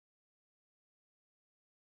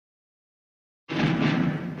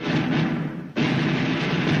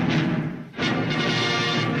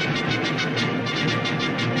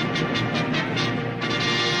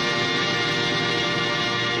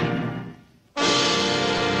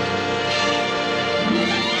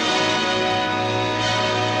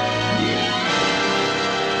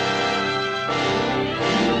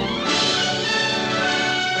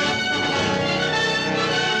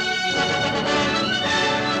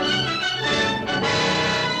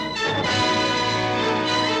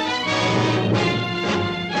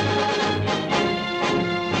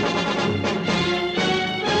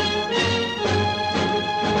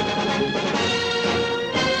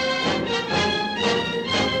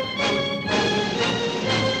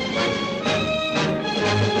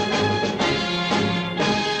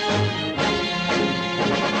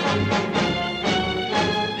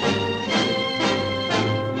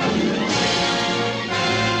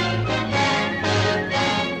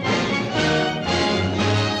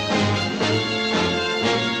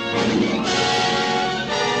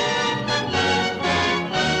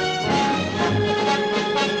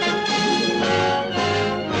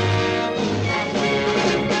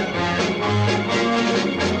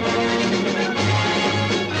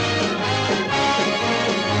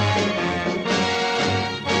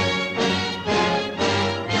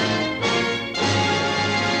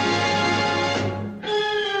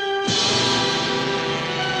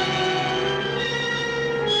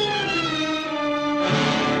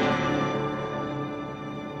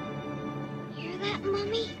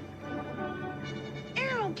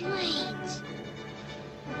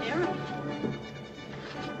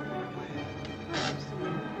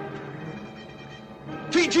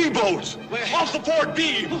PG boats! Where? Off the port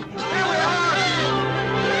beam! Here we are!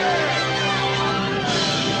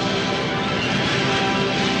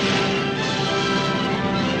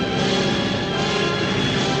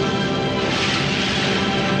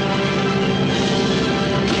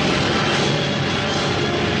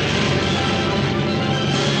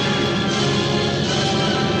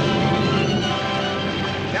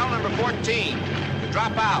 Tell number 14 to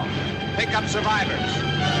drop out. Pick up survivors.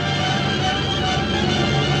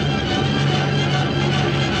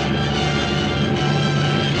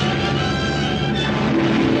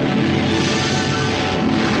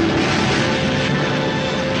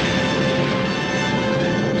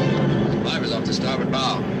 Survivors off the starboard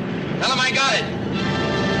bow. Tell them I got it.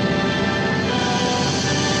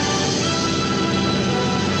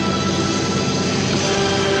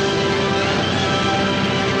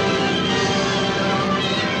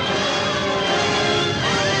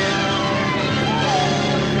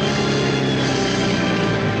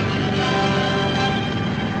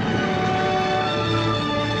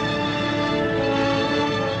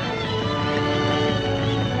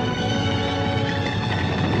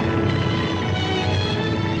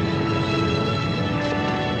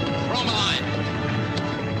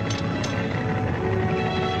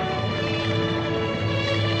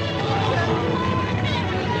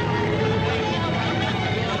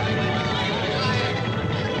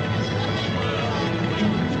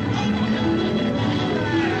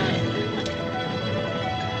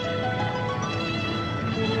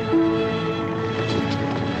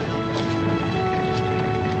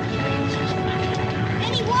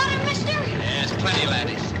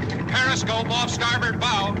 Off starboard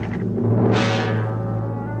bow.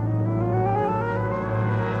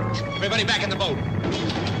 Everybody back in the boat.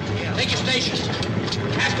 Take your stations.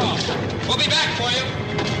 Cast off. We'll be back for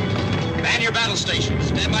you. Man your battle stations.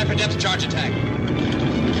 Stand by for depth charge attack.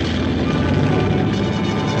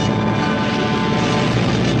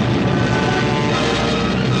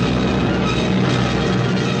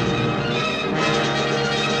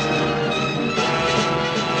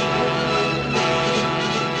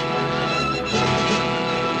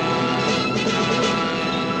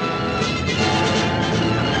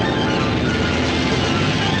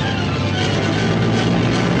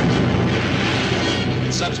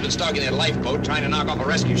 Stuck in a lifeboat trying to knock off a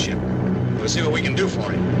rescue ship. We'll see what we can do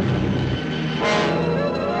for it.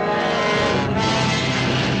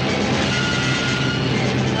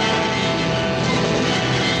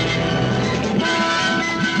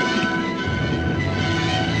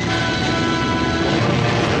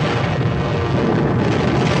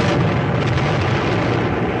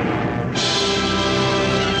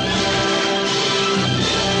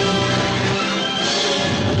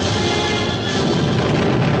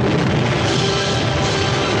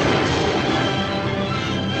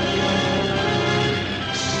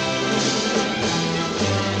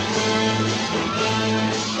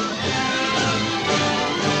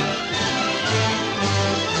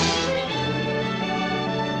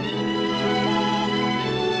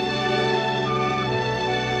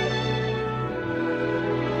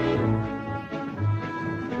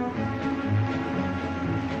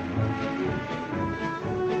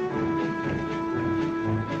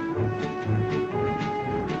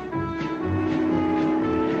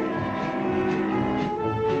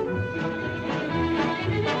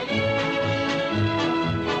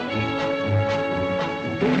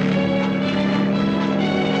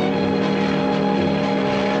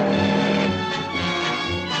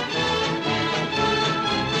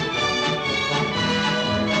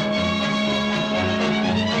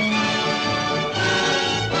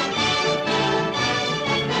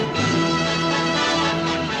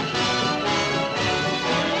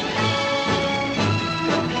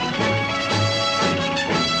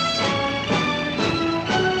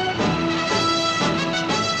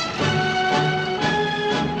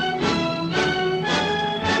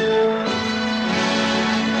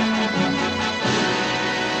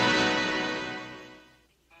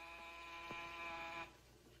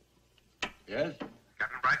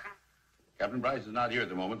 Bryce is not here at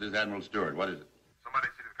the moment. This is Admiral Stewart. What is it? Somebody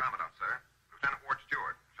see the Commandant, sir. Lieutenant Ward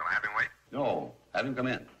Stewart. Shall I have him wait? No. Have him come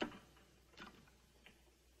in.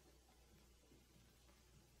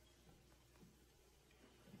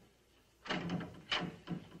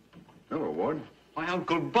 Hello, Ward. My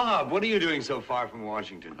Uncle Bob, what are you doing so far from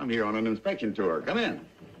Washington? I'm here on an inspection tour. Come in.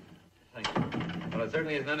 Thank you. Well, it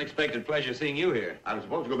certainly is an unexpected pleasure seeing you here. I was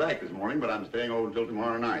supposed to go back this morning, but I'm staying over until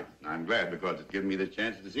tomorrow night. I'm glad because it's given me this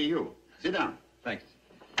chance to see you. Sit down. Thanks.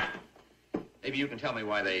 Maybe you can tell me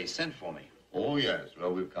why they sent for me. Oh, yes.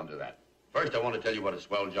 Well, we've come to that. First, I want to tell you what a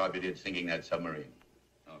swell job you did sinking that submarine.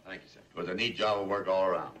 thank you, sir. It was a neat job of work all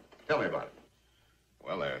around. Tell me about it.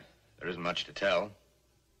 Well, there isn't much to tell.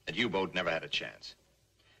 That U-boat never had a chance.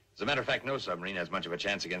 As a matter of fact, no submarine has much of a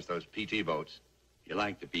chance against those PT boats. You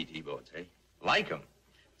like the PT boats, eh? Like them.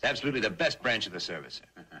 It's absolutely the best branch of the service,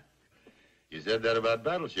 sir. You said that about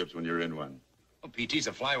battleships when you were in one. Well, PT's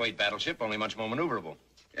a flyweight battleship, only much more maneuverable.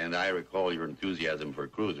 And I recall your enthusiasm for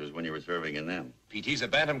cruisers when you were serving in them. PT's a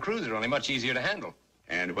Bantam cruiser, only much easier to handle.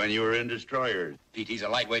 And when you were in destroyers. PT's a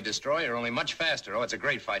lightweight destroyer, only much faster. Oh, it's a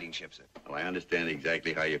great fighting ship, sir. Well, I understand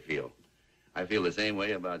exactly how you feel. I feel the same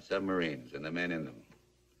way about submarines and the men in them.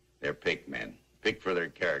 They're picked men, picked for their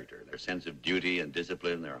character, their sense of duty and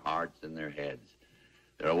discipline, their hearts and their heads.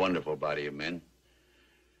 They're a wonderful body of men.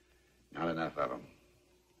 Not enough of them.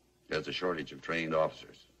 There's a shortage of trained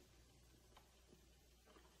officers.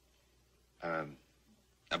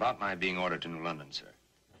 About my being ordered to New London, sir.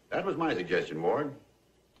 That was my suggestion, Ward.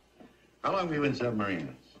 How long were you in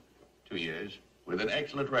submarines? 2 years. With an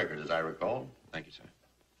excellent record, as I recall. Thank you, sir.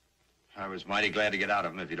 I was mighty glad to get out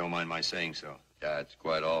of them, if you don't mind my saying so. That's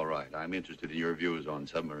quite all right. I'm interested in your views on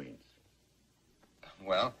submarines.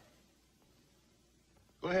 Well?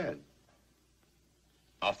 Go ahead.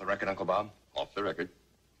 Off the record, Uncle Bob? Off the record.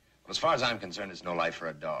 Well, as far as I'm concerned, it's no life for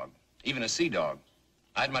a dog. Even a sea dog.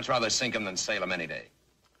 I'd much rather sink him than sail him any day.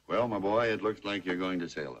 Well, my boy, it looks like you're going to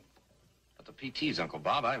sail them. But the PTs, Uncle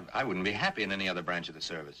Bob, I wouldn't be happy in any other branch of the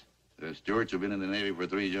service. The Stewarts have been in the Navy for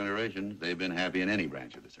 3 generations. They've been happy in any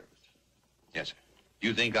branch of the service. Yes, sir.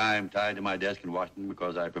 You think I'm tied to my desk in Washington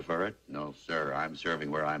because I prefer it? No, sir. I'm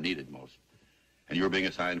serving where I'm needed most. And you're being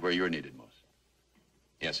assigned where you're needed most.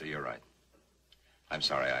 Yes, sir, you're right. I'm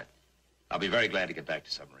sorry, I'll be very glad to get back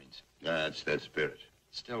to submarines. That's that spirit.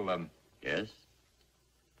 Still, Yes?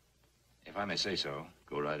 if I may say so,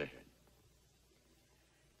 Go right ahead.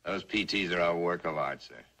 those PTs are our work of art,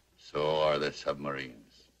 sir. So are the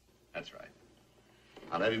submarines. That's right.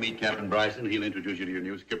 I'll have you meet Captain Bryson. He'll introduce you to your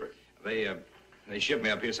new skipper. They shipped me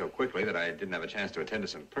up here so quickly that I didn't have a chance to attend to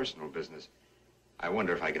some personal business. I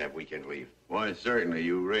wonder if I could have weekend leave. Why, certainly.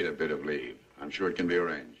 You rate a bit of leave. I'm sure it can be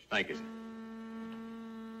arranged. Thank you, sir.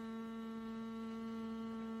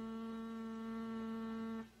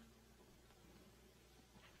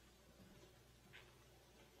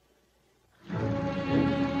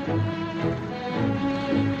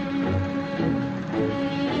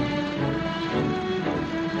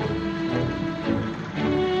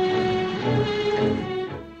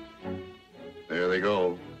 There they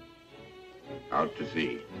go. Out to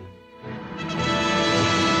sea.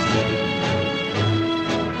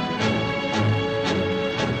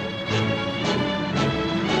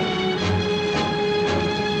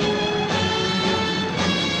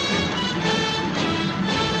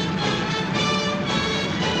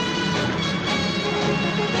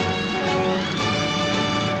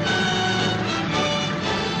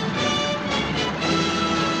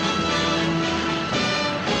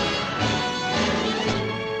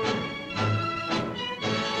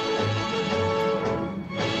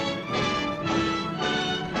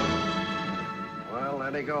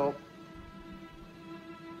 Go.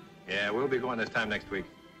 Yeah, we'll be going this time next week.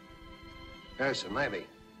 Yes, sir, maybe.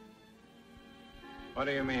 What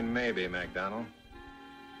do you mean, maybe, MacDonald?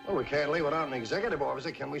 Well, we can't leave without an executive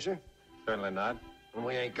officer, can we, sir? Certainly not. And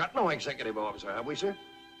we ain't got no executive officer, have we, sir?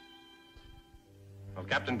 Well,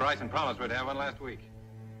 Captain Bryson promised we'd have one last week.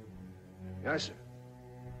 Yes, sir.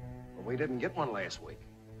 But we didn't get one last week.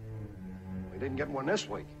 We didn't get one this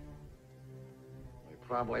week. We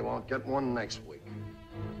probably won't get one next week.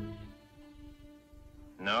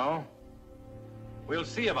 No? We'll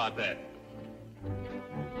see about that.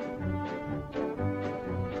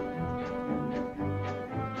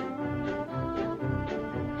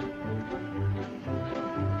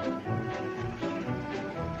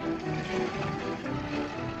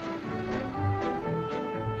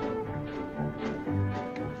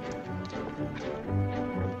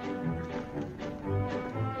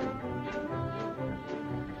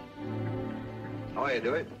 How are you,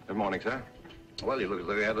 Dewey? Good morning, sir. Well, you look as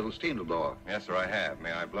though you had a little steam to blow off. Yes, sir, I have.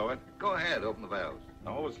 May I blow it? Go ahead, open the valves.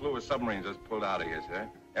 The whole slew of submarines has pulled out of here, sir.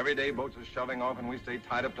 Every day, boats are shoving off, and we stay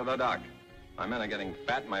tied up to the dock. My men are getting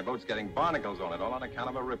fat, and my boat's getting barnacles on it, all on account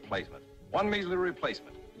of a replacement. One measly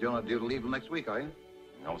replacement. You're not due to leave till next week, are you?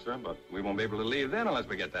 No, sir, but we won't be able to leave then unless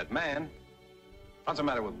we get that man. What's the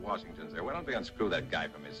matter with Washington, sir? Why don't we unscrew that guy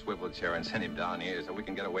from his swivel chair and send him down here so we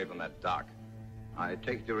can get away from that dock? I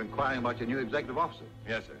take it you're inquiring about your new executive officer.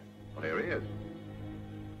 Yes, sir. Well, here he is.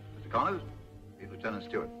 Mr. Connors, he's Lieutenant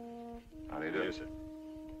Stewart. How do you do, sir?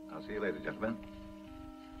 I'll see you later, gentlemen.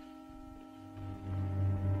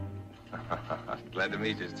 Glad to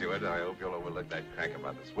meet you, Stewart. I hope you'll overlook that crack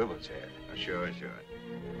about the swivel chair. Oh, sure.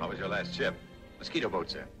 What was your last ship? Mosquito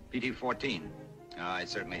boat, sir. PT-14. Oh, I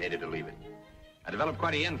certainly hated to leave it. I developed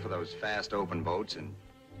quite a yen for those fast, open boats, and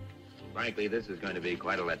frankly, this is going to be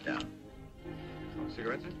quite a letdown. Oh,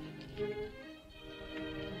 cigarettes, sir?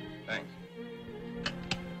 Thanks.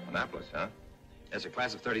 Annapolis, huh? Yes, a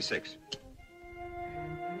class of 36.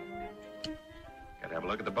 Got to have a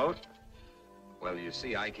look at the boat? Well, you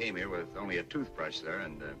see, I came here with only a toothbrush, sir,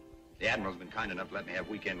 and the Admiral's been kind enough to let me have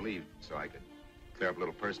weekend leave so I could clear up a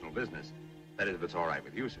little personal business. That is, if it's all right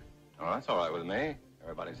with you, sir. Oh, that's all right with me.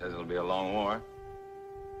 Everybody says it'll be a long war.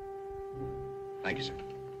 Thank you, sir.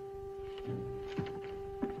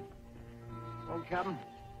 Well, Captain?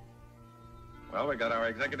 Well, we got our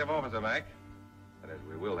executive officer back. That is,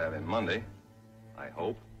 we will have him Monday. I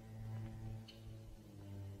hope.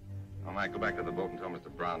 I might go back to the boat and tell Mr.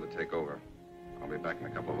 Brown to take over. I'll be back in a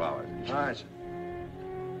couple of hours. All right, sir.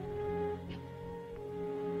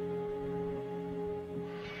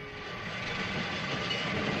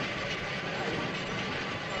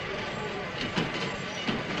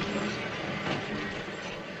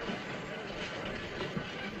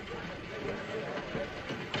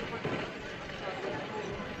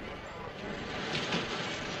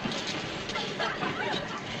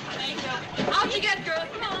 Out you get, girls.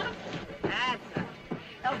 Come on. That's right.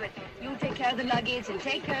 Elvis, you take care of the luggage and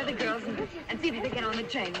take care of the girls and see that they get on the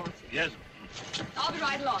train, won't you? Yes. I'll be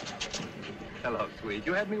right along. Hello, sweet.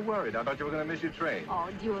 You had me worried. I thought you were going to miss your train. Oh,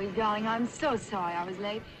 Dewey, darling, I'm so sorry I was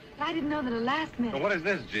late. But I didn't know that at last minute. Now, what is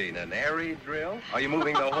this, Jean? An airy drill? Are you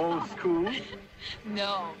moving the whole school?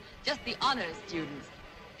 No, just the honors students.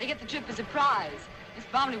 They get the trip as a prize. Miss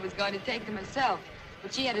Bromley was going to take them herself,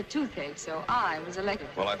 but she had a toothache, so I was elected.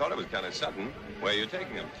 Well, I thought it was kind of sudden. Where are you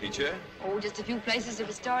taking them, teacher? Oh, just a few places of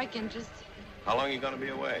historic interest. How long are you going to be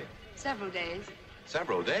away? Several days.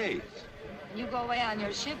 Several days. When you go away on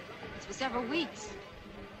your ship, it's for several weeks.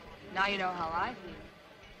 Now you know how I feel.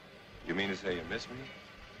 You mean to say you miss me?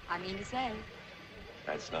 I mean to say.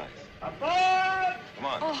 That's nice. Aboard! Come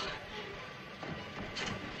on. Oh,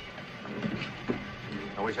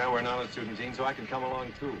 I wish I were an honor student, Jean, so I could come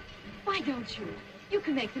along, too. why don't you? You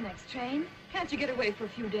can make the next train. Can't you get away for a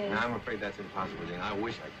few days? Now, I'm afraid that's impossible, Jean. I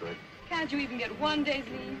wish I could. Can't you even get one day's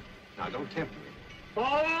leave? Now, don't tempt me.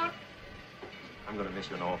 Forward! I'm going to miss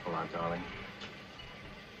you an awful lot, darling.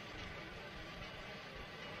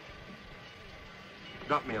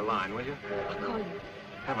 Drop me a line, will you? I'll call you.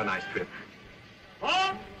 Have a nice trip.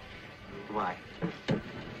 Halt! Goodbye.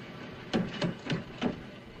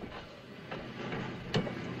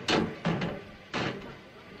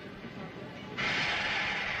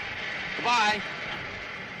 Goodbye.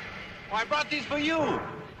 Oh, I brought these for you.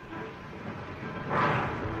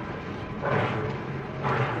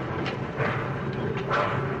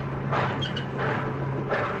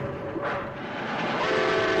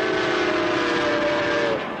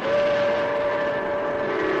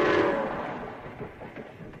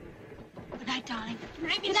 Good night, darling.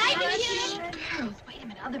 Good night, Miss Shh, girls, wait a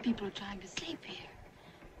minute. Other people are trying to sleep here.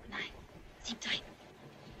 Good night. Sleep tight.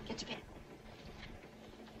 Get to bed.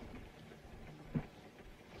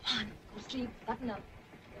 Come on, go sleep. Button up.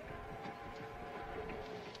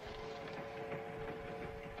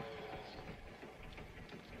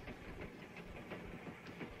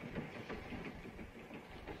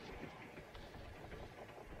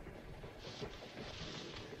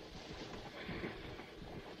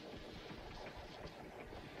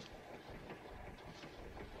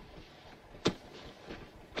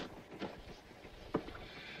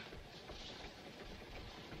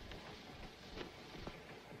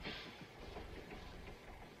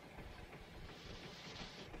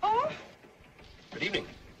 Good evening.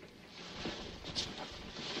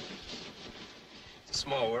 It's a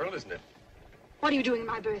small world, isn't it? What are you doing in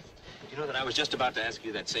my berth? You know that I was just about to ask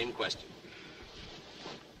you that same question.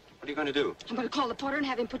 What are you going to do? I'm going to call the porter and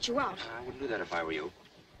have him put you out. I wouldn't do that if I were you.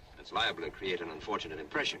 It's liable to create an unfortunate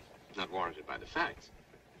impression, not warranted by the facts.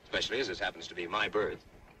 Especially as this happens to be my berth.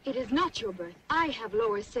 It is not your berth. I have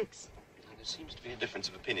lower 6. Now, there seems to be a difference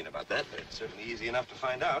of opinion about that, but it's certainly easy enough to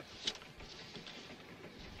find out.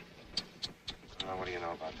 Well, what do you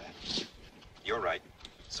know about that? You're right.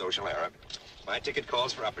 Social error. My ticket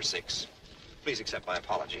calls for upper 6. Please accept my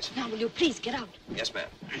apologies. Now, will you please get out? Yes, ma'am.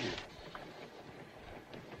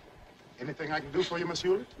 Anything I can do for you, Miss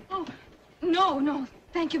Hewlett? Oh, no.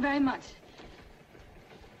 Thank you very much.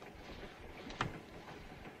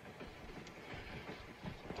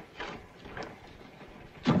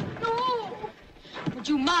 No! Would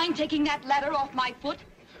you mind taking that ladder off my foot?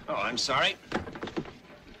 Oh, I'm sorry.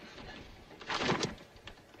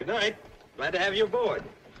 Good night. Glad to have you aboard.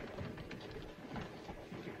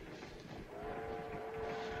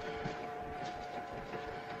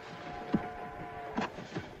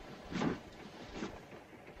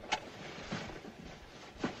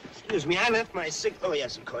 Excuse me, I left my Oh,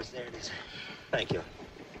 yes, of course, there it is. Thank you.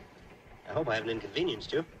 I hope I haven't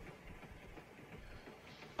inconvenienced you.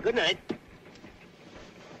 Good night.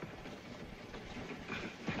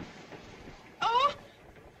 Oh!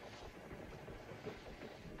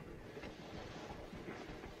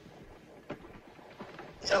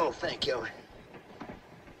 Oh, thank you.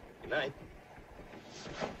 Good night.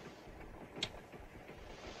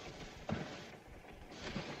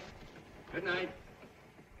 Good night.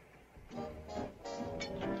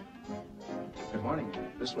 Good morning.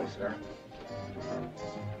 This way, sir.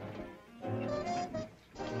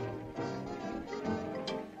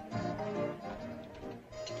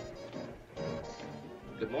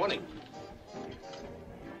 Good morning.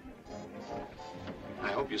 I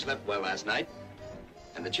hope you slept well last night.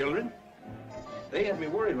 And the children? They had me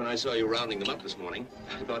worried when I saw you rounding them up this morning.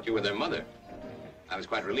 I thought you were their mother. I was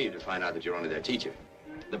quite relieved to find out that you're only their teacher.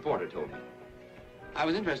 The porter told me. I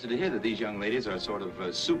was interested to hear that these young ladies are sort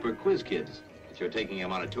of super quiz kids, that you're taking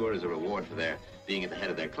them on a tour as a reward for their being at the head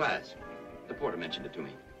of their class. The porter mentioned it to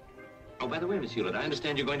me. Oh, by the way, Miss Hewlett, I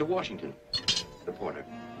understand you're going to Washington. The porter.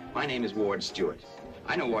 My name is Ward Stewart.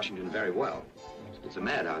 I know Washington very well. It's a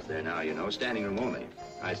madhouse there now, you know, standing room only.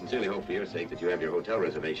 I sincerely hope for your sake that you have your hotel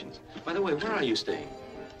reservations. By the way, where are you staying?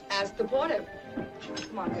 Ask the porter.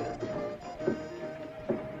 Come on, girls.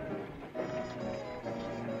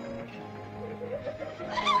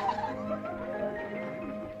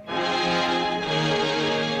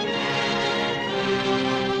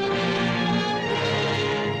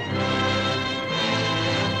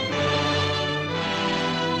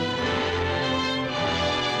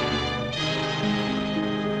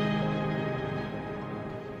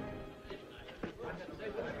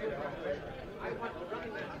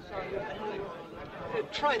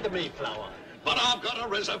 Tried the Mayflower. But I've got a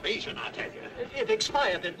reservation, I tell you. It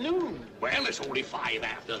expired at noon. Well, it's only 5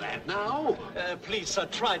 after that now. Please, sir,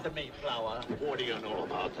 try the Mayflower. What do you know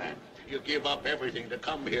about that? You give up everything to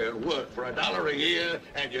come here and work for $1 a year,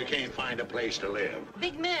 and you can't find a place to live.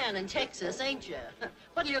 Big man in Texas, ain't you?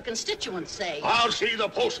 What'll your constituents say? I'll see the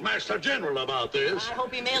Postmaster General about this. I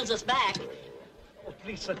hope he mails us back. Oh,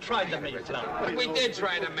 please, sir, try the Mayflower. But we did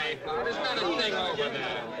try the Mayflower. There's not a thing over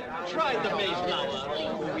there. Try the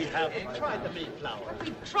Mayflower. We haven't tried the Mayflower.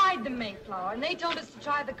 We tried the Mayflower, and they told us to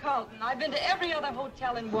try the Carlton. I've been to every other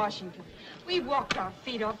hotel in Washington. We walked our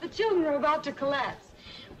feet off. The children are about to collapse.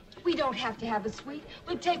 We don't have to have a suite.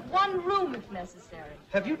 We'll take one room if necessary.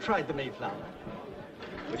 Have you tried the Mayflower?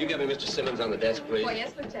 Would you get me Mr. Simmons on the desk, please? Why,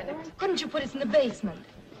 yes, Lieutenant. Couldn't you put us in the basement?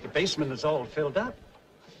 The basement is all filled up.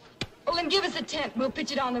 Well, then give us a tent. We'll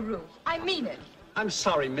pitch it on the roof. I mean it. I'm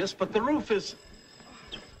sorry, miss, but the roof is...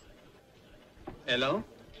 Hello?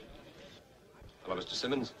 Hello, Mr.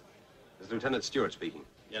 Simmons. This is Lieutenant Stewart speaking.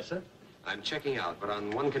 Yes, sir? I'm checking out, but on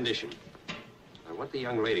one condition. I want the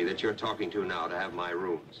young lady that you're talking to now to have my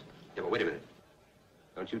rooms. Yeah, but wait a minute.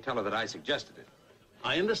 Don't you tell her that I suggested it.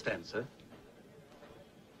 I understand, sir.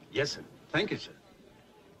 Yes, sir. Thank you, sir.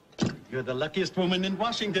 You're the luckiest woman in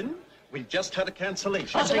Washington. We just had a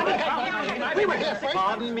cancellation. We were here first.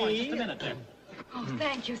 Pardon me. Just a minute, then. Oh,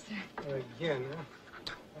 thank you, sir. Again, huh?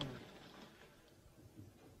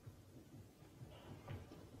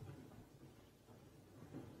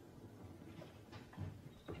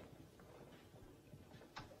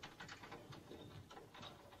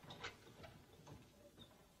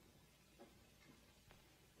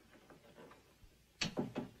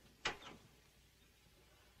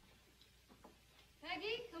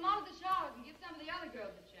 Peggy, come out of the showers and give some of the other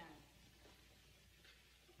girls a chance.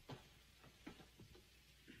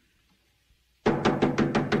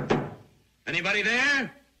 Anybody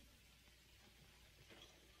there?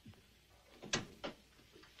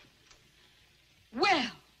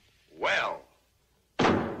 Well, Well,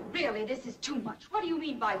 really, this is too much. What do you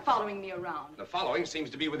mean by following me around? the following seems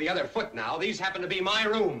to be with the other foot now. These happen to be my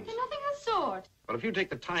rooms. There's nothing of the sort. Well, if you take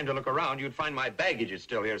the time to look around, you'd find my baggage is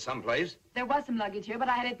still here someplace. There was some luggage here, but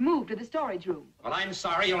I had it moved to the storage room. Well, I'm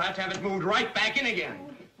sorry. You'll have to have it moved right back in again.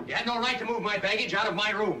 You had no right to move my baggage out of my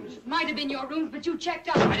rooms. It might have been your rooms, but you checked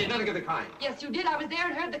out. I did nothing of the kind. Yes, you did. I was there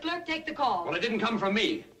and heard the clerk take the call. Well, it didn't come from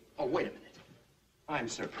me. Oh, wait a minute. I'm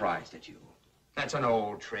surprised at you. That's an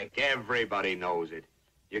old trick. Everybody knows it.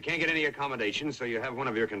 You can't get any accommodations, so you have one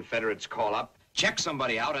of your Confederates call up, check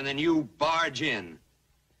somebody out, and then you barge in.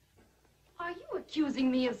 Are you accusing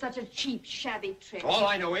me of such a cheap, shabby trick? All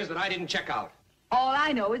I know is that I didn't check out. All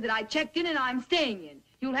I know is that I checked in and I'm staying in.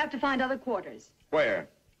 You'll have to find other quarters. Where?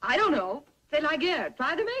 I don't know. Say la guerre.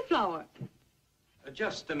 Try the Mayflower.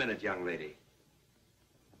 Just a minute, young lady.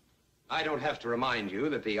 I don't have to remind you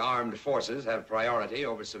that the armed forces have priority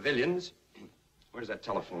over civilians. Where's that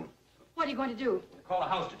telephone? What are you going to do? Call a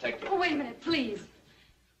house detective. Oh, wait a minute, please.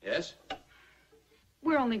 Yes?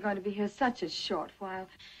 We're only going to be here such a short while.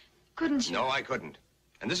 Couldn't you? No, I couldn't.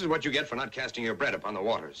 And this is what you get for not casting your bread upon the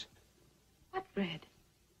waters. What bread?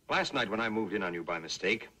 Last night when I moved in on you by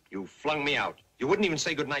mistake, you flung me out. You wouldn't even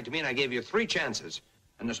say goodnight to me, and I gave you 3 chances.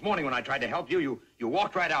 And this morning when I tried to help you, you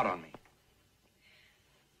walked right out on me.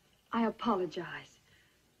 I apologize.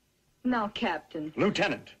 Now, Captain.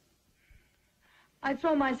 Lieutenant. I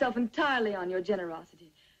throw myself entirely on your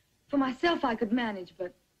generosity. For myself, I could manage,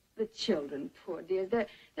 but the children, poor dears,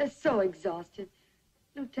 they're so exhausted.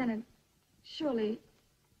 Lieutenant, surely...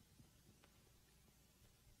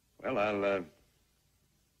 Well, I'll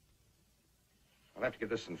have to give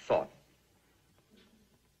this some thought.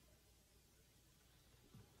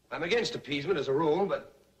 I'm against appeasement as a rule,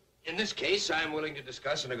 but in this case, I'm willing to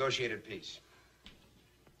discuss a negotiated peace.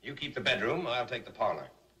 You keep the bedroom, I'll take the parlor.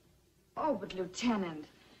 Oh, but Lieutenant,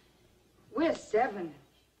 we're 7.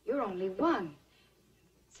 You're only 1.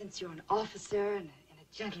 Since you're an officer and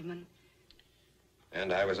a gentleman.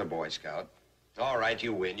 And I was a Boy Scout. All right,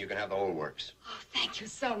 you win. You can have the whole works. Oh, thank you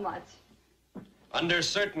so much. Under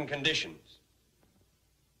certain conditions.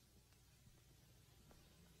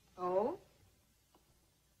 Oh?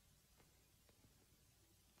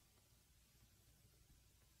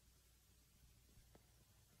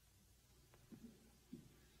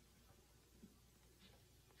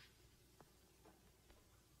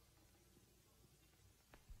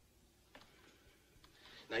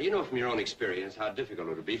 Now, you know from your own experience how difficult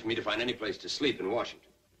it would be for me to find any place to sleep in Washington.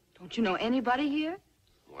 Don't you know anybody here?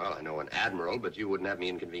 Well, I know an admiral, but you wouldn't have me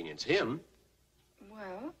inconvenience him.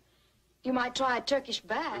 Well, you might try a Turkish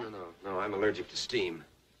bath. No, I'm allergic to steam.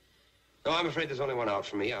 No, I'm afraid there's only one out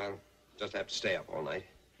for me. I'll just have to stay up all night.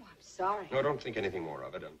 Oh, I'm sorry. No, don't think anything more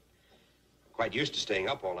of it. I'm quite used to staying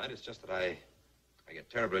up all night. It's just that I get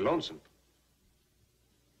terribly lonesome.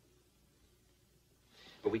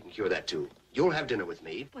 But we can cure that, too. You'll have dinner with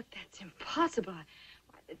me. But that's impossible. Why,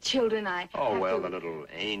 the children, Oh, well, the little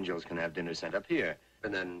angels can have dinner sent up here.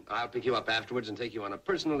 And then I'll pick you up afterwards and take you on a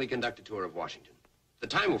personally conducted tour of Washington. The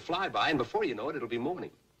time will fly by, and before you know it, it'll be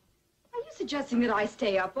morning. Are you suggesting that I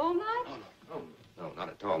stay up all night? Oh, no, not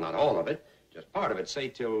at all. Not all of it. Just part of it, say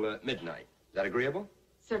till midnight. Is that agreeable?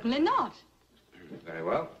 Certainly not. Very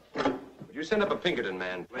well. Would you send up a Pinkerton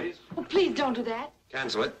man, please? Oh, please don't do that.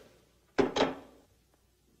 Cancel it.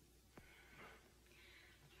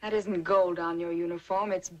 That isn't gold on your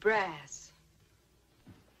uniform, it's brass.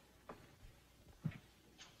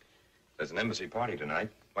 There's an embassy party tonight.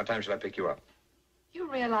 What time shall I pick you up?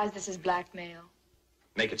 You realize this is blackmail?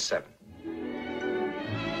 Make it 7.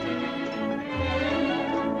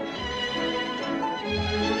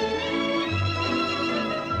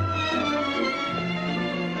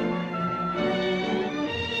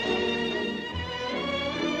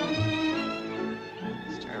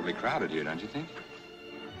 It's terribly crowded here, don't you think?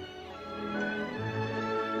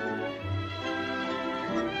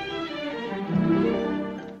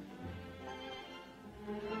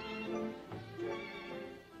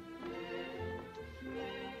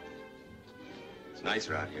 It's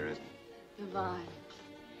nicer out here, isn't it? Divine.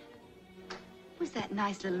 Who's that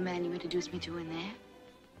nice little man you introduced me to in there?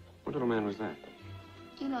 What little man was that?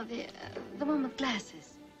 You know, the one with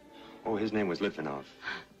glasses. Oh, his name was Litvinov.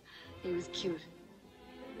 He was cute.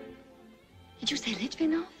 Did you say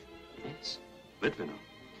Litvinov? Yes, Litvinov.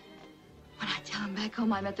 When I tell them back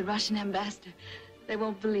home I met the Russian ambassador, they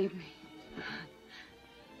won't believe me.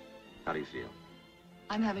 How do you feel?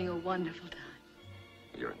 I'm having a wonderful time.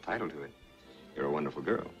 You're entitled to it. You're a wonderful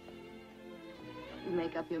girl. You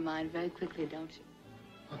make up your mind very quickly, don't you?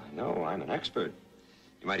 Well, I know. I'm an expert.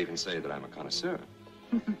 You might even say that I'm a connoisseur.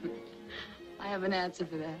 I have an answer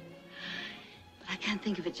for that. But I can't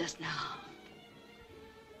think of it just now.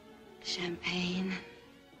 Champagne.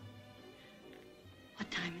 What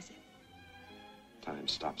time is it? Time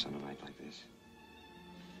stops on a night like this.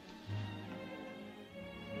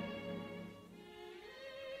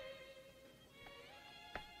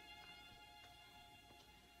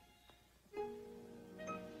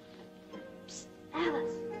 Psst,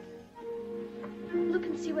 Alice. Look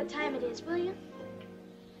and see what time it is, will you?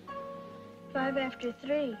 5 after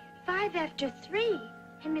 3. 5 after 3.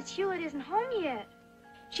 And Miss Hewitt isn't home yet.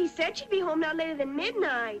 She said she'd be home not later than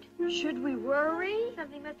midnight. Should we worry?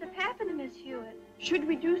 Something must have happened to Miss Hewitt. Should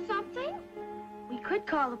we do something? We could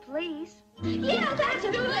call the police. Yeah, let's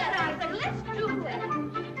do that, Isaac. Let's do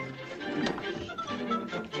that.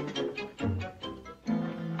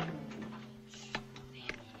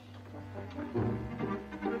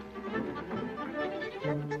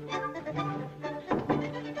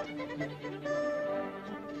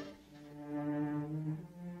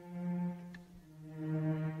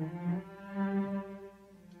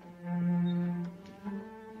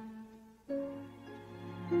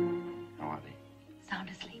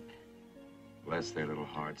 Bless their little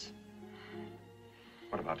hearts.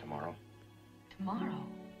 What about tomorrow? Tomorrow?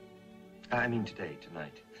 I mean today,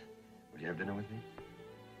 tonight. Will you have dinner with me?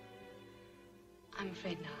 I'm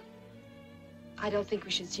afraid not. I don't think we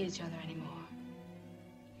should see each other anymore.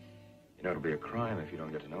 You know, it'll be a crime if you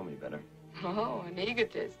don't get to know me better. Oh, an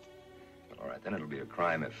egotist. Well, all right, then it'll be a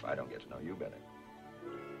crime if I don't get to know you better.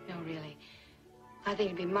 No, really. I think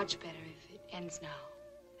it'd be much better if it ends now.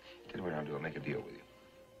 Tell you what I'll do. I'll make a deal with you.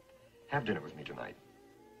 Have dinner with me tonight.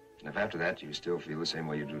 And if after that you still feel the same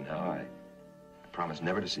way you do now, I promise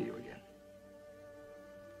never to see you again.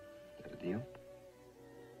 Is that a deal?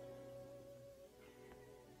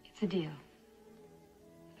 It's a deal.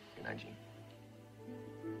 Good night, Jean.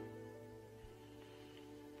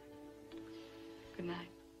 Good night.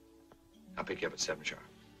 I'll pick you up at 7 sharp.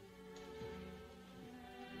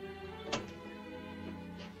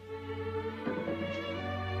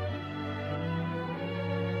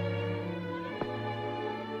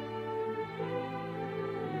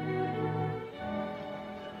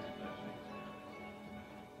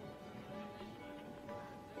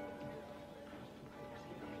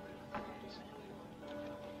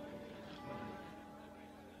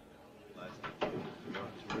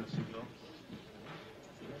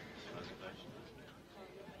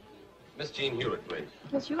 Miss Jean Hewlett, please.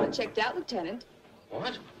 Miss Hewlett checked out, Lieutenant.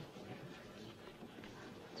 What?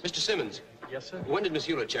 Mr. Simmons. Yes, sir? When did Miss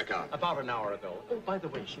Hewlett check out? About an hour ago. Oh, by the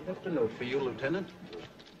way, she left a note for you, Lieutenant.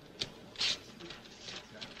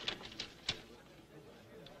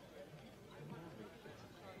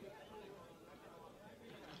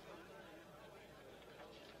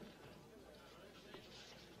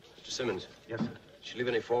 Mr. Simmons. Yes, sir? Did she leave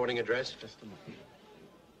any forwarding address? Just a moment.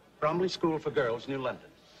 Bromley School for Girls, New London.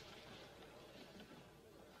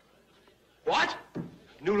 What?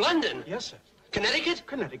 New London? Yes, sir. Connecticut?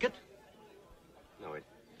 Connecticut. No, it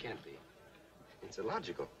can't be. It's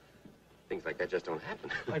illogical. Things like that just don't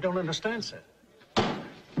happen. I don't understand, sir.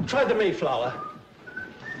 Try the Mayflower.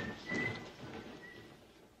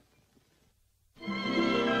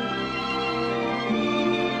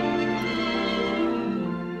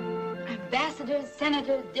 Ambassadors,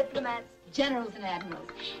 senators, diplomats, generals, and admirals.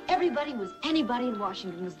 Everybody was anybody in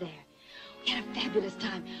Washington was there. We had a fabulous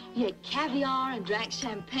time. We ate caviar and drank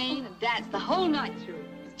champagne and danced the whole night through.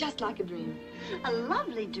 It was just like a dream. A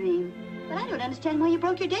lovely dream. But I don't understand why you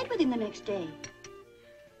broke your date with him the next day.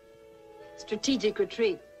 Strategic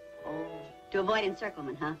retreat. Oh, to avoid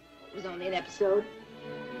encirclement, huh? It was only an episode.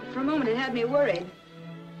 But for a moment, it had me worried.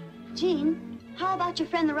 Jean, how about your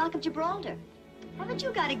friend, the Rock of Gibraltar? Haven't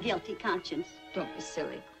you got a guilty conscience? Don't be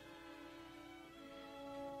silly.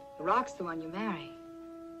 The Rock's the one you marry.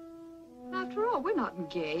 After all, we're not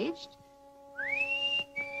engaged.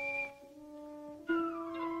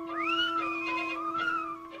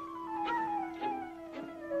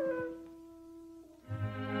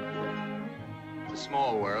 It's a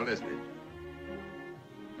small world, isn't it?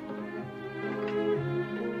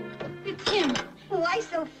 It's him. Why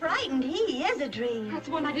so frightened? He is a dream. That's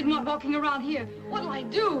the one I didn't want walking around here. What'll I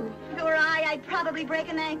do? Were I'd probably break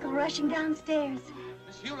an ankle rushing downstairs.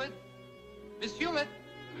 Miss Hewlett? Miss Hewlett?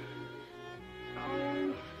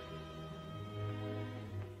 Oh.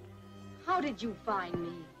 How did you find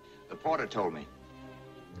me? The porter told me.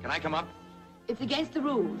 Can I come up? It's against the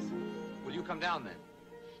rules. Will you come down then?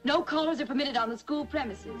 No callers are permitted on the school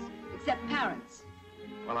premises, except parents.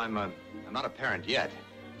 Well, I'm not a parent yet.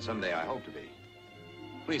 Someday I hope to be.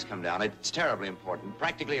 Please come down. It's terribly important.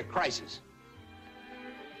 Practically a crisis.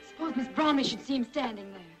 Suppose Miss Bromley should see him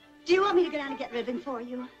standing there. Do you want me to go down and get rid of him for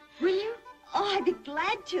you? Will you? Oh, I'd be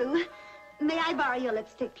glad to. May I borrow your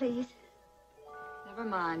lipstick, please? Never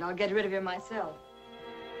mind. I'll get rid of you myself.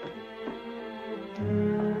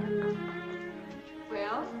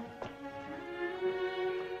 Well?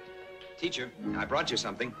 Teacher, I brought you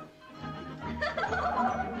something.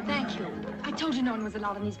 Thank you. I told you no one was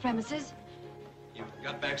allowed on these premises. You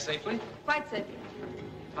got back safely? Quite safely.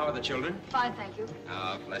 How are the children? Fine, thank you.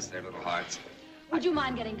 Oh, bless their little hearts. Would you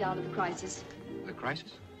mind getting down to the crisis? The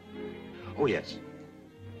crisis? Oh, yes.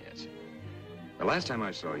 Yes. The last time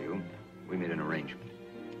I saw you, we made an arrangement.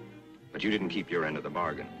 But you didn't keep your end of the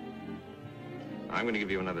bargain. I'm going to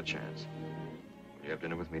give you another chance. Will you have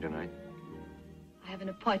dinner with me tonight? I have an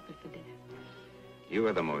appointment for dinner. You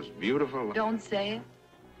are the most beautiful... Don't say it.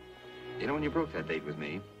 You know, when you broke that date with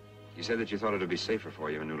me, you said that you thought it would be safer for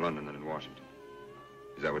you in New London than in Washington.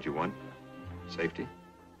 Is that what you want? Safety?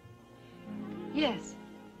 Yes.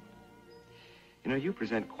 You know, you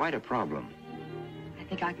present quite a problem. I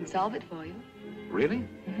think I can solve it for you. Really?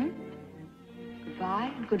 Mm-hmm.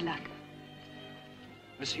 Goodbye and good luck.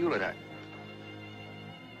 Miss Hewlett,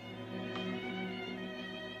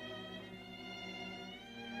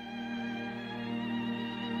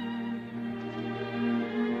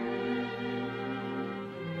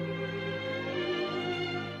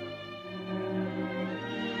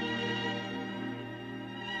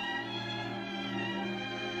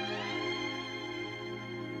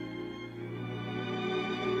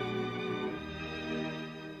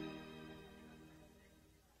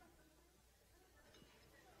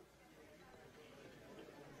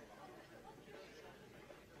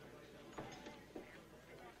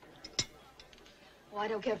 Oh, I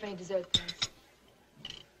don't care for any dessert, thanks.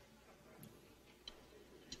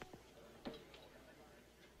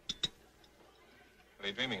 What are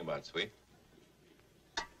you dreaming about, sweet?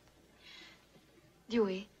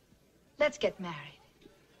 Dewey, let's get married.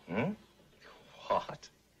 Hmm? What?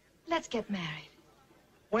 Let's get married.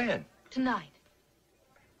 When? Tonight.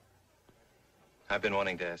 I've been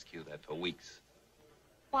wanting to ask you that for weeks.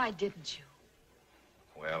 Why didn't you?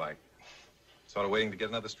 Well, I sort of waiting to get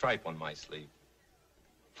another stripe on my sleeve.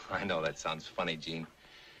 I know that sounds funny, Jean,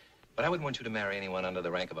 but I wouldn't want you to marry anyone under the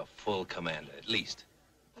rank of a full commander, at least.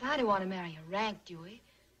 But I don't want to marry a rank, Dewey.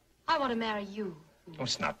 I want to marry you. Oh,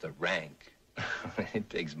 it's not the rank. It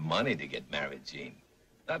takes money to get married, Jean.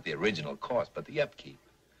 Not the original cost, but the upkeep.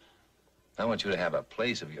 I want you to have a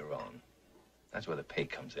place of your own. That's where the pay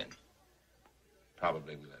comes in.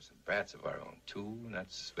 Probably we'll have some brats of our own, too, and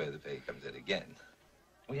that's where the pay comes in again.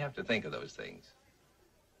 We have to think of those things.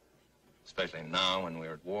 Especially now when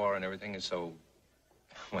we're at war and everything is so...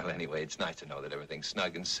 Well, anyway, it's nice to know that everything's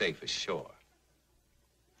snug and safe ashore.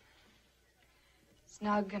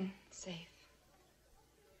 Snug and safe.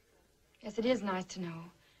 Yes, it is nice to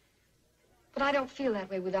know. But I don't feel that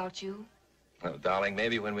way without you. Well, darling,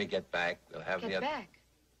 maybe when we get back, we'll have Get back?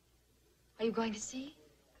 Are you going to sea?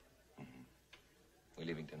 We're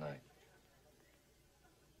leaving tonight.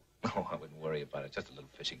 Oh, I wouldn't worry about it. Just a little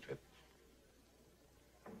fishing trip.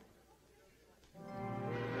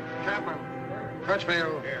 Chapman.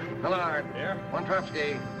 Crutchfield. Here. Millard. Here.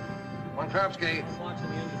 Wontrowski. Wontrowski.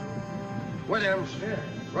 Williams. Here.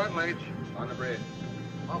 Rutledge. On the bridge.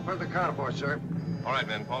 All for the counterport, sir. All right,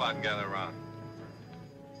 men, pull out and gather around.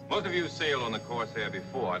 Most of you sailed on the Corsair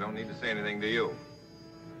before. I don't need to say anything to you.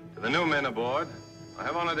 To the new men aboard, I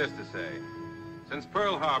have only this to say. Since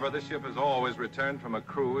Pearl Harbor, this ship has always returned from a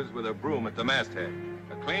cruise with a broom at the masthead.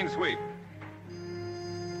 A clean sweep.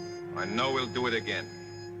 I know we'll do it again.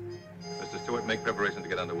 Mr. Stewart, make preparations to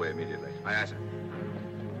get underway immediately. Aye, aye, sir.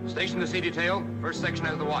 Station the sea detail. First section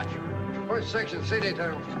has the watch. First section, sea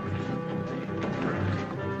detail.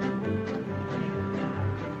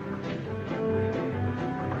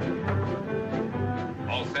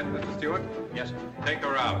 All set, Mr. Stewart? Yes, sir. Take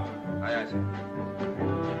her out. Aye, aye, sir.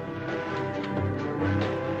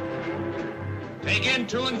 Take in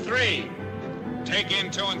 2 and 3. Take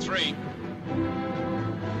in 2 and 3.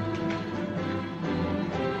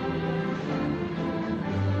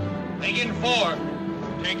 Take in 4.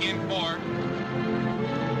 Take in 4.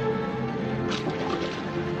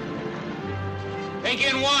 Take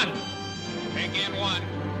in 1. Take in 1.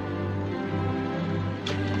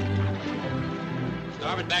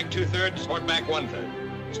 Starboard back 2/3, port back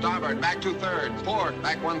 1/3. Starboard, back 2/3. Port,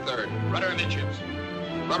 back 1/3. Rudder amidships.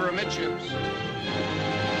 Rudder amidships.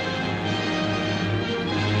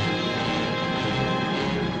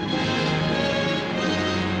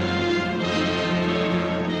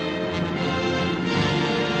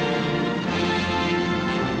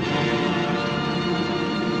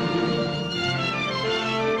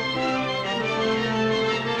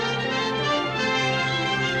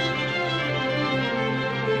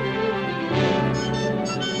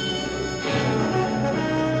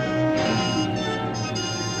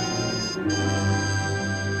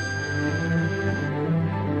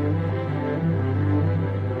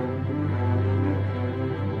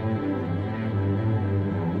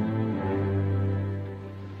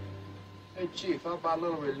 Chief, how about a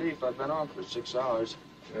little relief? I've been on for 6 hours.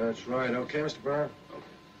 That's right. Okay, Mr. Brown?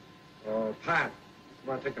 Pat,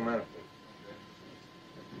 come on, take the manifold.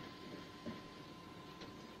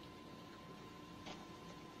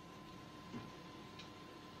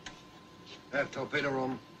 Aft torpedo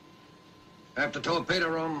room. After torpedo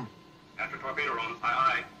room. After torpedo room,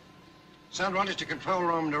 aye, aye. Send runners to control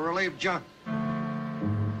room to relieve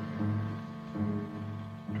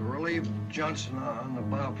Johnson on the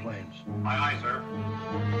bow planes. Aye, aye, sir.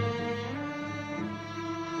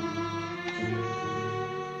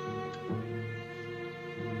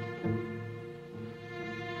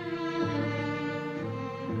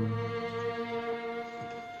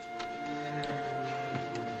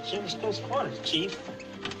 Jim's close quarters, Chief.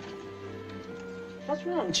 What's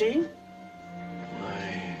wrong, Chief?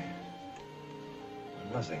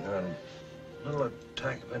 Nothing. A little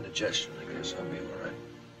attack of indigestion. I guess I'll be all right.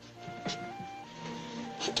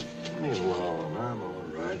 Leave me alone. I'm all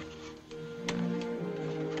right.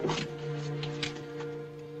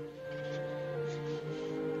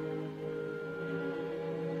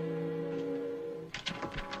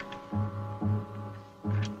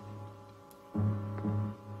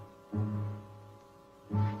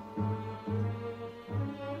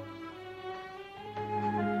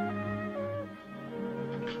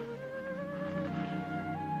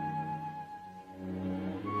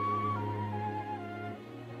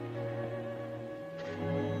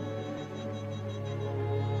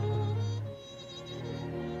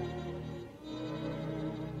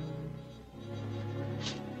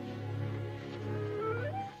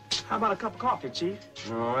 How about a cup of coffee, Chief?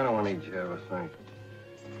 No, I don't want to eat Java, thanks.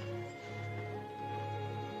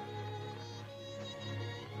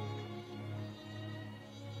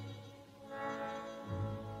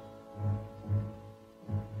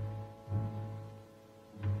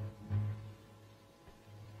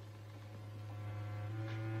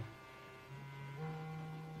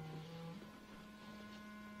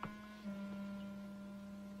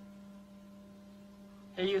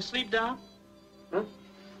 Are you asleep, Doc? Huh?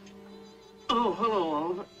 Oh, hello,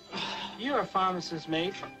 Oliver. You're a pharmacist's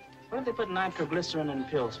mate. What do they put nitroglycerin in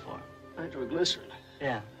pills for? Nitroglycerin?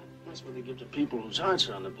 Yeah. That's what they give to people whose hearts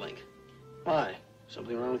are on the blink. Why?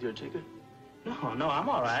 Something wrong with your ticker? No, I'm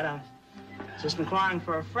all right. I'm just inquiring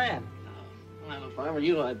for a friend. Well, if I were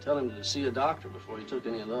you, I'd tell him to see a doctor before he took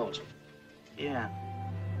any of those. Yeah.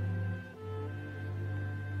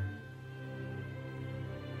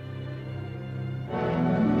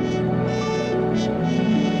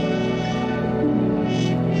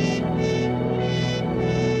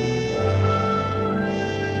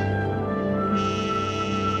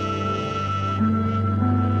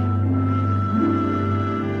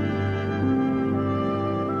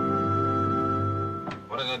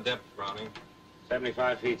 What is the depth, Browning?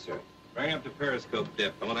 75 feet, sir. Bring up the periscope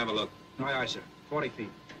depth. I want to have a look. Aye, aye, sir. 40 feet.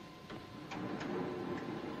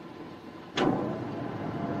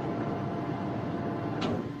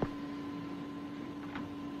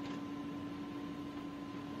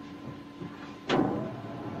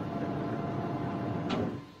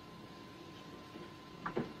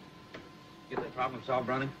 Get that problem solved,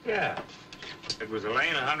 Browning? Yeah. It was a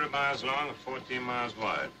lane 100 miles long and 14 miles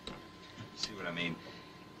wide. See what I mean?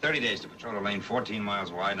 30 days to patrol a lane 14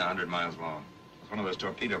 miles wide and 100 miles long. With one of those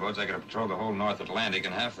torpedo boats, I could have patrolled the whole North Atlantic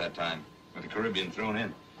in half that time, with the Caribbean thrown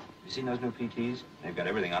in. You seen those new PTs? They've got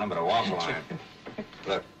everything on them but a waffle iron.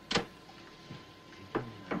 Look.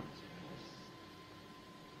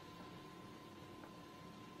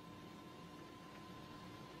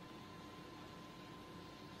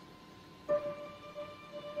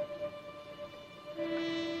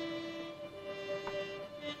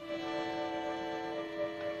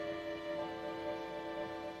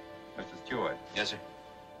 Mr. Stewart. Yes, sir.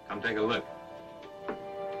 Come take a look.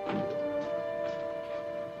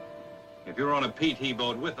 If you were on a PT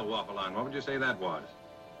boat with a waffle line, what would you say that was?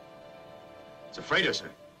 It's a freighter, sir.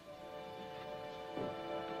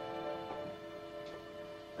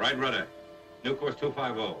 Right rudder. New course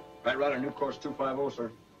 250. Right rudder, new course 250,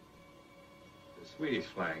 sir. The Swedish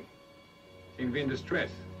flag. Seem to be in distress.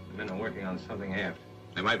 The men are working on something aft.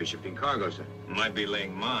 They might be shifting cargo, sir. Might be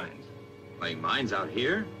laying mines. Laying mines out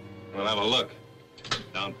here? We'll have a look.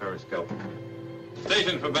 Down periscope.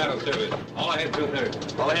 Station for battle service. All ahead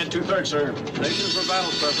 2/3. All ahead 2/3, sir. Stations for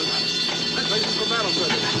battle service. Stations for battle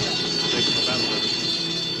service. Stations for battle service.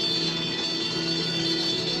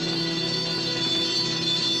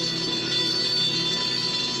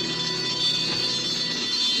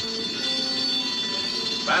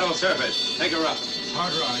 Battle surface. Take her up.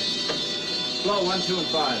 Hard rise. Flow 1, 2, and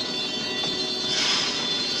 5.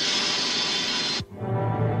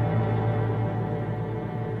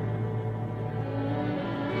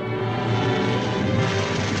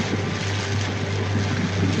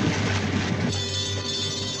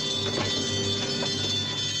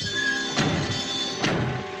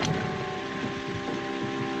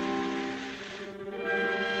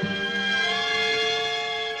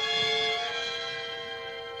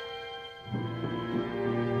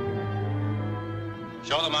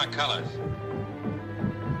 Show them our colors.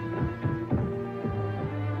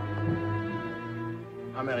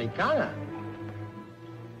 Americana?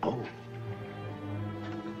 Oh.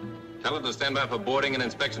 Tell them to stand by for boarding and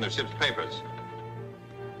inspection of ship's papers.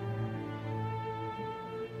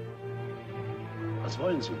 Was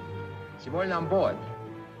wollen Sie? Sie wollen an Bord.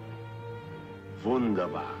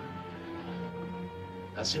 Wunderbar.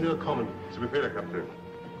 Lass Sie nur kommen. Zu Befehl, Herr Kapitän.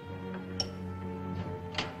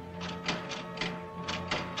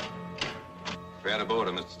 We're out of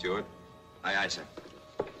order, Mr. Stewart. Aye, aye, sir.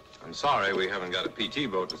 I'm sorry we haven't got a PT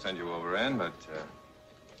boat to send you over in, but,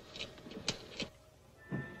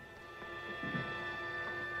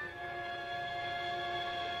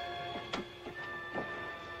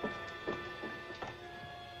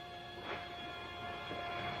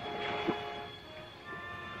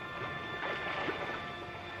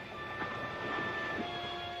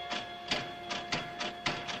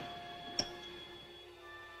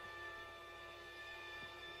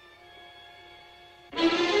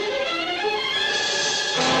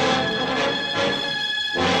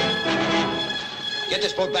 Get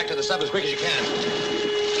this boat back to the sub as quick as you can.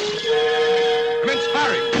 Commence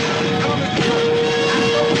firing! Come on, Mr.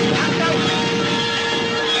 Stewart.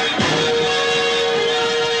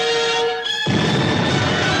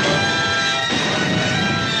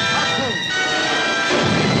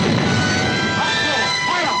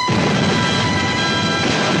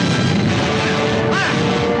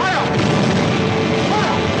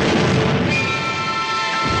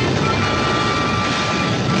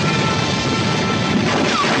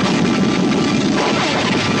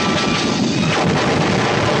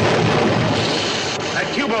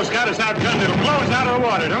 of the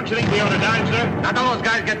water. Don't you think we ought to dive, sir? Now, don't those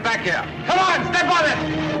guys get back here. Come on, step on it!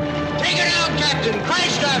 Take it out, Captain.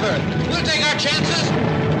 Crash diver. We'll take our chances.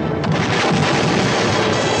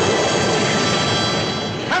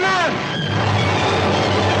 Come on!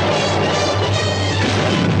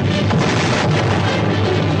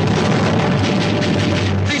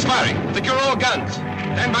 Cease firing. Secure all guns.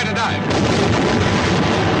 Stand by to dive.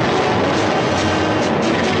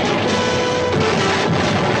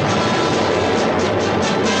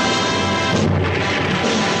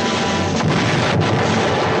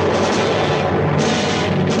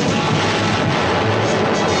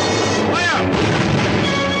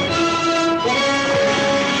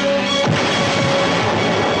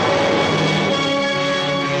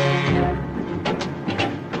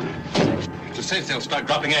 Safe, they'll start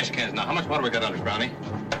dropping ash cans now. How much water we got on us, Brownie?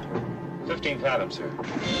 15 fathoms, sir.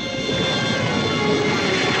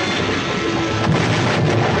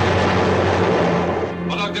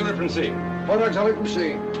 Bulldog Diller from sea. Bulldog Diller from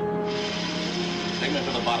sea. Take me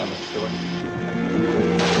to the bottom, Mr. Stewart.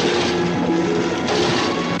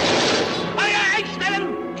 Feuer einstellen!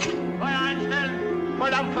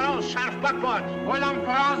 Volldampf voraus, scharf Backbord! Volldampf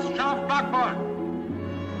voraus, scharf Backbord!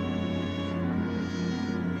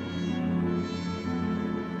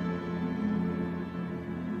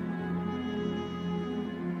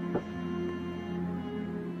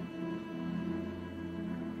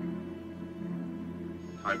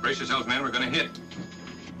 All right, brace yourselves, man. We're going to hit.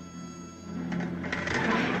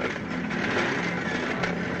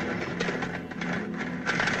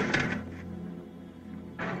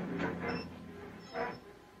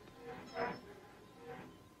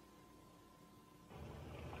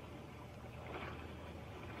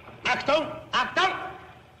 Achtung! Achtung!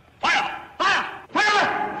 Feuer! Feuer! Feuer!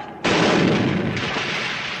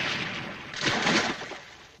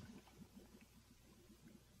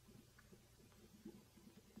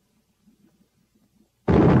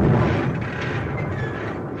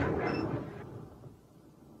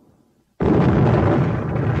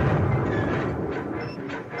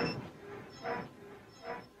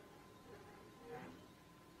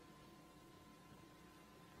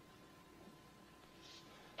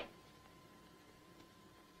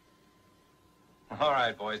 All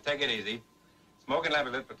right, boys, take it easy. Smoking lamp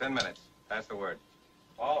is lit for 10 minutes. Pass the word.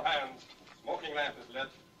 All hands, smoking lamp is lit.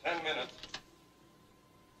 10 minutes.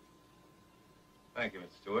 Thank you,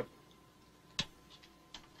 Mr. Stewart.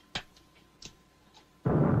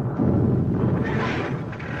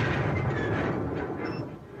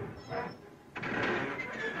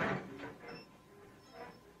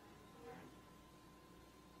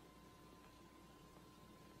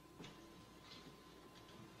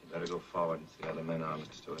 Better go forward and see how the men are,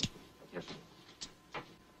 Mr. Stewart. Yes, sir.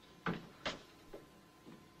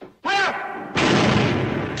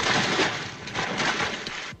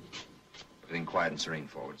 Everything quiet and serene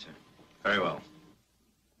forward, sir. Very well.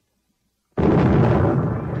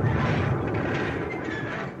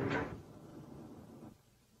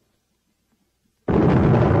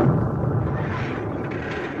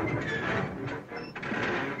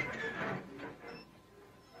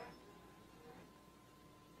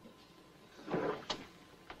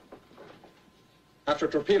 After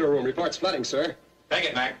torpedo room, reports flooding, sir. Take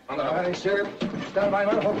it, Mac. On the All right, sir. Stand by,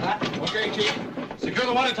 man. Hook that. Okay, Chief. Secure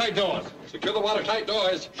the watertight doors. Secure the watertight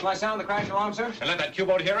doors. Shall I sound the crash alarm, sir? And let that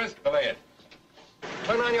Q-boat hear us. Belay it.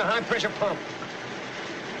 Turn on your high-pressure pump.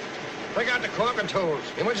 Take out the caulk and tools.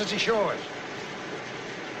 Emergency shores.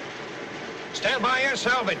 Stand by air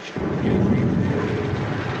salvage.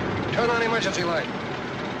 Turn on emergency light.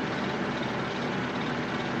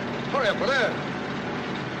 Hurry up with that.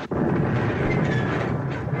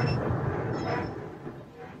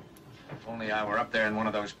 If only I were up there in one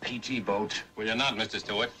of those PT boats. Will you not, Mr.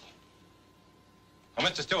 Stewart? Oh,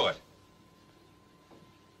 Mr. Stewart.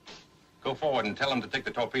 Go forward and tell them to take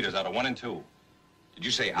the torpedoes out of 1 and 2. Did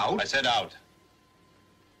you say out? I said out.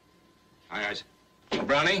 Aye, aye, sir. Well,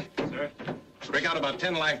 Brownie? Sir? Break out about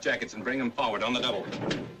 10 life jackets and bring them forward on the double.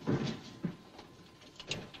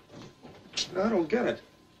 I don't get it.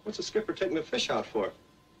 What's the skipper taking the fish out for?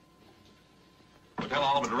 Well, tell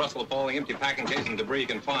Oliver to rustle up all the empty packing case and debris he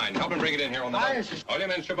can find. Help him bring it in here on the double. All your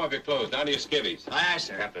men strip off your clothes, down to your skivvies. Aye, aye,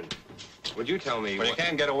 sir. Captain. Would you tell me Well, you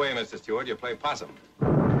can't get away, Mr. Stewart. You play possum.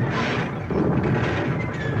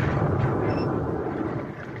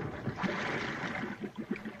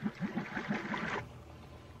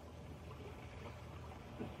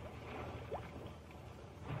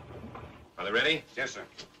 Are they ready? Yes, sir.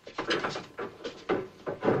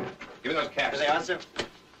 Give me those caps. Here they are, sir.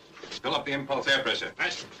 Fill up the impulse air pressure.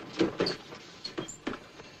 Nice.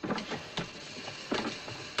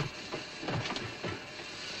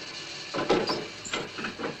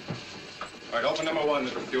 right, open number 1,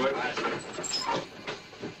 Mr. Stewart.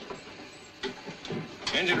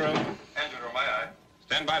 Engine room. Engine room, aye, aye.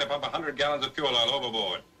 Stand by to pump 100 gallons of fuel oil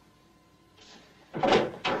overboard.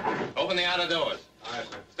 Open the outer doors. Aye,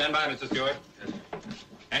 sir. Stand by, Mr. Stewart. Yes.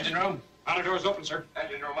 Engine room. Outer doors open, sir.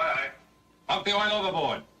 Engine room, aye, aye. Pump the oil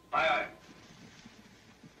overboard. Aye, aye.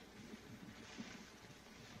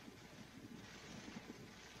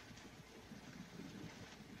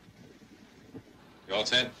 You all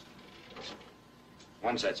set?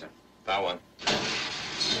 One set, sir. Bow one.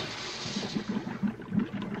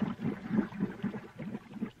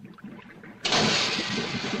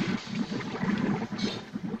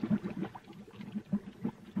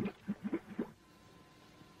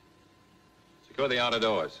 Secure the outer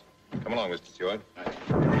doors. Come along, Mr. Stewart.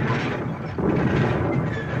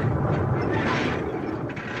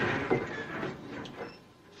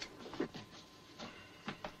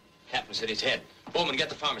 Captain's hit his head. Bowman, get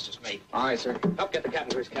the pharmacist, mate. Aye, sir. Help get the captain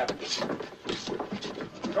to his cabin.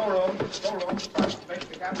 Go room. Face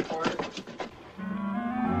the cabin quarters.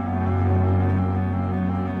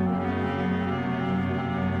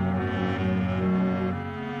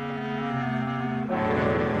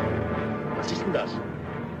 Was ist denn das?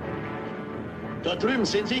 Dort drüben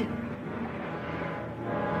sind Sie?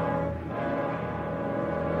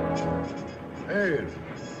 Öl.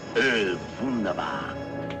 Öl, wunderbar.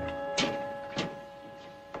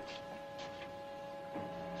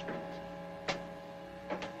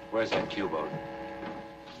 Where's that Q-boat?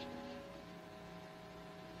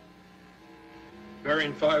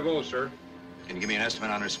 Bearing 50, sir. Can you give me an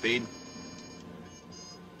estimate on her speed?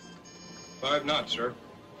 5 knots, sir.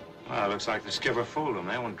 Well, looks like the skipper fooled him.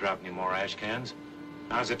 They won't drop any more ash cans.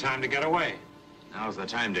 Now's the time to get away. Now's the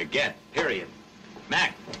time to get, period.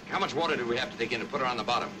 Mac, how much water did we have to take in to put her on the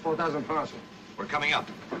bottom? 4,000 pounds, sir. We're coming up.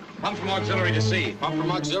 Pump from auxiliary to sea. Pump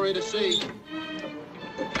from auxiliary to sea.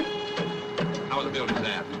 How are the buildings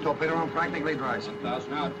there? Torpedo room practically dry, sir.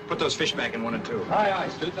 1,000 out. Put those fish back in 1 and 2. Aye, aye.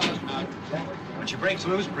 2,000 out. When she breaks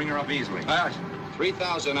loose, bring her up easily. Aye, aye, sir.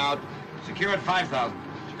 3,000 out. Secure at 5,000.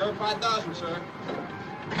 Secure 5,000, sir.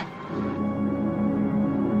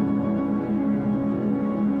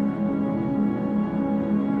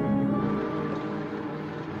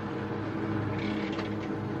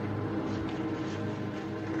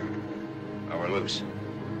 Now we're loose.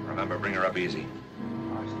 Remember, bring her up easy.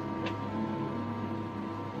 Aye, sir.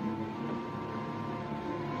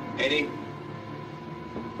 80.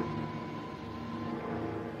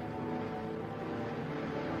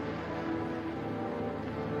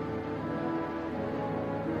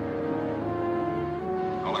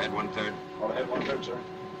 All ahead 1/3. All ahead 1/3, sir.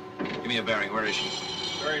 Give me a bearing. Where is she?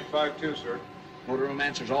 Bearing 52, sir. Motor room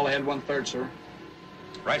answers all ahead 1/3, sir.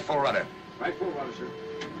 Right full rudder. Right full rudder, sir.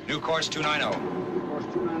 New course 290. Course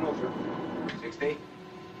 290, sir. 60.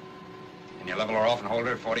 Can you level her off and hold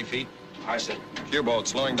her at 40 feet? Aye, sir. Q-boat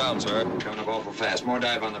slowing down, sir. Coming up awful fast. More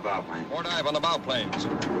dive on the bow plane. More dive on the bow planes.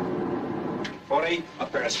 40.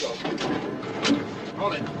 Up periscope.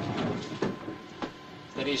 Hold it.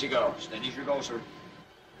 Steady as you go. Steady as you go, sir.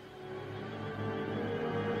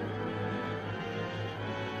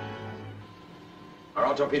 Are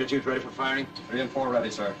all torpedo tubes ready for firing? 3 and 4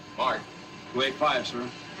 ready, sir. Mark. 285, sir.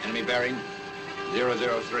 Enemy bearing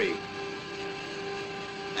 003.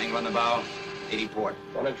 Angle on the bow, 80 port.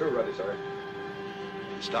 1 and 2 ready, sir.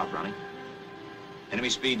 Stop running. Enemy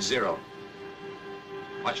speed 0.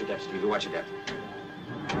 Watch your depth, Stevie. Watch your depth.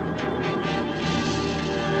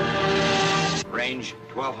 Range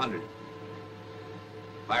 1,200.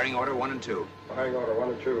 Firing order 1 and 2. Firing order 1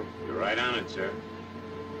 and 2. You're right on it, sir.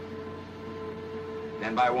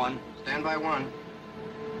 Stand by 1. Stand by 1.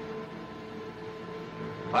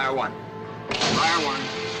 Fire 1. Fire 1.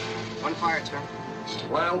 1 fired, sir.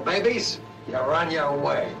 Well, babies, you're on your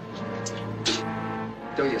way.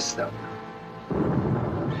 Do your stuff.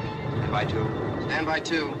 Stand by 2. Stand by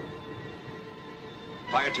 2.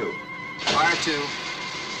 Fire 2. Fire 2.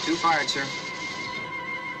 2 fired, sir.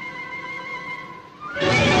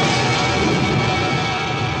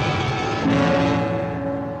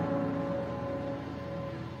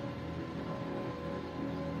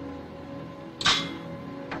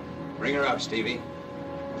 Bring her up, Stevie.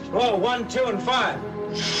 Roll 1, 2, and 5.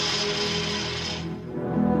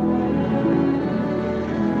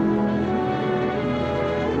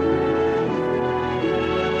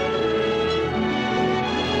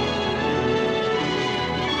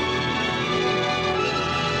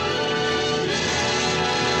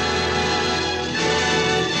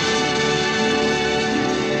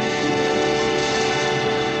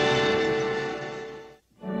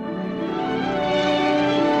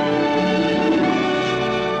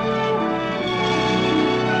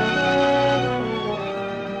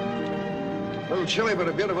 chilly, but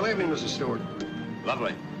a beautiful evening, Mrs. Stewart.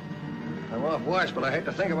 Lovely. I'm off watch, but I hate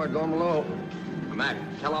to think about going below. Mac,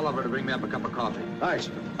 tell Oliver to bring me up a cup of coffee. Nice.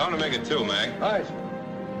 Time to make it 2, Mac. Nice.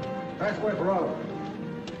 Nice way for Oliver.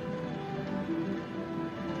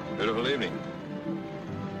 Beautiful evening.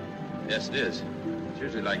 Yes, it is. It's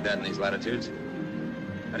usually like that in these latitudes.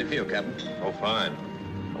 How do you feel, Captain? Oh, fine.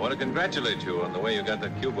 I want to congratulate you on the way you got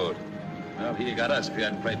that Q-boat. Well, he got us if you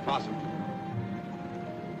hadn't played possum.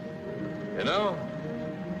 You know,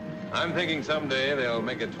 I'm thinking someday they'll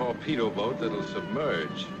make a torpedo boat that'll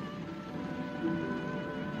submerge.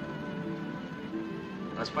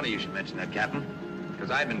 That's funny you should mention that, Captain, because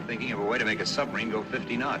I've been thinking of a way to make a submarine go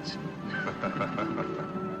 50 knots.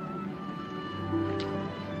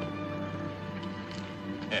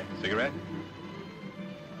 Yeah, cigarette?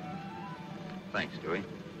 Thanks, Dewey.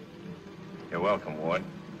 You're welcome, Ward.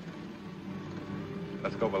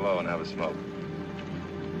 Let's go below and have a smoke.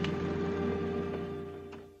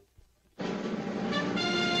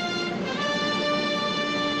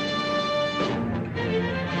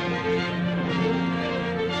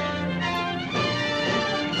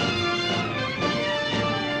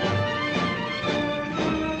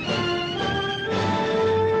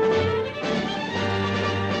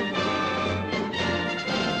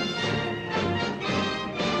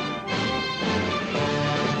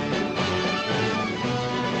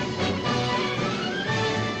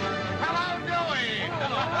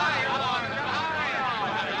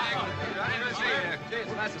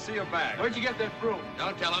 Where'd you get that broom?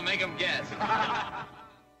 Don't tell him, make him guess.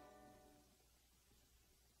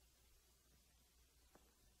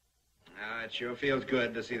 It sure feels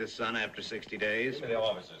good to see the sun after 60 days. Give me the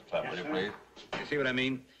officer's club, will you, please? You see what I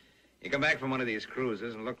mean? You come back from one of these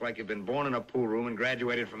cruises and look like you've been born in a pool room and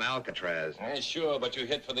graduated from Alcatraz. Yeah, sure, but you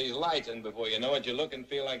hit for these lights, and before you know it, you look and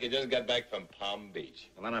feel like you just got back from Palm Beach.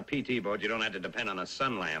 Well, on a PT boat, you don't have to depend on a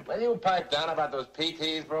sun lamp. Will you pipe down about those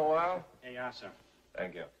PTs for a while? Hey, yeah, sir.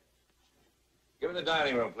 Thank you. Give me the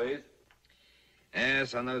dining room, please.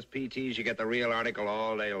 Yes, on those PTs, you get the real article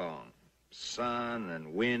all day long. Sun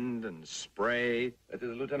and wind and spray. This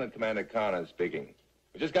is Lieutenant Commander Connors speaking.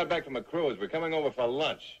 We just got back from a cruise. We're coming over for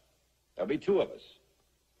lunch. There'll be 2 of us.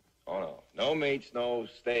 Oh, no. No meats, no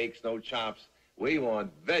steaks, no chops. We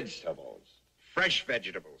want vegetables. Fresh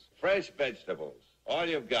vegetables. Fresh vegetables. All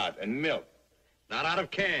you've got. And milk. Not out of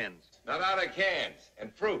cans. Not out of cans.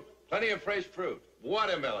 And fruit. Plenty of fresh fruit.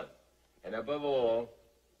 Watermelon. And above all,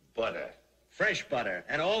 butter. Fresh butter.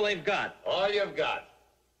 And all they've got. All you've got.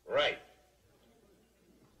 Right.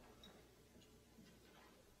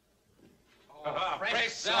 Fresh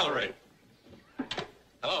celery.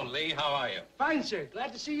 Hello, Lee. How are you? Fine, sir.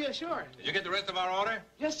 Glad to see you ashore. Did you get the rest of our order?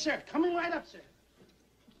 Yes, sir. Coming right up, sir.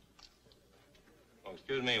 Oh,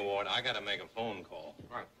 excuse me, Ward. I got to make a phone call.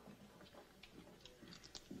 Right.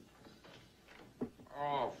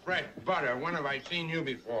 Oh, fresh butter. When have I seen you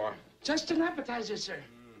before? Just an appetizer, sir.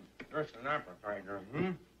 Just an appetizer,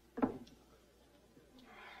 hmm?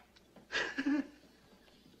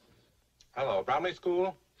 Hello, Bromley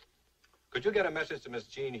School? Could you get a message to Miss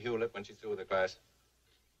Jean Hewlett when she's through with the class?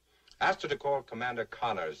 Ask her to call Commander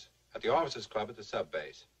Connors at the officers' club at the sub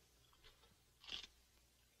base.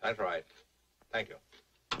 That's right. Thank you.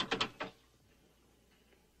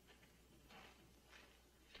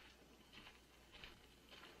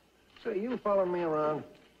 Say, you following me around?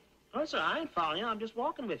 Oh, sir, I ain't following you. I'm just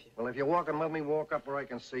walking with you. Well, if you're walking, let me walk up where I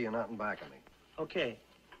can see you, not in back of me. Okay.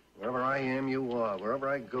 Wherever I am, you are. Wherever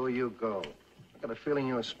I go, you go. I got a feeling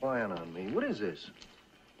you're spying on me. What is this?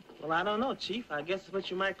 Well, I don't know, Chief. I guess it's what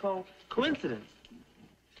you might call coincidence.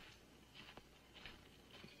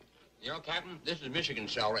 You know, Captain, this is Michigan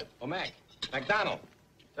celery. Oh, Mac. McDonald.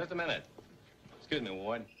 Just a minute. Excuse me,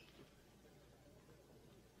 Ward.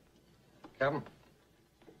 Captain?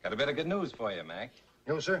 Got a bit of good news for you, Mac.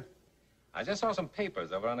 You, sir? I just saw some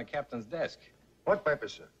papers over on the captain's desk. What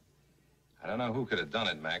papers, sir? I don't know who could have done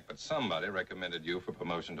it, Mac, but somebody recommended you for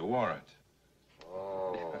promotion to warrant.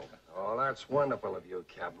 Oh, oh, that's wonderful of you,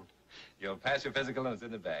 Captain. You'll pass your physical and it's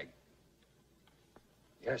in the bag.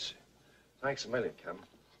 Yes, sir. Thanks a million, Captain.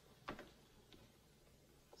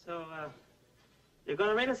 So, you're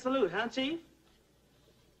gonna make a salute, huh, Chief?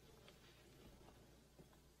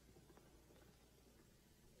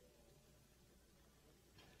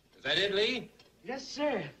 Is that it, Lee? Yes,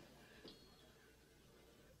 sir.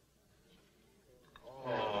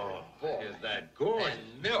 Oh, is that gorgeous?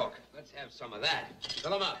 And milk. Let's have some of that.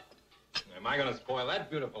 Fill 'em up. Am I going to spoil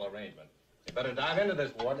that beautiful arrangement? You better dive into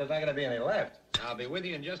this, Ward. There's not going to be any left. I'll be with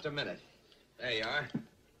you in just a minute. There you are.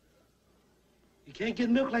 You can't get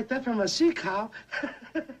milk like that from a sea cow.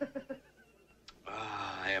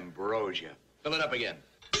 Ah, ambrosia. Fill it up again.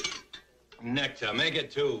 Nectar, make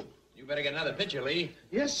it 2. You better get another pitcher, Lee.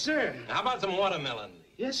 Yes, sir. How about some watermelon?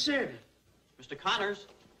 Yes, sir. Mr. Connors.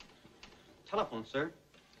 Telephone, sir.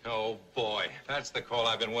 Oh, boy. That's the call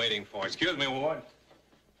I've been waiting for. Excuse me, Ward.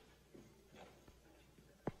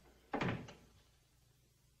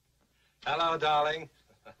 Hello, darling.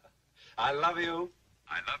 I love you.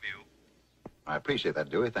 I love you. I appreciate that,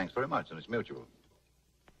 Dewey. Thanks very much, and it's mutual.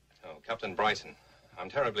 Oh, Captain Bryson, I'm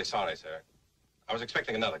terribly sorry, sir. I was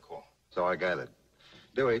expecting another call. So I gathered.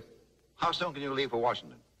 Dewey, how soon can you leave for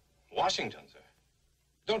Washington? Washington, sir?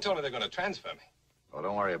 Don't tell me they're going to transfer me. Oh,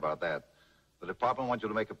 don't worry about that. The department wants you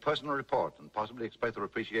to make a personal report and possibly express their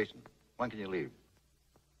appreciation. When can you leave?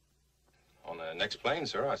 On the next plane,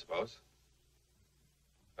 sir, I suppose.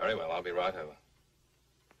 Very well, I'll be right over.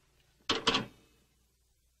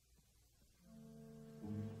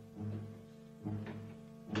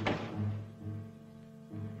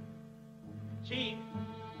 Chief.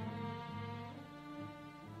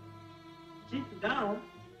 Chief, down.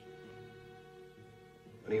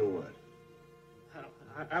 What do you want?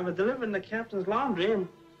 I was delivering the captain's laundry, and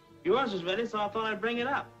yours was ready, so I thought I'd bring it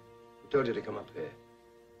up. Who told you to come up here?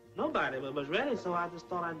 Nobody was ready, so I just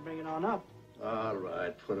thought I'd bring it on up. All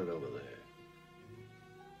right, put it over there.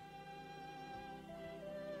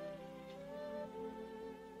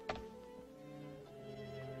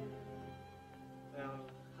 Well,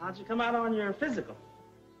 how'd you come out on your physical?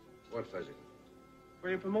 What physical? For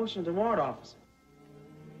your promotion to ward officer.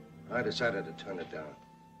 I decided to turn it down.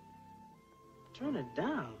 Turn it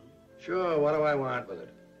down? Sure, what do I want with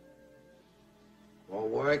it? More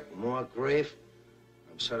work, more grief.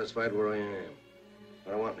 I'm satisfied where I am.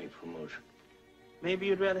 I don't want any promotion. Maybe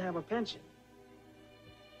you'd rather have a pension.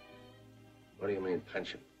 What do you mean,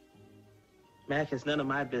 pension? Mac, it's none of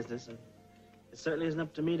my business, and it certainly isn't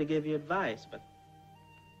up to me to give you advice, but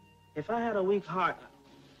if I had a weak heart...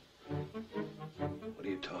 What are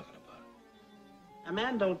you talking about? A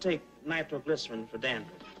man don't take nitroglycerin for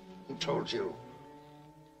dandruff. Who told you?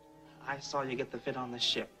 I saw you get the fit on the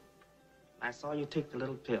ship. I saw you take the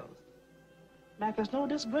little pills. Mac, it's no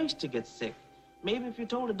disgrace to get sick. Maybe if you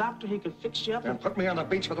told a doctor he could fix you up... And put me on the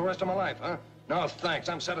beach for the rest of my life, huh? No, thanks.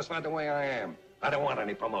 I'm satisfied the way I am. I don't want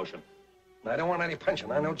any promotion. I don't want any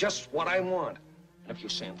pension. I know just what I want. And if you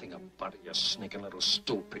say anything about it, you sneaking little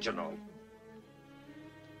stool pigeonhole.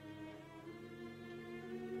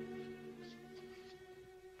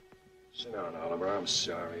 Sit down, Oliver. I'm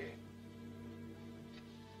sorry.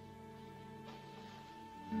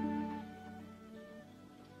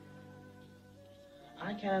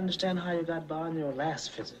 I can't understand how you got by on your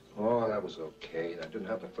last visit. Oh, that was okay. I didn't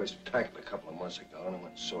have the first attack a couple of months ago, and I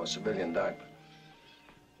went and saw a civilian doctor.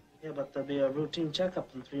 Yeah, but there'll be a routine checkup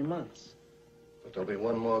in 3 months. But there'll be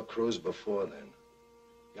one more cruise before then.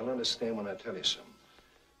 You'll understand when I tell you something.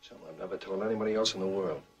 Something I've never told anybody else in the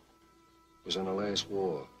world. It was in the last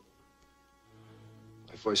war.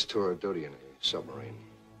 My first tour of duty in a submarine.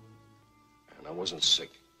 And I wasn't sick.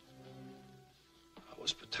 I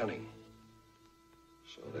was pretending.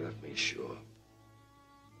 So they left me ashore.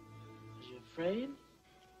 Was you afraid?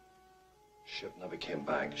 Ship never came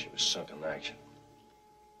back. She was sunk in action.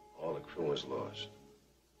 All the crew was lost.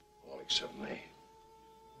 All except me.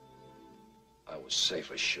 I was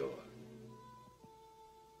safe ashore.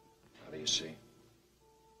 How do you see?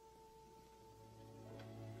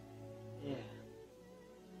 Yeah.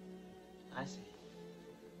 I see.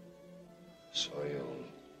 So you'll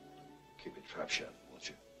keep your trap shut, won't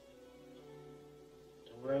you?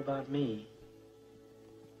 Don't worry about me.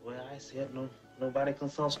 The way I see it, nobody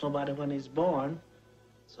consults nobody when he's born.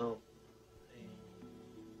 So, they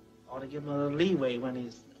ought to give him a little leeway when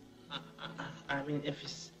he's... I mean, if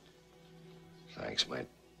he's... Thanks, mate.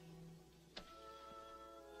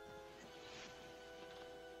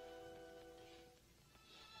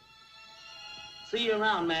 See you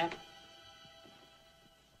around, Mac.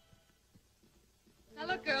 Now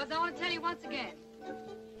look, girls, I want to tell you once again.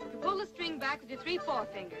 You pull the string back with your 3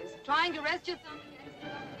 forefingers, trying to rest your thumb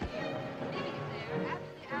against the here, leaving it there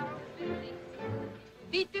after the arrow is released.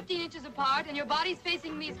 Feet 15 inches apart, and your body's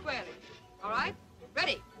facing me squarely. All right?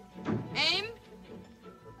 Ready. Aim.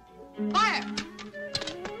 Fire!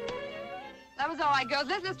 That was all right, girls.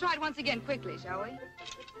 Let's try it once again quickly, shall we?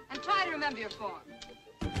 And try to remember your form.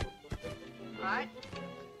 All right.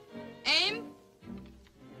 Aim.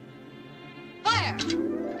 Fire!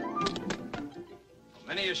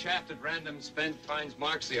 Many a shaft at random spent finds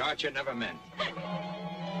marks the archer never meant.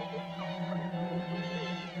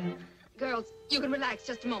 Girls, you can relax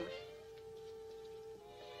just a moment.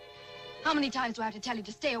 How many times do I have to tell you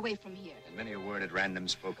to stay away from here? And many a word at random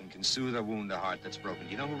spoken can soothe or wound a heart that's broken.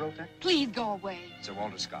 Do you know who wrote that? Please go away. Sir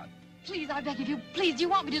Walter Scott. Please, I beg of you. Please, do you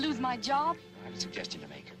want me to lose my job? I have a suggestion to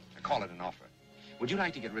make. I call it an offer. Would you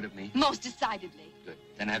like to get rid of me? Most decidedly. Good.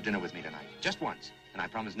 Then have dinner with me tonight. Just once. And I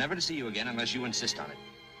promise never to see you again unless you insist on it.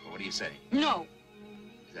 Well, what do you say? No.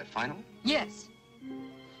 Is that final? Yes.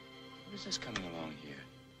 What is this coming along here?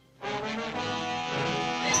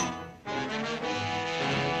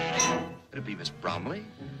 Could it be Miss Bromley?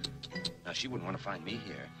 Now, she wouldn't want to find me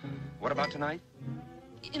here. What about tonight?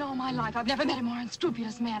 In all my life, I've never met a more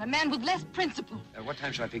unscrupulous man, a man with less principle. What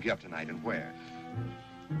time shall I pick you up tonight and where?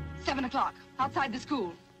 7 o'clock, outside the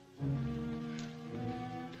school.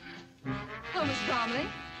 Hello, Miss Bromley.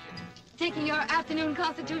 Taking your afternoon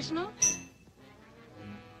constitutional?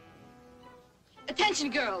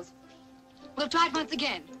 Attention, girls. We'll try it once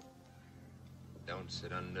again. Don't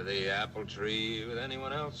sit under the apple tree with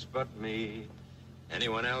anyone else but me.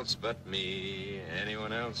 Anyone else but me.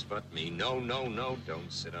 Anyone else but me. No, no, no,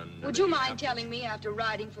 don't sit under Would you mind telling me, after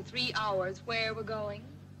riding for 3 hours, where we're going?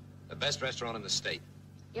 The best restaurant in the state.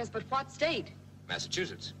 Yes, but what state?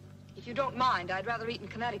 Massachusetts. If you don't mind, I'd rather eat in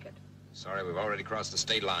Connecticut. Sorry, we've already crossed the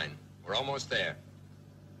state line. We're almost there.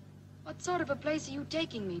 What sort of a place are you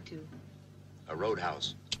taking me to? A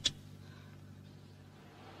roadhouse.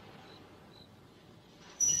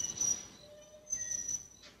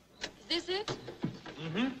 Is this it?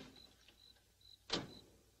 Mm-hmm.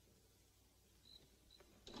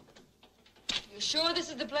 You sure this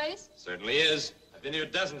is the place? Certainly is. I've been here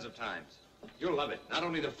dozens of times. You'll love it. Not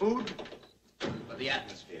only the food, but the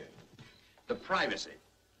atmosphere. The privacy.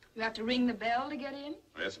 You have to ring the bell to get in?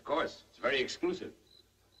 Oh, yes, of course. It's very exclusive.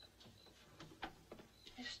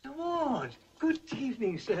 Mr. Ward, good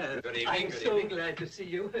evening, sir. Good evening, I'm good so evening. glad to see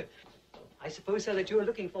you. I suppose, sir, that you are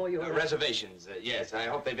looking for your... Reservations, yes. I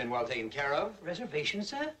hope they've been well taken care of. Reservations,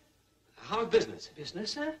 sir? How's business?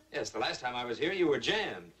 Business, sir? Yes, the last time I was here, you were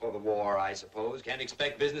jammed for the war, I suppose. Can't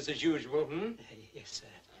expect business as usual, hmm? Yes, sir.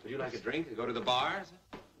 Would you like a drink to go to the bar?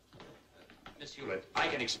 Miss Hewlett, I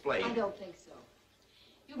can explain. I don't think so.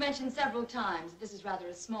 You mentioned several times that this is rather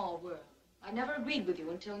a small world. I never agreed with you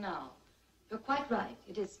until now. You're quite right.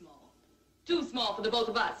 It is small. Too small for the both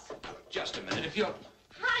of us. Just a minute, if you'll...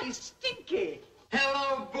 Hi, Stinky.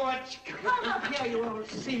 Hello, Butch. Come up here, you old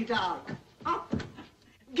sea dog. Oh,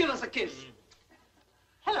 give us a kiss.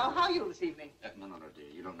 Hello, how are you this evening? No, dear.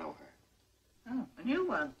 You don't know her. Oh, a new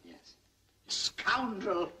one. Yes.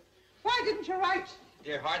 Scoundrel. Why didn't you write?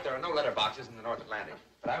 Dear heart, there are no letter boxes in the North Atlantic.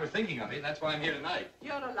 But I was thinking of you. That's why I'm here tonight.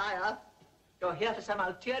 You're a liar. You're here for some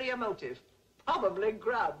ulterior motive. Probably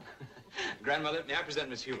grub. Grandmother, may I present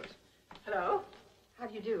Miss Hewlett? Hello? How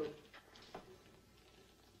do you do?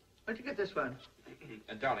 Where'd you get this one?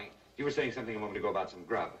 Darling, you were saying something a moment ago about some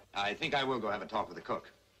grub. I think I will go have a talk with the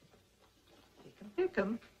cook. Pick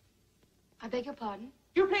 'em. I beg your pardon?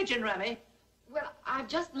 You play gin rummy? Well, I've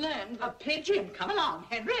just learned... A pigeon. Come along,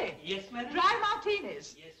 Henry. Yes, madam. Dry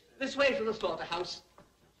martinis. Yes, This way to the slaughterhouse.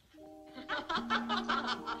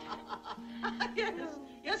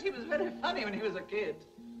 Yes, he was very funny when he was a kid.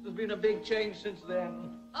 There's been a big change since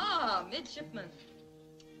then. Ah, midshipman.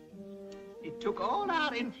 It took all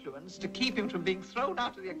our influence to keep him from being thrown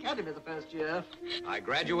out of the academy the first year. I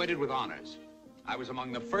graduated with honors. I was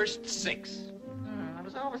among the first 6. There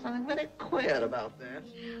was always something very queer about that.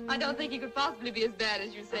 I don't think he could possibly be as bad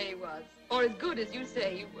as you say he was. Or as good as you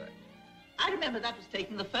say he were. I remember that was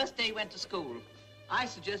taken the first day he went to school. I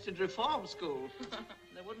suggested reform school.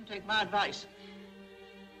 They wouldn't take my advice.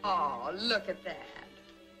 Oh, look at that.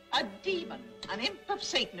 A demon, an imp of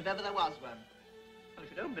Satan, if ever there was one. Well, if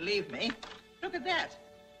you don't believe me, look at that.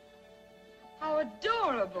 How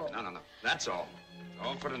adorable. No. That's all.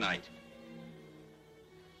 All for tonight.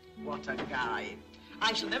 What a guy.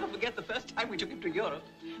 I shall never forget the first time we took him to Europe.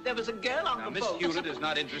 There was a girl on Now, the Miss boat. Hewlett is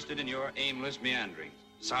not interested in your aimless meandering.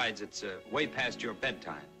 Besides, it's way past your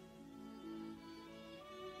bedtime.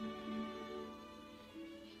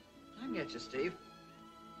 I get you, Steve.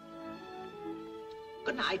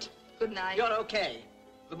 Good night. Good night. You're okay.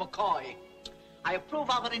 The McCoy. I approve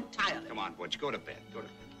of it entirely. Come on, Butch, go to bed. Go to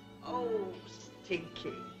bed. Oh,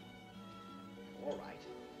 Stinky. All right.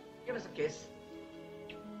 Give us a kiss.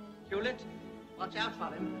 Hewlett, watch out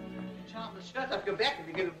for him. He'll charm the shirt off your back if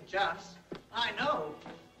you give him a chance. I know.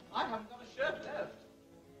 I haven't got a shirt left.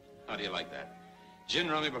 How do you like that? Gin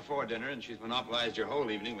rummy before dinner, and she's monopolized your whole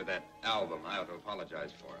evening with that album. I ought to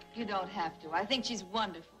apologize for her. You don't have to. I think she's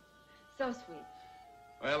wonderful. So sweet.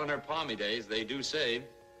 Well, in her palmy days, they do say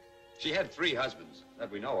she had 3 husbands that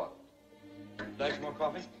we know of. Like some more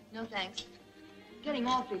coffee? No, thanks. Getting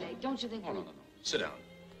awfully late. Don't you think No. Sit down.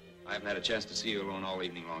 I haven't had a chance to see you alone all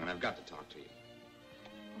evening long, and I've got to talk to you.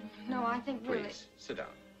 No, I think really... Please, sit down.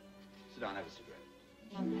 Sit down, have a cigarette.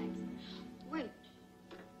 No, thanks. Wait.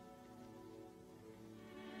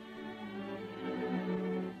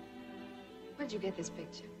 Where'd you get this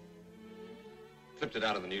picture? Clipped it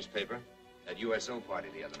out of the newspaper. That USO party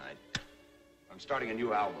the other night. I'm starting a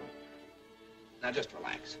new album. Now, just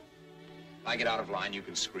relax. If I get out of line, you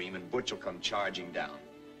can scream, and Butch will come charging down.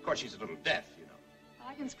 Of course, she's a little deaf, you know.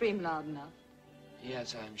 I can scream loud enough.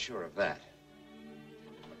 Yes, I'm sure of that.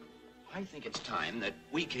 I think it's time that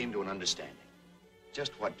we came to an understanding.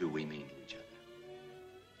 Just what do we mean to each other?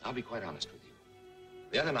 I'll be quite honest with you.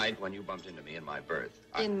 The other night when you bumped into me in my berth...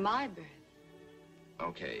 In my berth?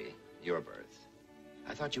 Okay, your berth.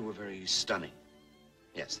 I thought you were very stunning.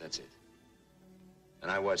 Yes, that's it.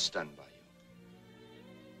 And I was stunned by you.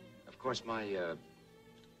 Of course, my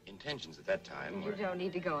intentions at that time were... You don't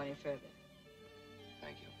need to go any further.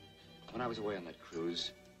 Thank you. When I was away on that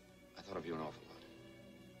cruise, I thought of you an awful lot.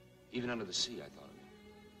 Even under the sea, I thought of you.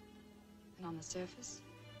 And on the surface?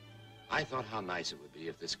 I thought how nice it would be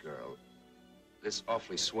if this girl, this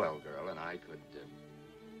awfully swell girl, and I could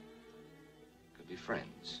be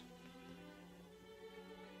friends.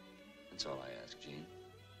 That's all I ask, Jean.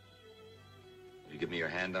 Will you give me your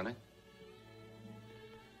hand on it?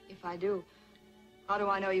 If I do, how do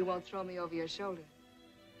I know you won't throw me over your shoulder?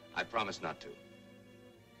 I promise not to.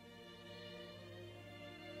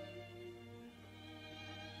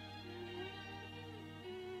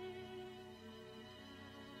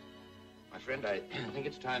 My friend, I think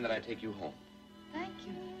it's time that I take you home. Thank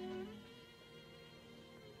you.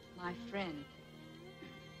 My friend.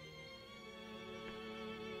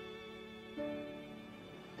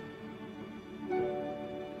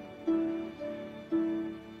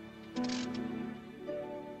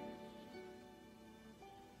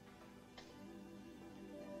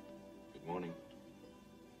 Good morning.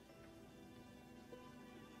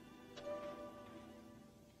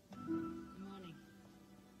 Good morning.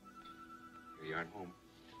 Here you are at home,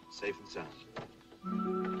 safe and sound.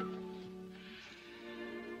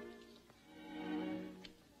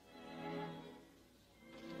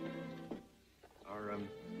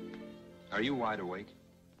 Are you wide awake?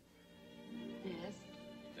 Yes.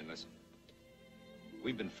 Then listen.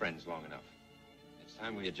 We've been friends long enough. It's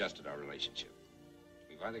time we adjusted our relationship.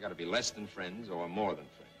 We've either got to be less than friends or more than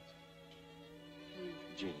friends.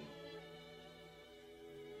 Jean.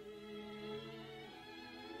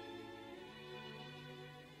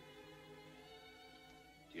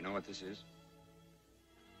 Do you know what this is?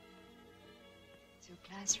 It's your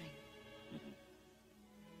class ring. Mm-hmm.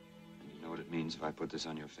 And you know what it means if I put this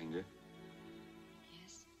on your finger?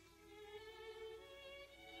 Yes.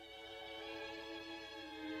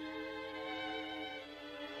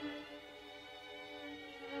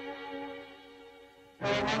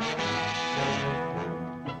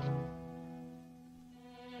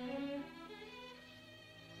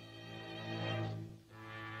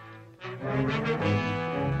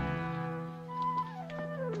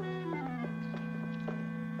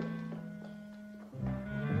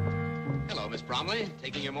 Hello, Miss Bromley.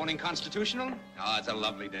 Taking your morning constitutional? Oh, it's a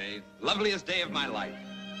lovely day. Loveliest day of my life.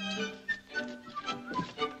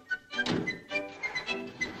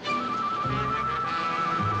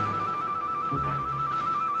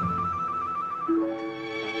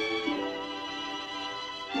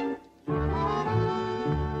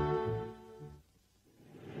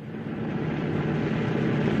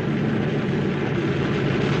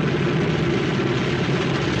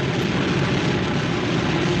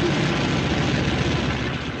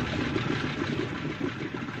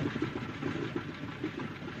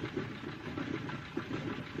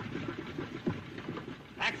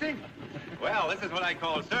 Well, this is what I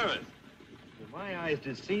call service. Do my eyes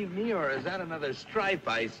deceive me, or is that another stripe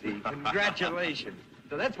I see? Congratulations.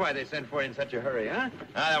 So that's why they sent for you in such a hurry, huh?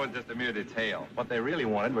 Ah, that was just a mere detail. What they really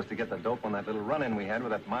wanted was to get the dope on that little run-in we had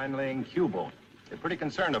with that mine-laying Q-boat. They're pretty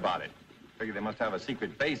concerned about it. Figure they must have a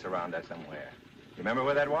secret base around there somewhere. You remember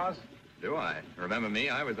where that was? Do I? Remember me?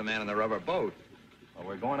 I was the man in the rubber boat. Well,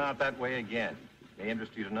 we're going out that way again. May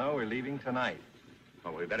interest you to know we're leaving tonight.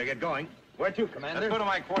 Well, we better get going. Where to, Commander? Let's go to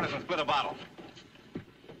my quarters and split a bottle.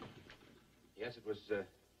 Yes, it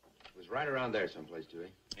was right around there someplace, Dewey.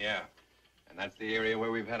 Yeah. And that's the area where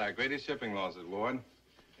we've had our greatest shipping losses, Ward.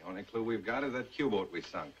 The only clue we've got is that Q-boat we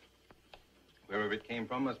sunk. Wherever it came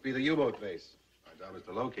from must be the U-boat base. Our job is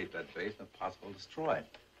to locate that base and, if possible, destroy it.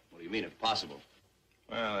 What do you mean, if possible?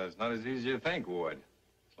 Well, it's not as easy as you think, Ward.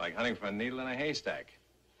 It's like hunting for a needle in a haystack.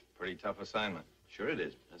 Pretty tough assignment. Sure it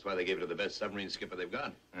is. That's why they gave it to the best submarine skipper they've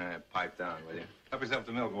got. Pipe down, will you? Help yourself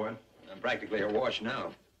to milk, Ward. I'm practically awash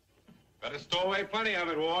now. Better stow away plenty of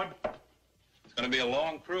it, Ward. It's going to be a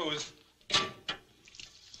long cruise.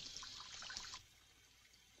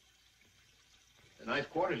 The nice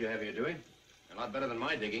quarters you have here, Dewey. A lot better than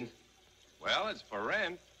my diggings. Well, it's for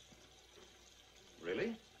rent.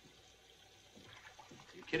 Really?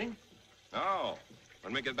 You kidding? No.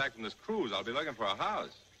 When we get back from this cruise, I'll be looking for a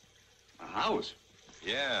house. A house?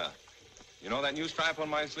 Yeah. You know that new stripe on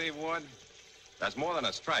my sleeve, Ward? That's more than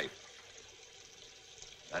a stripe.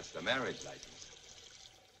 That's the marriage license.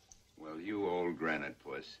 Well, you old granite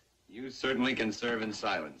puss. You certainly can serve in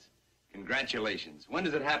silence. Congratulations. When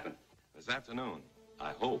does it happen? This afternoon,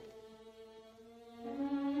 I hope.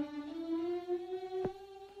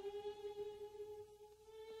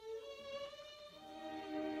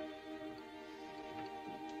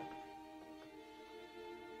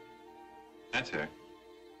 That's her.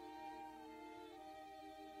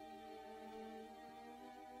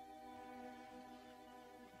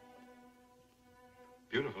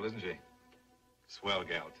 Beautiful, isn't she? Swell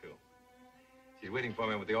gal, too. She's waiting for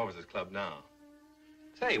me with the Officers Club now.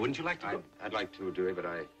 Say, wouldn't you like to go? I'd like to, Dewey, but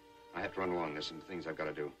I have to run along. There's some things I've got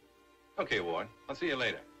to do. Okay, Ward. I'll see you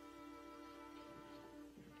later.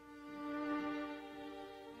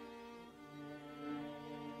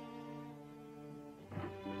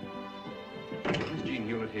 Is Jean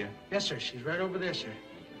Hewlett here? Yes, sir. She's right over there, sir.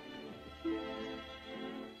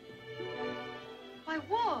 Why,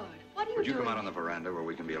 Ward, what are you Would you doing? come out on the veranda where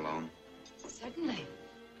we can be alone? Certainly.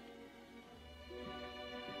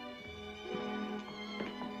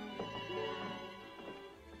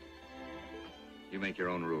 You make your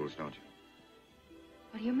own rules, don't you?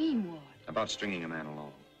 What do you mean, Ward? About stringing a man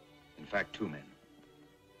along. In fact, 2 men.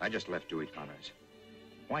 I just left Dewey Connors.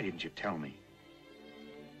 Why didn't you tell me?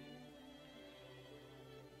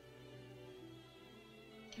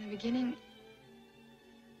 In the beginning,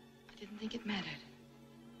 I didn't think it mattered.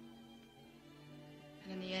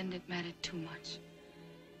 And in the end, it mattered too much.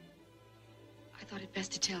 I thought it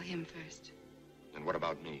best to tell him first. And what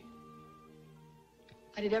about me?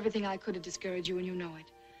 I did everything I could to discourage you, and you know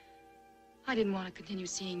it. I didn't want to continue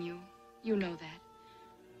seeing you. You know that.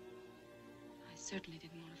 I certainly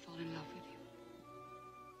didn't want to fall in love with you.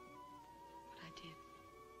 But I did.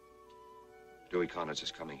 Dewey Connors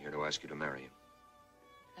is coming here to ask you to marry him.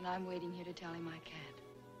 And I'm waiting here to tell him I can't.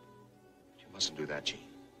 You mustn't do that, Jean.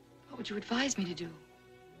 What would you advise me to do?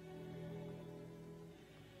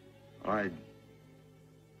 I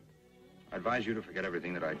advise you to forget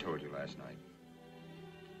everything that I told you last night.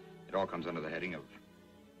 It all comes under the heading of...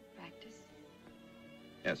 Practice?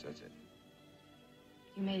 Yes, that's it.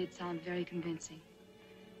 You made it sound very convincing.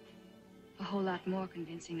 A whole lot more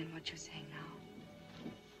convincing than what you're saying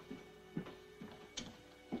now.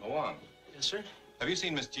 Go on. Yes, sir. Have you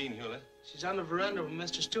seen Miss Jean Hewlett? She's on the veranda with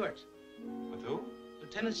Mr. Stewart. With who?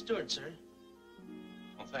 Lieutenant Stewart, sir.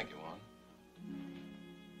 Oh, thank you, Juan.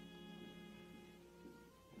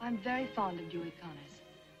 I'm very fond of Dewey Connors,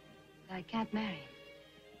 but I can't marry him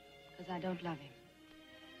because I don't love him.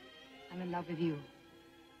 I'm in love with you.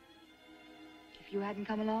 If you hadn't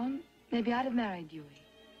come along, maybe I'd have married Dewey.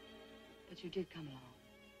 But you did come along.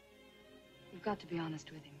 You've got to be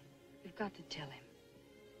honest with him. You've got to tell him.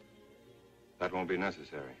 That won't be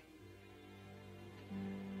necessary.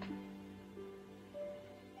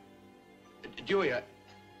 Dewey,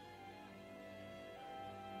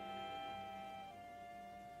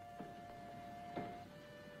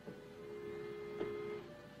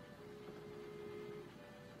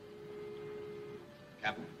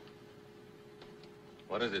 Captain.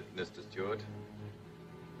 What is it, Mr. Stewart?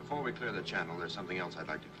 Before we clear the channel, there's something else I'd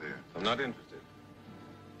like to clear. I'm not interested.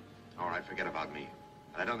 All right, forget about me.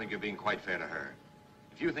 But I don't think you're being quite fair to her.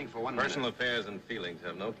 If you think for one minute... Personal affairs and feelings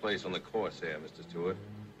have no place on the Corsair, Mr. Stewart.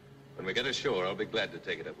 When we get ashore, I'll be glad to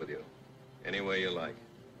take it up with you. Any way you like.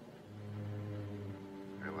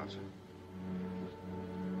 Very well, sir.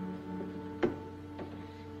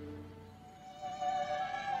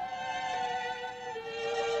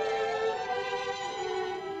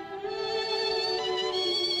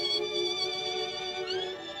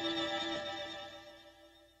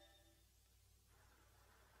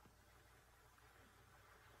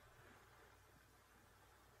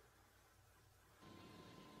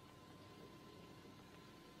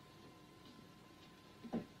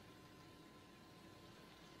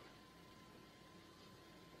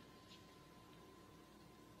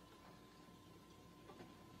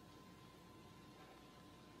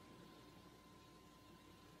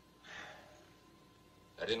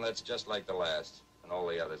 That inlet's just like the last, and all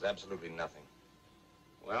the others, absolutely nothing.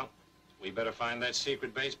 Well, we better find that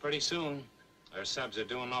secret base pretty soon. Our subs are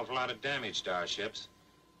doing an awful lot of damage to our ships.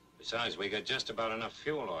 Besides, we got just about enough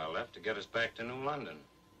fuel oil left to get us back to New London.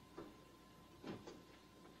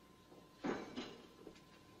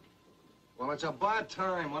 Well, it's about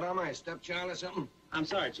time. What am I, stepchild or something? I'm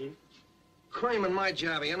sorry, Chief. Cream in my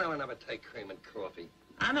job. You know I never take cream in coffee.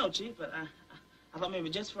 I know, Chief, but I thought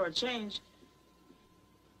maybe just for a change.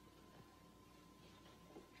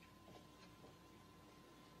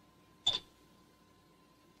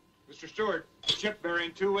 Mr. Stewart, ship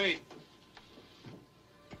bearing 28.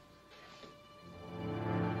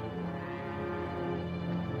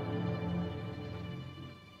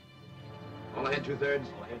 All ahead, two-thirds.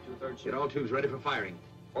 All ahead, two-thirds. Get all tubes ready for firing.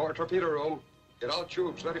 Forward torpedo room. Get all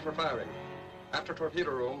tubes ready for firing. After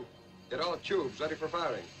torpedo room, get all tubes ready for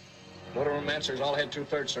firing. Motor room answers all ahead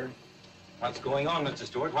two-thirds, sir. What's going on, Mr.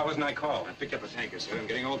 Stewart? Why wasn't I called? I picked up a tanker, sir. I'm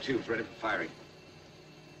getting all tubes ready for firing.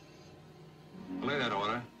 Belay that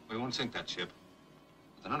order. We won't sink that ship.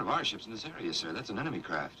 There are none of our ships in this area, sir. That's an enemy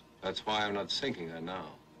craft. That's why I'm not sinking her now.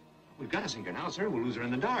 We've got to sink her now, sir. We'll lose her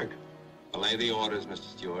in the dark. Belay the orders,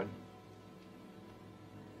 Mr. Stewart.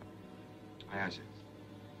 Aye, aye, sir.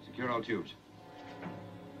 Secure all tubes.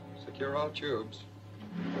 Secure all tubes.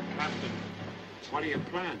 Captain, what are your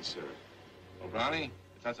plans, sir? Well, Brownie,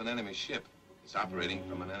 if that's an enemy ship, it's operating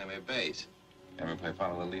from an enemy base. Ever play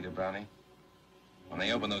follow the leader, Brownie? When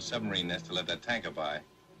they open those submarine nests to let that tanker by,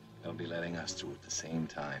 they'll be letting us through at the same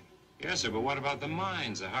time. Yes, sir, but what about the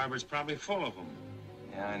mines? The harbor's probably full of them.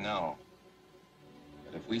 Yeah, I know.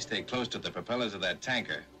 But if we stay close to the propellers of that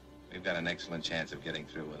tanker, we've got an excellent chance of getting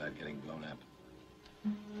through without getting blown up.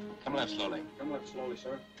 Come left slowly. Come left slowly,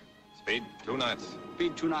 sir. Speed 2 knots.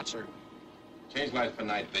 Speed 2 knots, sir. Change lights for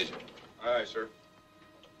night vision. Aye, sir.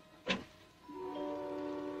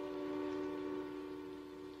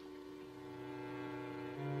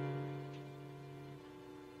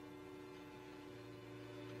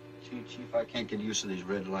 Gee, Chief, I can't get used to these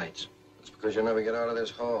red lights. It's because you never get out of this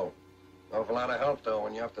hole. Awful lot of help, though,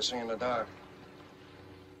 when you have to see in the dark.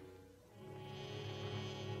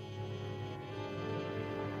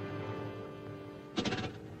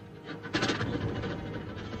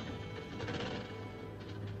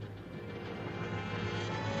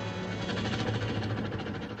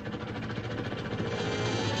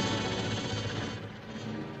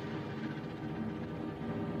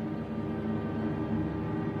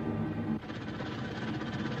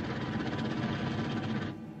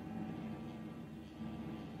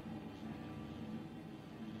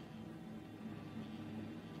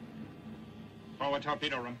 Forward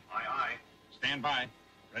torpedo room. Aye, aye. Stand by.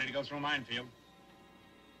 Ready to go through minefield.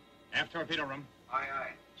 Aft torpedo room. Aye,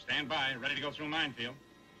 aye. Stand by. Ready to go through minefield.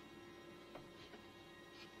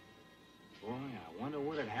 Boy, I wonder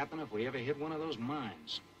what'd happen if we ever hit one of those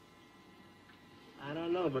mines. I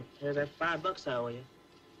don't know, but there's that $5 I owe you.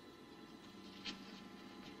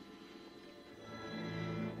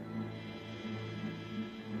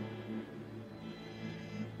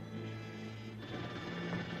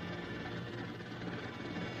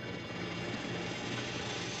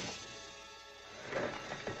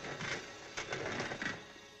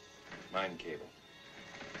 Mine cable.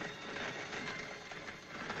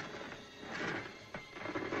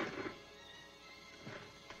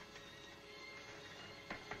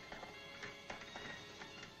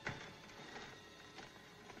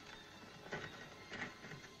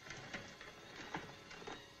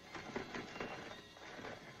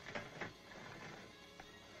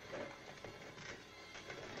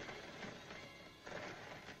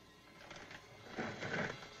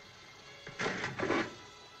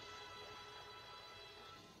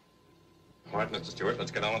 All right, Mr. Stewart,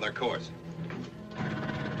 let's get on with our course.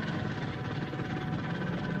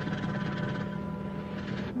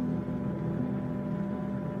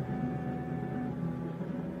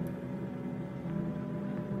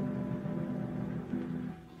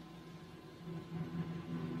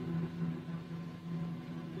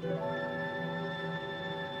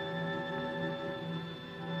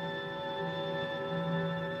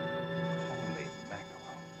 Holy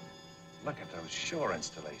mackerel. Look at those shore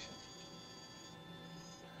installations.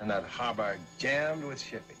 And that harbor jammed with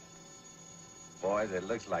shipping. Boys, it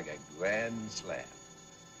looks like a grand slam.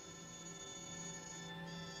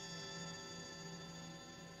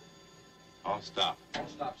 All stop. All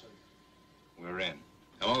stop, sir. We're in.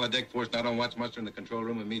 All the deck force not on watch, muster in the control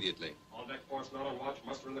room immediately. All deck force not on watch.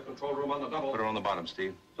 Muster in the control room on the double. Put her on the bottom,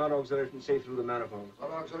 Steve. Flood auxiliary can see through the manifold.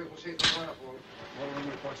 Flood auxiliary can see through the manifold. Motor room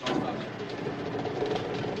reports all stop, sir.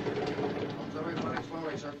 Auxiliary running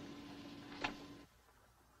slowly, sir.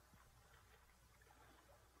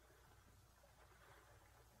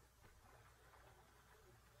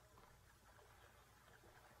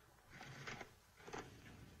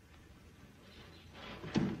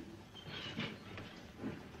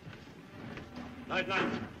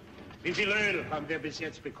 Leutnant, wie viel Öl haben wir bis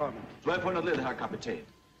jetzt bekommen? 1200 Liter, Herr Kapitän.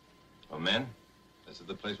 Well, men, this is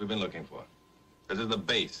the place we've been looking for. This is the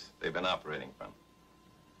base they've been operating from.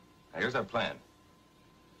 Now, here's our plan.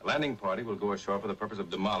 The landing party will go ashore for the purpose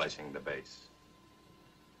of demolishing the base.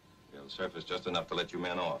 We'll surface just enough to let you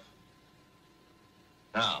men off.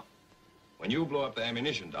 Now, when you blow up the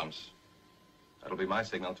ammunition dumps, that'll be my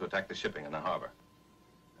signal to attack the shipping in the harbor.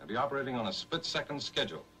 I'll be operating on a split-second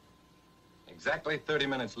schedule. Exactly 30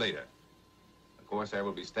 minutes later, the Corsair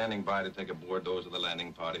will be standing by to take aboard those of the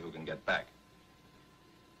landing party who can get back.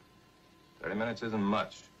 30 minutes isn't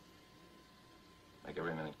much. Make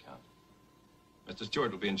every minute count. Mr.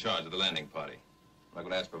 Stewart will be in charge of the landing party. I'm not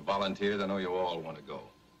going to ask for volunteers. I know you all want to go.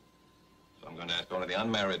 So I'm going to ask only the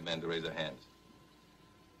unmarried men to raise their hands.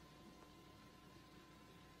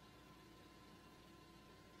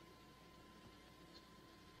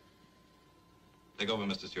 Take over,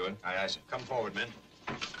 Mr. Stewart. Aye, aye, sir. Come forward, men.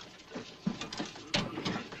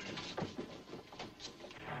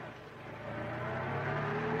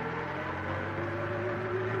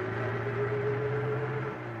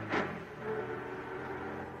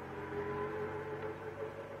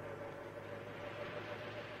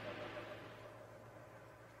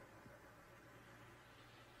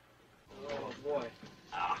 Oh, boy.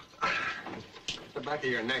 The back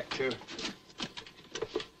of your neck, too.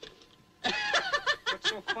 What's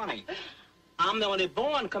so funny? I'm the only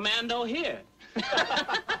born commando here.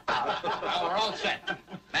 Well, we're all set.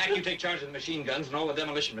 Mac, you take charge of the machine guns and all the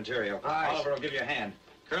demolition material. Aye. Oliver will give you a hand.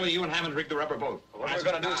 Curly, you and Hammond rig the rubber boat. What are we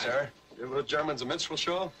going to do, sir? Give those Germans a minstrel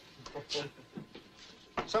show?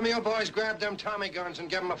 Some of you boys grab them Tommy guns and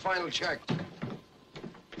give them a final check.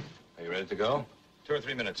 Are you ready to go? 2 or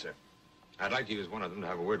 3 minutes, sir. I'd like to use one of them to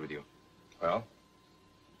have a word with you. Well?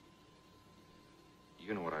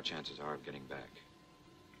 You know what our chances are of getting back.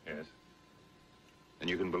 Yes. And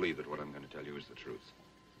you can believe that what I'm going to tell you is the truth.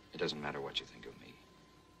 It doesn't matter what you think of me.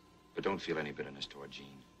 But don't feel any bitterness toward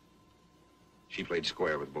Jean. She played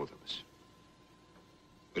square with both of us.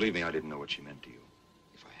 Believe me, I didn't know what she meant to you.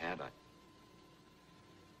 If I had,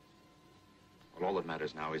 Well, all that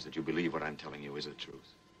matters now is that you believe what I'm telling you is the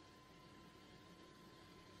truth.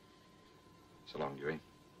 So long, Dewey.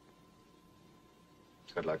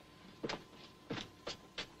 Good luck.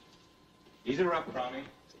 Ease her up, Brownie.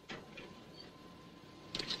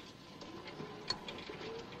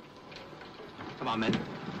 Come on, men.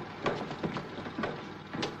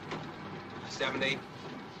 70.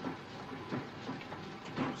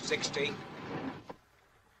 60.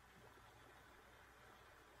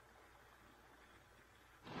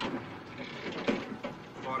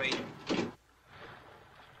 40.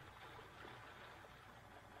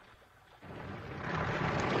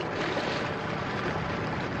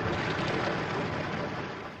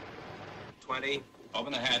 20.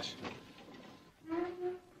 Open the hatch.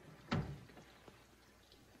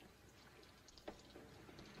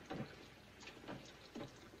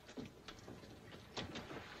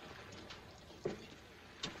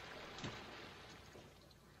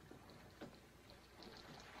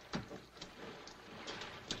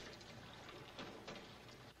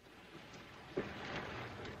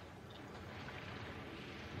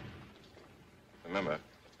 Remember,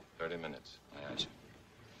 30 minutes. Aye, aye, sir.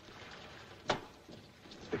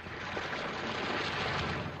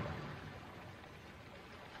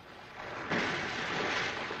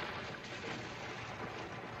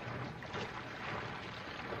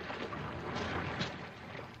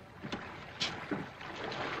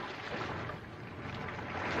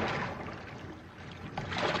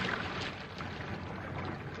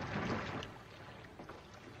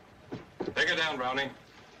 Take her down, Brownie.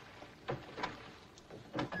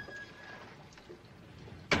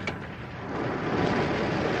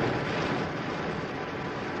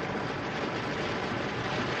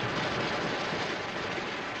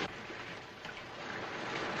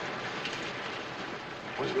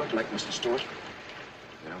 What does it look like, Mr. Stewart?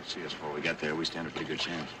 They don't see us before we get there. We stand a pretty good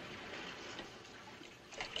chance.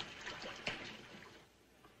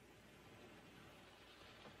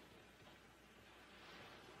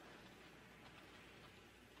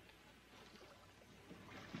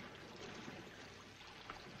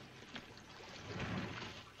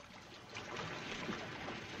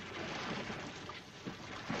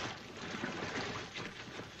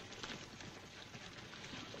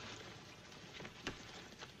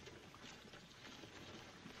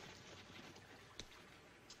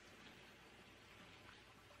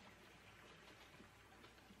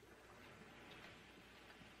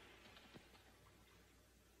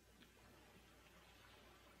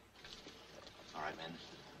 All right, men.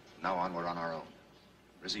 From now on, we're on our own.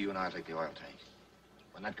 Rizzy, you and I'll take the oil tank.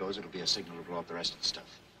 When that goes, it'll be a signal to blow up the rest of the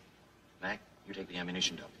stuff. Mac, you take the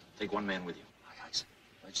ammunition dump. Take one man with you. Aye, sir.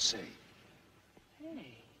 Let's see. Hey.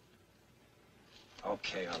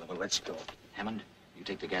 Okay, Oliver, let's go. Hammond, you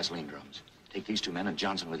take the gasoline drums. Take these two men and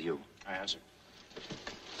Johnson with you. Aye, sir.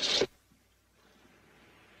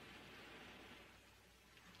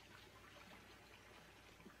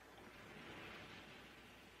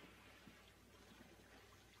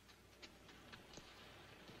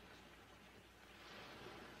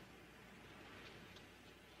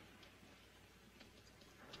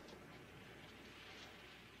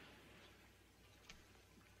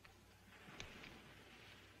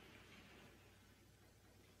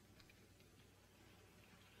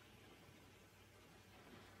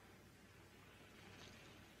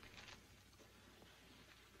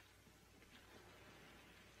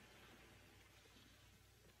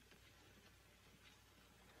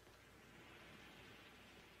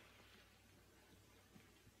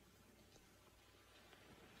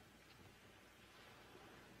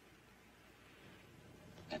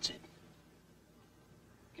 That's it.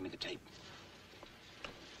 Give me the tape.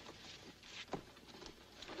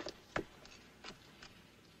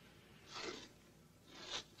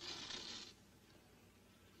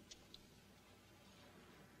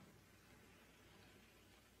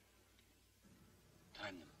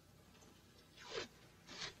 Time them.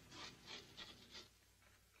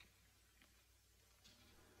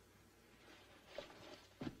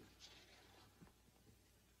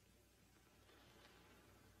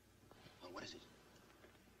 What is it?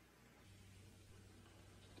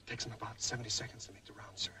 It takes them about 70 seconds to make the round,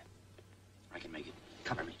 sir. I can make it.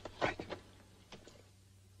 Cover me. Right.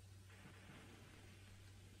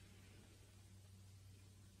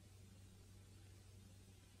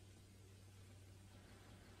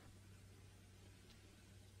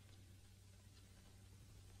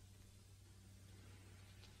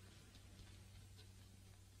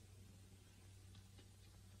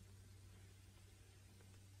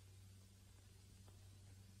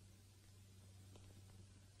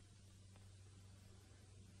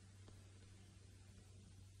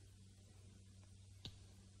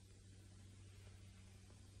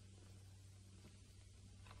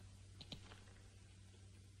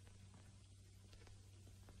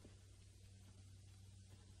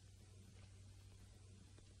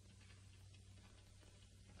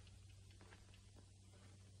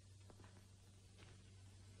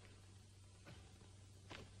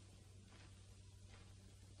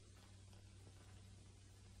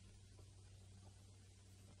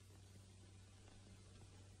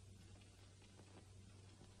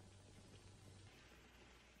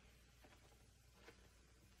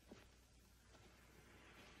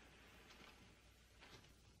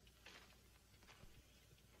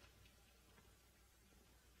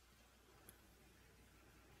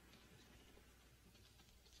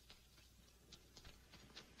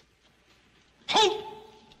 Halt!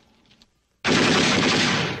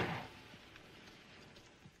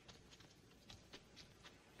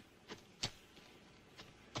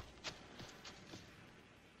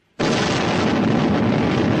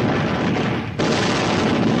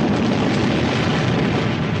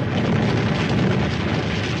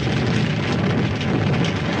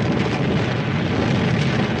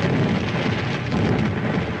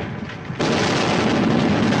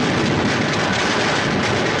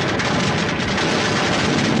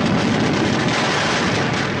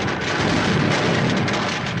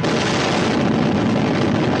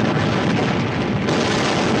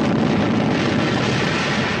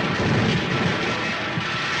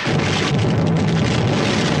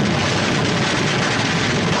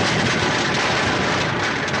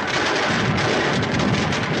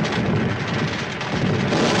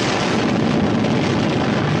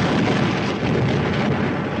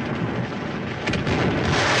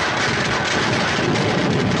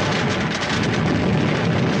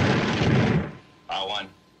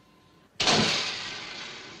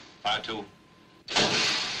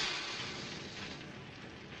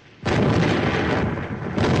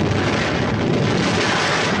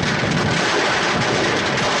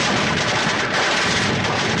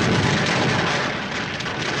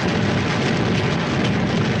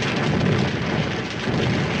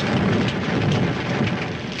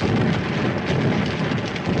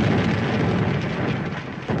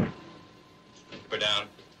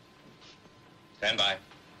 Stand by.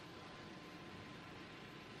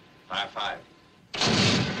 Fire 5.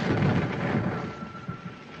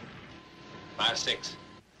 Fire 6.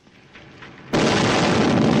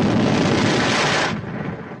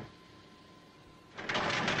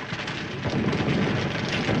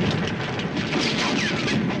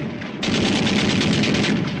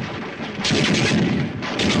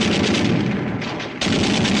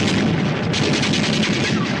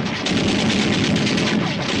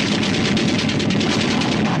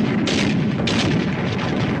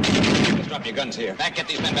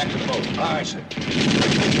 Aye, sir.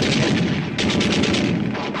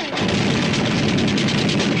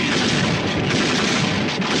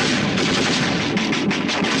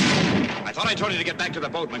 I thought I told you to get back to the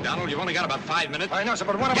boat, McDonald. You've only got about 5 minutes. I know, sir,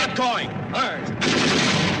 but what about... Get going! Aye.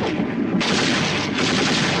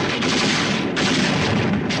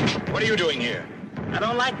 What are you doing here? I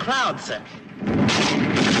don't like crowds, sir.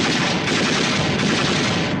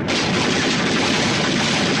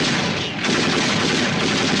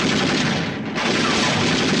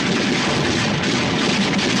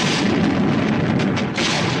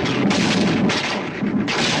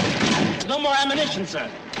 No more ammunition, sir.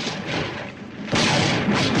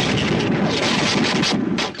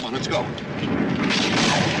 Come on, let's go.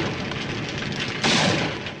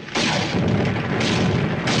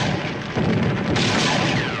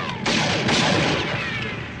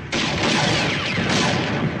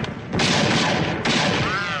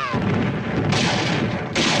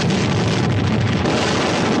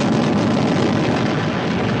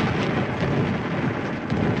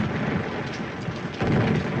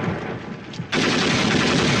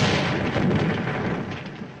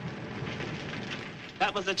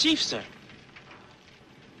 That was the chief, sir.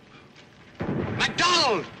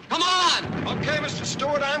 McDonald! Come on! Okay, Mr.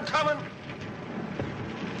 Stewart, I'm coming.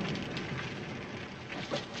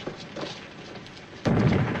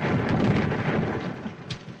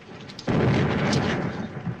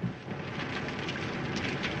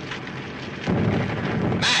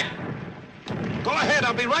 Mac! Go ahead,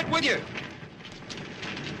 I'll be right with you.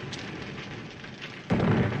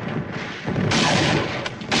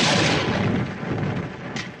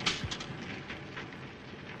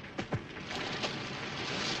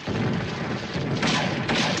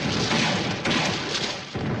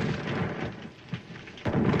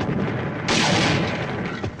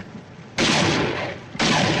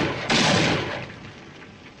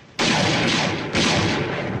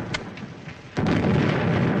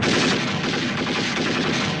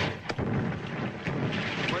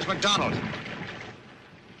 McDonald.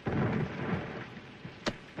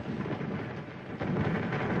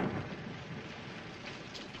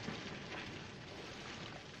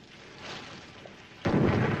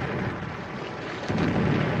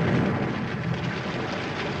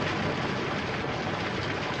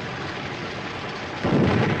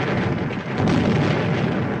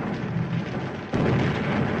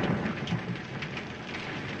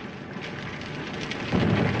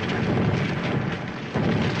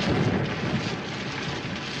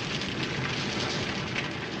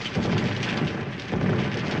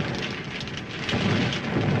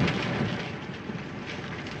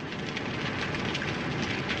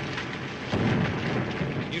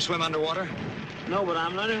 You swim underwater? No, but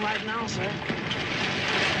I'm learning right now, sir.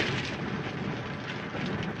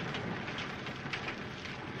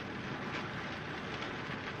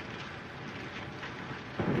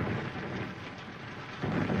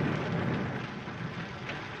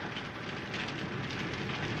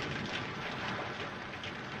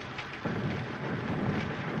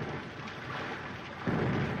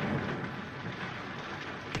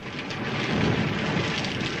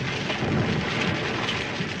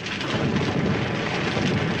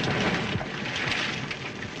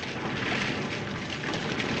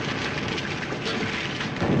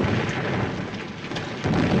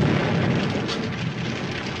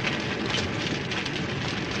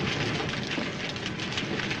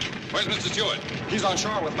 Where's Mr. Stewart? He's on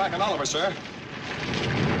shore with Mac and Oliver, sir.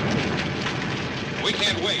 We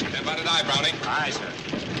can't wait. Stand by to die, Brownie. Aye, sir.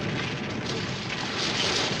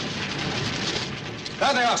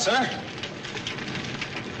 There they are, sir.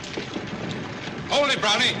 Hold it,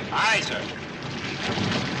 Brownie. Aye, sir.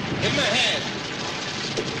 Give him a hand.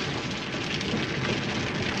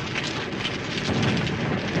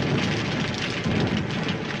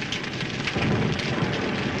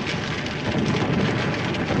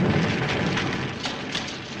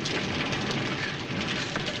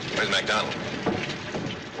 Where's MacDonald?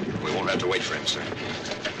 We won't have to wait for him, sir.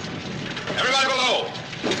 Everybody below.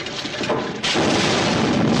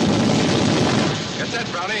 Get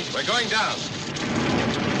set, Brownie. We're going down.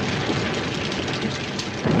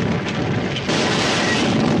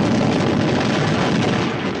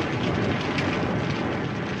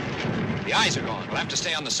 The eyes are gone. We'll have to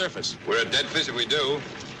stay on the surface. We're a dead fish if we do.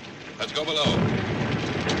 Let's go below.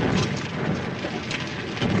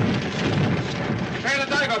 Prepare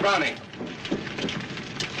the diver, Brownie.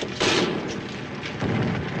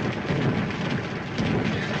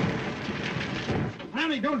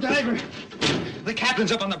 Brownie, don't diver. The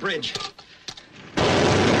captain's up on the bridge.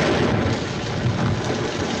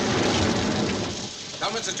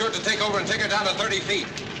 Tell Mr. Stewart to take over and take her down to 30 feet.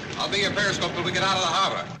 I'll be your periscope till we get out of the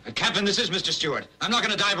harbor. Captain, this is Mr. Stewart. I'm not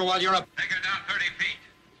going to dive her while you're up. Take her down 30 feet.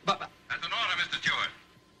 But... That's an order, Mr. Stewart.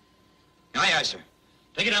 Aye, aye, sir.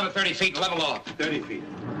 Take it down to 30 feet and level off. 30 feet.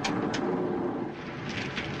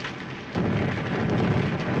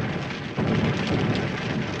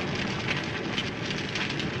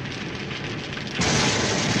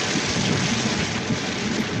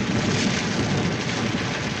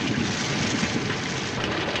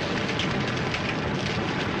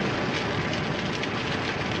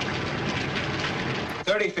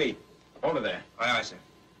 Hold her there. Aye, aye, sir.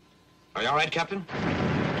 Are you all right, Captain?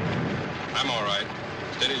 I'm all right.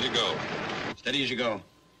 Steady as you go. Steady as you go.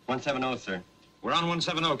 170, sir. We're on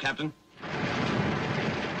 170, Captain.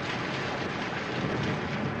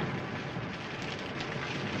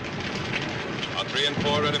 Are 3 and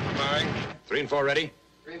 4 ready for firing? 3 and 4 ready?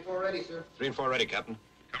 3 and 4 ready, sir. 3 and 4 ready, Captain.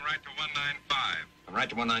 Come right to 195. I'm right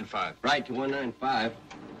to 195. Right to 195.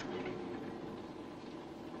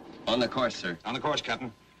 On the course, sir. On the course,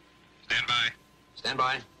 Captain. Stand by. Stand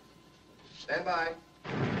by. Stand by.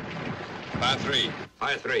 Fire 3.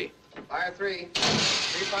 Fire 3. Fire 3. 3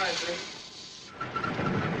 fires, sir.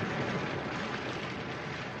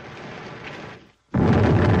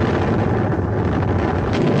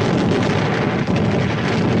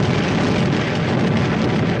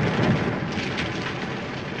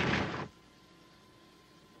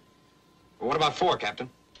 Well, what about 4, Captain?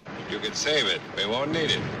 You could save it. We won't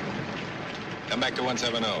need it. Come back to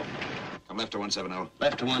 170. Come left to 170.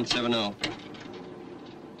 Left to 170.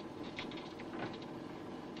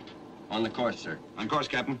 On the course, sir. On course,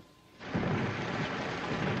 Captain.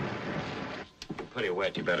 Pretty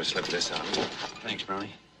wet. You better slip this on. Thanks,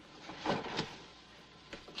 Brownie.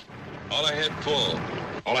 All ahead full.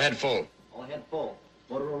 All ahead full. All ahead full.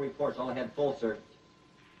 Motor room reports all ahead full, sir.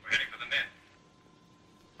 We're heading for the net.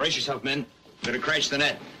 Brace yourself, men. Better crash the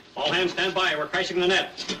net. All hands stand by. We're crashing the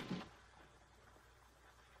net.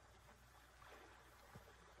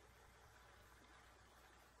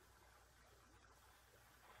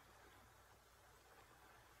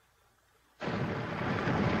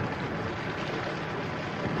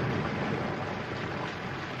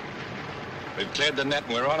 We've cleared the net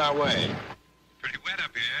and we're on our way. Pretty wet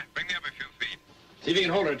up here. Bring me up a few feet. See if you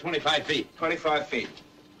can hold her at 25 feet. 25 feet.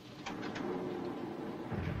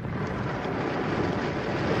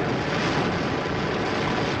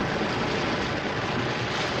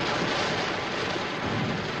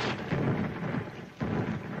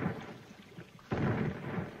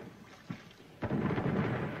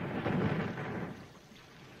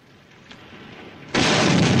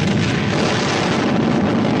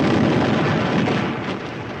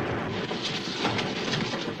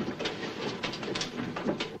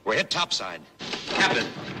 We're hit topside. Captain.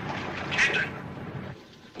 Captain.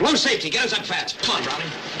 Blow safety. Get us up fast. Come on, Browning.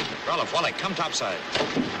 Roloff, Wallach, come topside.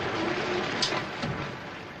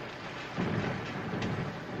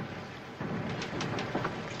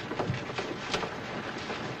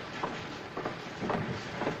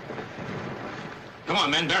 Come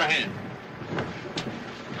on, men. Bear a hand.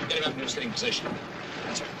 Get him up in a sitting position.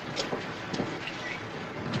 That's right.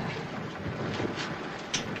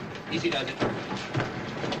 Easy does it.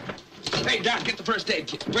 Hey, Doc, get the first aid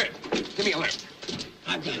kit. Where? Give me a lift.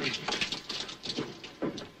 I've got it.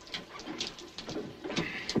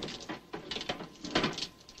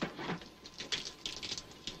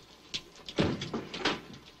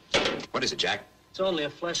 What is it, Jack? It's only a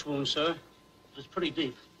flesh wound, sir. It's pretty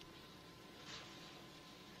deep.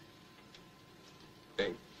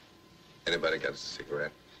 Hey, anybody got a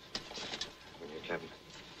cigarette? Here, Captain.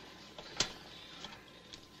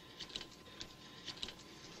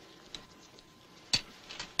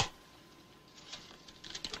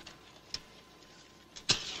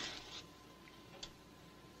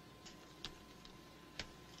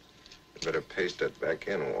 Better paste that back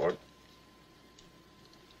in, Ward.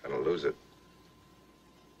 Gonna lose it.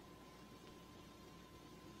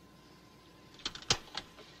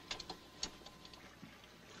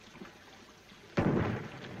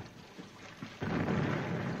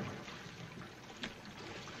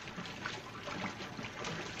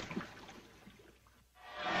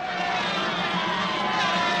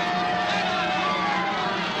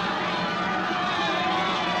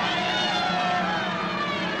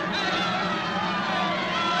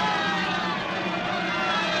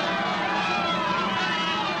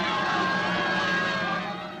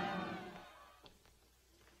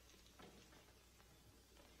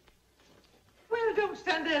 Don't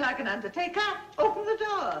stand there like an undertaker. Open the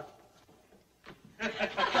door.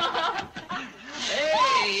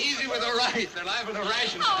 Hey, easy with the nice. They're liable to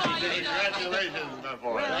ration. Congratulations, my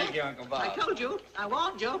boy. Well, Thank you, Uncle Bob. I told you. I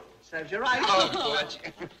warned you. Serves you right. Oh, Butch.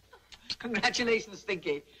 Congratulations,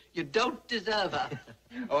 Stinky. You don't deserve her.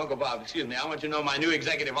 Oh, Uncle Bob, excuse me. I want you to know my new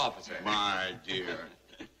executive officer. My dear.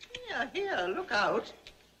 Here, look out.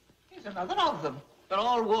 Here's another of them. They're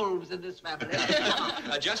all wolves in this family.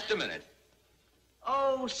 Just a minute.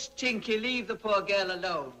 Oh, Stinky, leave the poor girl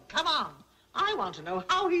alone. Come on. I want to know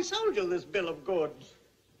how he sold you this bill of goods.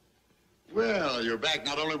 Well, you're back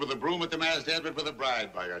not only with a broom at the masthead, but with a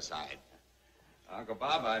bride by your side. Uncle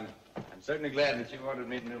Bob, I'm certainly glad that you ordered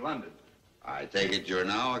me to New London. I take it you're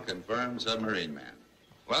now a confirmed submarine man.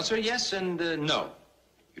 Well, sir, yes and no.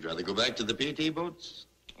 You'd rather go back to the PT boats?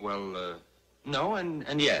 Well, no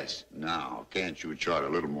and yes. Now, can't you chart a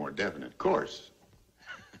little more definite course?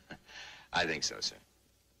 I think so, sir.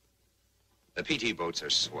 The PT boats are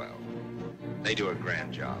swell. They do a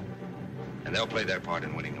grand job. And they'll play their part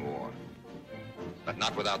in winning the war. But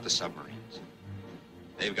not without the submarines.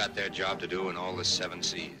 They've got their job to do in all the 7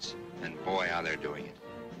 seas. And boy, how they're doing it.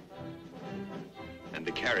 And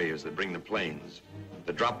the carriers that bring the planes,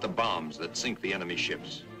 that drop the bombs that sink the enemy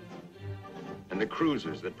ships. And the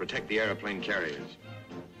cruisers that protect the airplane carriers.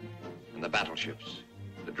 And the battleships,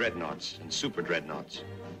 the dreadnoughts and super dreadnoughts.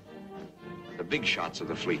 The big shots of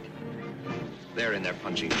the fleet. They're in there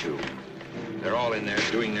punching too. They're all in there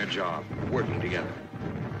doing their job, working together.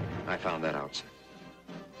 I found that out, sir.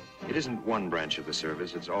 It isn't one branch of the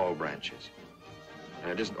service, it's all branches.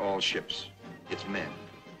 And it isn't all ships, it's men.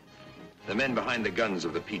 The men behind the guns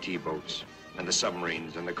of the PT boats, and the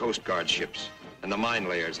submarines, and the Coast Guard ships, and the mine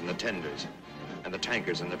layers, and the tenders, and the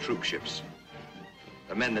tankers, and the troop ships.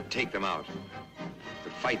 The men that take them out,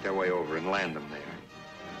 that fight their way over and land them there.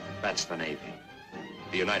 That's the Navy,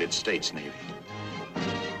 the United States Navy.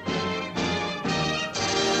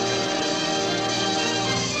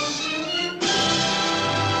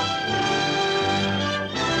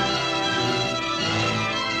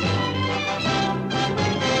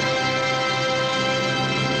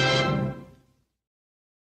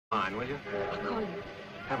 Fine, will you? I'll call you.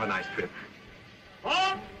 Have a nice trip.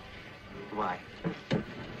 What? Goodbye.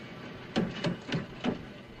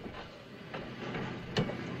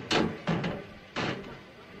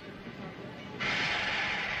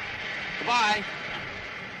 Goodbye.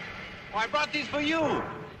 Oh, I brought these for you.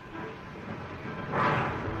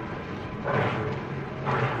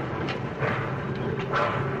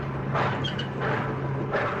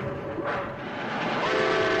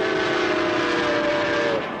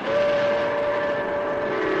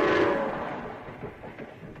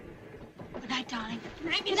 Good night, darling.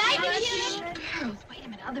 Good night, Monsieur. Girls, wait a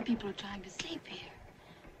minute. Other people are trying to sleep here.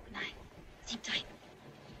 Good night. Sleep tight.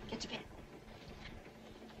 Get to bed.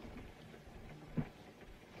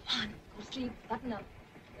 Come on, go sleep. Button up.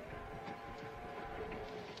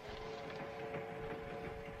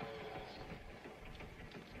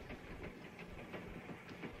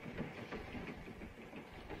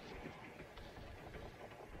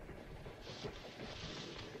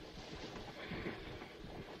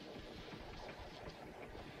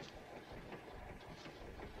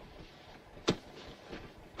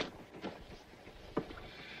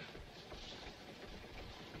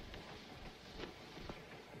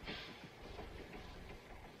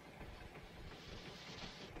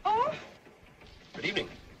 Good evening.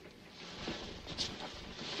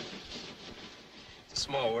 It's a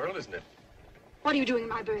small world, isn't it? What are you doing in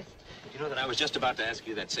my berth? You know that I was just about to ask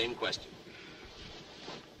you that same question.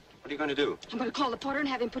 What are you going to do? I'm going to call the porter and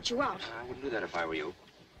have him put you out. I wouldn't do that if I were you.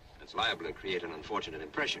 It's liable to create an unfortunate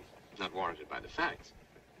impression, not warranted by the facts.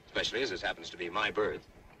 Especially as this happens to be my berth.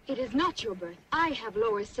 It is not your berth. I have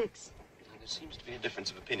lower 6. Now, there seems to be a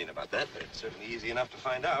difference of opinion about that, but it's certainly easy enough to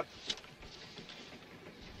find out.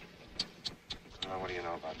 What do you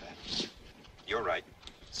know about that? You're right.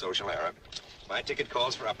 Social error. My ticket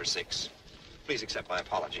calls for upper 6. Please accept my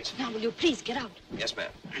apologies. Now, will you please get out? Yes,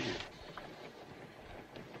 ma'am.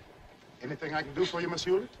 Anything I can do for you, Miss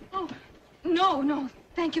Hewlett? Oh, no, no.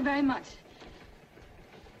 Thank you very much.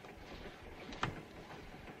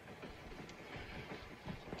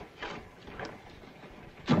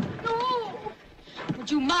 No!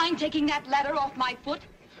 Would you mind taking that ladder off my foot?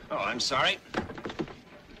 Oh, I'm sorry.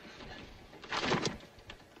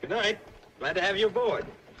 Good night. Glad to have you aboard.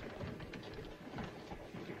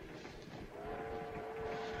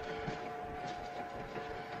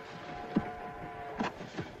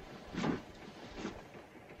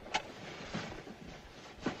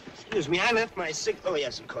 Excuse me, I left my sick... Oh,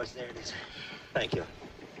 yes, of course, there it is. Thank you.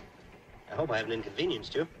 I hope I haven't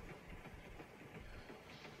inconvenienced you.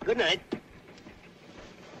 Good night.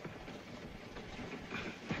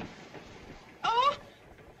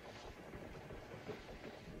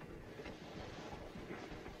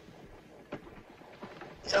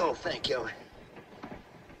 thank you.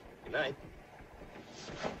 Good night.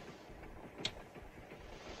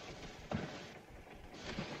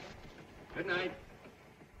 Good night.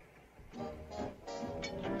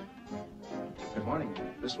 Good morning.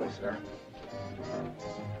 This way, sir.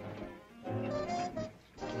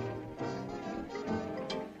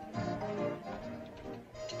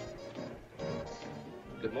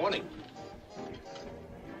 Good morning.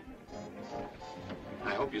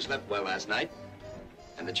 I hope you slept well last night.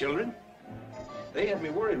 And the children? They had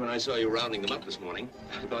me worried when I saw you rounding them up this morning.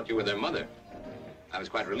 I thought you were their mother. I was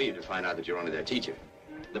quite relieved to find out that you're only their teacher.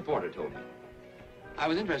 The porter told me. I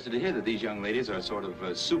was interested to hear that these young ladies are sort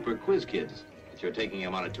of super quiz kids, that you're taking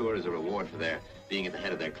them on a tour as a reward for their being at the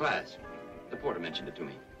head of their class. The porter mentioned it to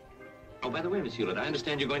me. Oh, by the way, Miss Hewlett, I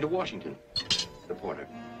understand you're going to Washington. The porter.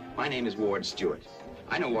 My name is Ward Stewart.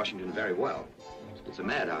 I know Washington very well. It's a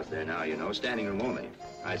madhouse there now, you know, standing room only.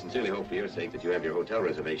 I sincerely hope for your sake that you have your hotel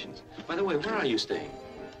reservations. By the way, where are you staying?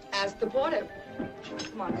 Ask the porter.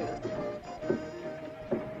 Come on, girl.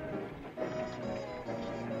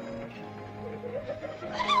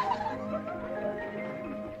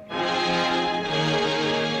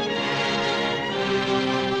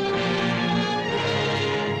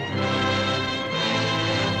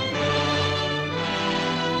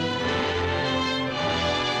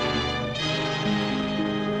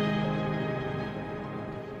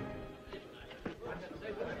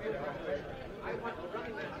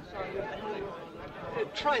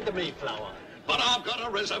 Try the Mayflower. But I've got a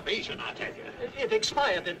reservation, I tell you. It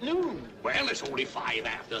expired at noon. Well, it's only 5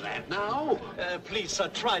 after that now. Please, sir,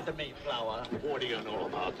 try the Mayflower. What do you know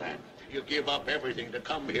about that? You give up everything to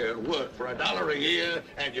come here and work for $1 a year,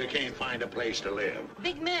 and you can't find a place to live.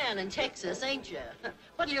 Big man in Texas, ain't you?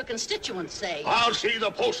 What'll your constituents say? I'll see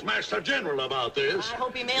the Postmaster General about this. I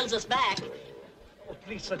hope he mails us back. Oh,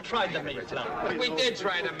 please, sir, try the Mayflower. We did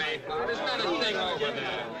try the Mayflower. There's not a thing over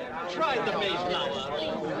there. Try the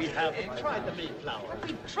Mayflower. We haven't tried the Mayflower.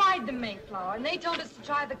 We tried the Mayflower, and they told us to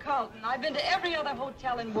try the Carlton. I've been to every other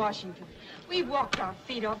hotel in Washington. We walked our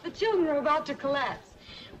feet off. The children are about to collapse.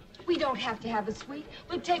 We don't have to have a suite.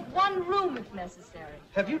 We'll take one room if necessary.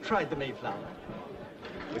 Have you tried the Mayflower?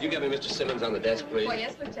 Would you get me Mr. Simmons on the desk, please? Why,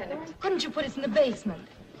 yes, Lieutenant. Couldn't you put us in the basement?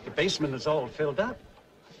 The basement is all filled up.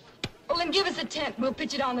 Well, then give us a tent. We'll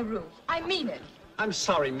pitch it on the roof. I mean it. I'm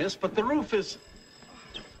sorry, miss, but the roof is...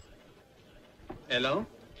 Hello?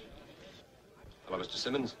 Hello, Mr.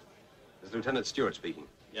 Simmons. This is Lieutenant Stewart speaking.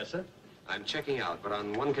 Yes, sir? I'm checking out, but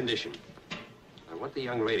on one condition. I want the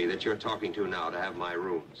young lady that you're talking to now to have my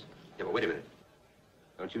rooms. Yeah, but wait a minute.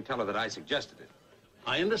 Don't you tell her that I suggested it.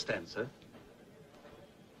 I understand, sir.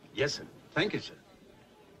 Yes, sir. Thank you, sir.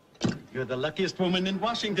 You're the luckiest woman in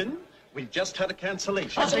Washington. We just had a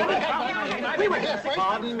cancellation. We were here first.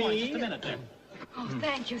 Pardon me. Just a minute, then. Oh,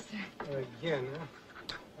 thank you, sir. Again, huh?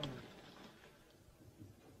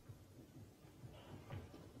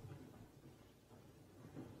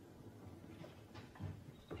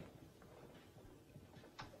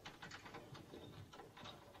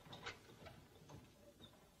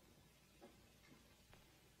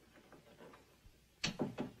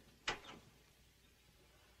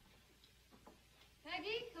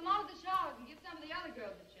 Peggy, come out of the showers and give some of the other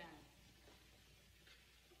girls a chance.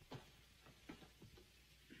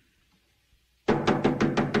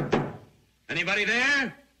 Anybody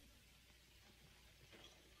there?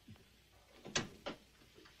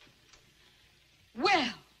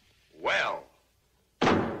 Well, Well,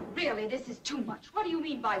 really, this is too much. What do you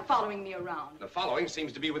mean by following me around? the following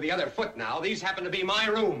seems to be with the other foot now. These happen to be my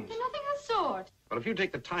rooms. Nothing of the sort. Well, if you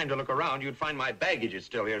take the time to look around, you'd find my baggage is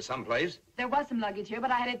still here someplace. There was some luggage here,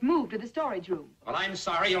 but I had it moved to the storage room. Well, I'm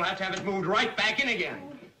sorry. You'll have to have it moved right back in again.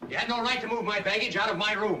 You had no right to move my baggage out of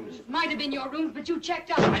my rooms. It might have been your rooms, but you checked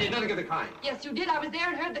out. I did nothing of the kind. Yes, you did. I was there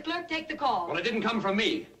and heard the clerk take the call. Well, it didn't come from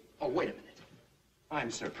me. Oh, wait a minute.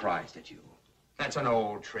 I'm surprised at you. That's an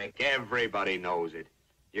old trick. Everybody knows it.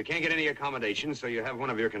 You can't get any accommodations, so you have one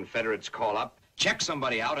of your Confederates call up, check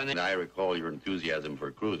somebody out, and then... I recall your enthusiasm for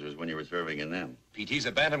cruisers when you were serving in them. PT's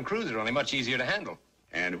a Bantam cruiser, only much easier to handle.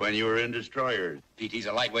 And when you were in destroyers. PT's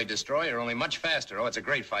a lightweight destroyer, only much faster. Oh, it's a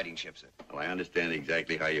great fighting ship, sir. Well, I understand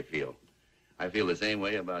exactly how you feel. I feel the same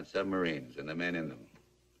way about submarines and the men in them.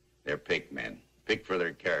 They're picked men, picked for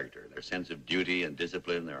their character, their sense of duty and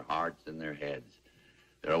discipline, their hearts and their heads.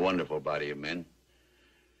 They're a wonderful body of men.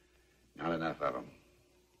 Not enough of them.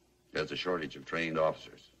 There's a shortage of trained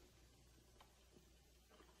officers.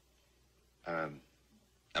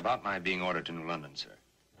 About my being ordered to New London, sir.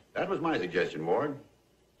 That was my suggestion, Ward.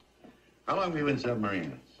 How long have you been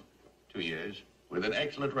submarines? 2 years. With an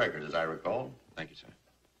excellent record, as I recall. Thank you, sir.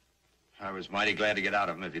 I was mighty glad to get out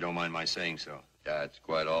of them, if you don't mind my saying so. That's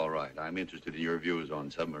quite all right. I'm interested in your views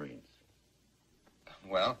on submarines.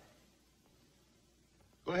 Well?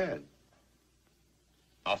 Go ahead.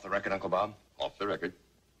 Off the record, Uncle Bob? Off the record.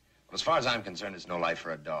 Well, as far as I'm concerned, it's no life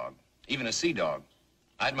for a dog. Even a sea dog.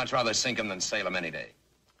 I'd much rather sink him than sail him any day.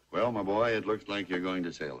 Well, my boy, it looks like you're going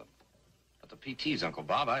to sail them. But the PTs, Uncle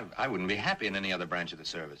Bob, I wouldn't be happy in any other branch of the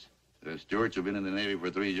service. The Stewarts have been in the Navy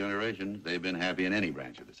for 3 generations. They've been happy in any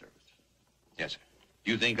branch of the service. Yes, sir.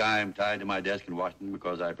 You think I'm tied to my desk in Washington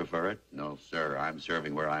because I prefer it? No, sir. I'm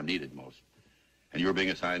serving where I'm needed most. And you're being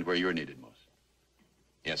assigned where you're needed most.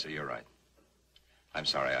 Yes, sir, you're right. I'm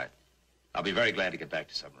sorry. I'll be very glad to get back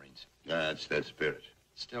to submarines. That's that spirit.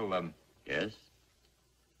 Still, Yes?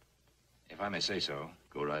 if I may say so.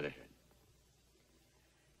 Go right ahead.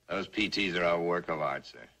 Those PTs are a work of art,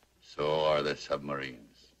 sir. So are the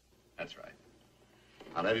submarines. That's right.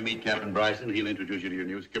 I'll have you meet Captain Bryson. He'll introduce you to your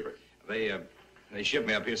new skipper. They shipped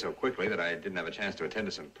me up here so quickly that I didn't have a chance to attend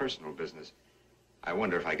to some personal business. I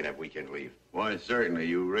wonder if I could have weekend leave. Why, certainly.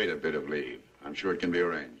 You rate a bit of leave. I'm sure it can be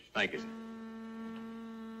arranged. Thank you, sir.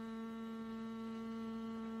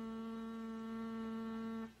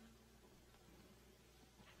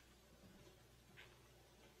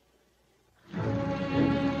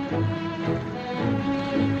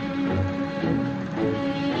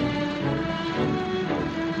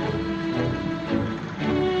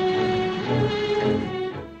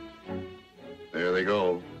 There they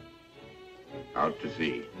go. Out to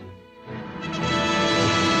sea.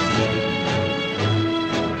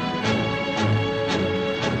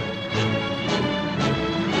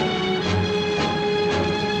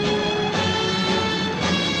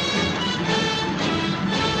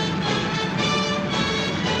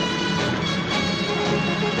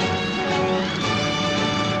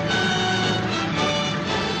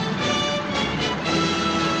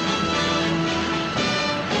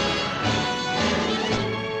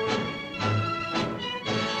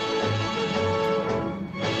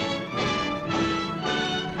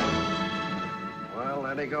 Well,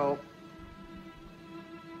 there they go.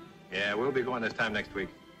 Yeah, we'll be going this time next week.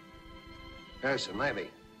 Yes, sir, maybe.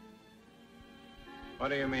 What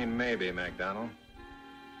do you mean, maybe, MacDonald?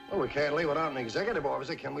 Well, we can't leave without an executive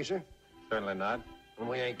officer, can we, sir? Certainly not. And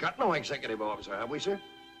we ain't got no executive officer, have we, sir?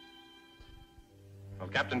 Well,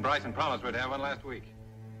 Captain Bryson promised we'd have one last week.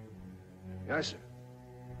 Yes, sir.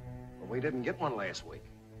 But we didn't get one last week.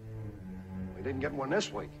 We didn't get one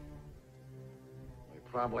this week. We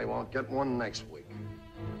probably won't get one next week.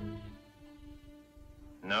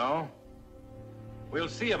 No? We'll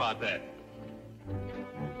see about that.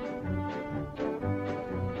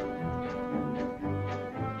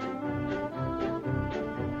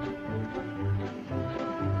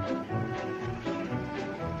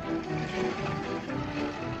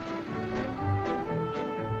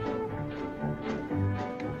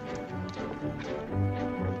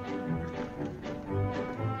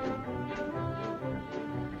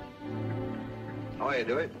 How are you,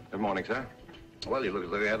 Dewey? Good morning, sir. Well, you look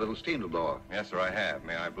as though you had a little steam to blow off. Yes, sir, I have.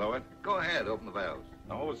 May I blow it? Go ahead, open the valves.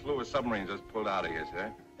 The whole slew of submarines just pulled out of here,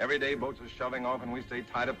 sir. Every day, boats are shoving off, and we stay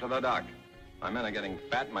tied up to the dock. My men are getting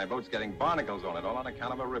fat, and my boat's getting barnacles on it, all on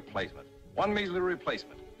account of a replacement. One measly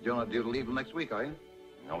replacement. You're not due to leave till next week, are you?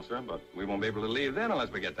 No, sir, but we won't be able to leave then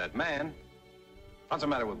unless we get that man. What's the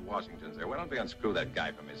matter with Washington, sir? Why don't we unscrew that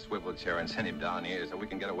guy from his swivel chair and send him down here so we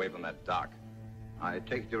can get away from that dock? I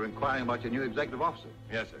take it you're inquiring about your new executive officer.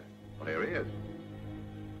 Yes, sir. Well, here he is.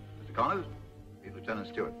 Mr. Connors, he's Lieutenant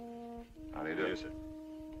Stewart. How do you do? Yes, sir.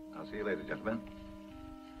 I'll see you later, gentlemen.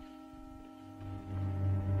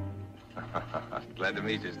 Glad to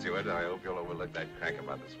meet you, Stewart. I hope you'll overlook that crank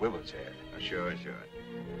about the swivel chair. Sure.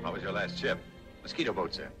 What was your last ship? Mosquito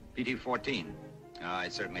boat, sir. PT-14. I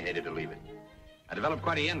certainly hated to leave it. I developed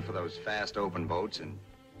quite a yen for those fast, open boats, and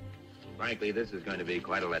frankly, this is going to be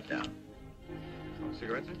quite a letdown. Want a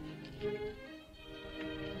cigarette, sir?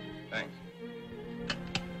 Thanks.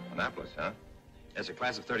 Annapolis, huh? Yes, a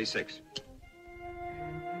class of 36.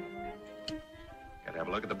 Got to have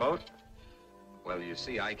a look at the boat? Well, you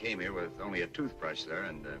see, I came here with only a toothbrush, sir,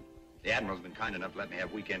 and the Admiral's been kind enough to let me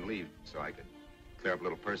have weekend leave so I could clear up a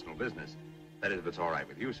little personal business. That is, if it's all right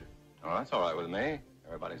with you, sir. Oh, that's all right with me.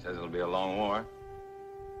 Everybody says it'll be a long war.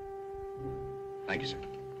 Thank you, sir.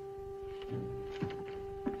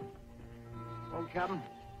 Oh, Captain.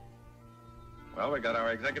 Well, we got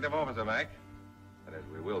our executive officer back. That is,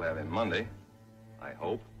 we will have him Monday. I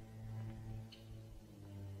hope.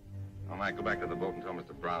 I might go back to the boat and tell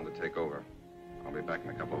Mr. Brown to take over. I'll be back in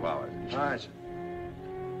a couple of hours. All right, sir.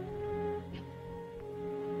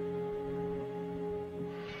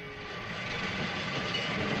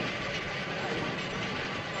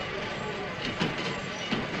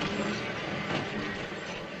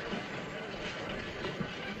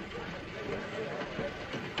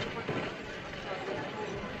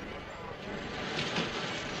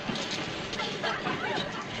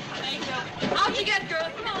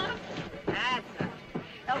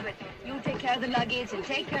 You'll take care of the luggage and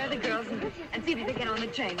take care of the girls and see that they get on the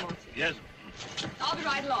train, won't you? Yes. I'll be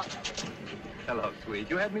right along. Hello, sweet.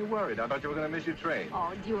 You had me worried. I thought you were going to miss your train.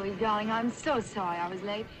 Oh, Dewey, darling, I'm so sorry I was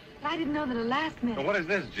late. But I didn't know that at the last minute. So what is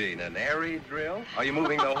this, Jean? An airy drill? Are you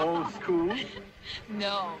moving the whole school?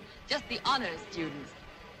 No, just the honors students.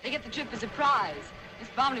 They get the trip as a prize. Miss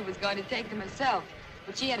Bromley was going to take them herself,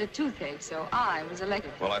 but she had a toothache, so I was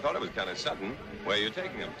elected. Well, I thought it was kind of sudden. Where are you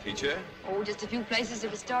taking them, teacher? Oh, just a few places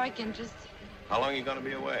of historic interest. How long are you going to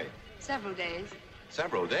be away? Several days.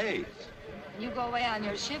 Several days. When you go away on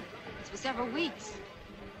your ship, it's for several weeks.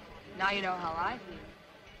 Now you know how I feel.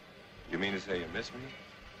 You mean to say you miss me?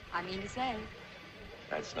 I mean to say.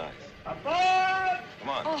 That's nice. Aboard! Come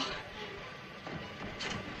on. Oh,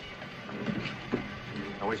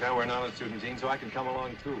 I wish I were an honor student, Jean, so I could come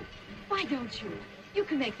along, too. why don't you? You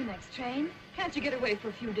can make the next train. Can't you get away for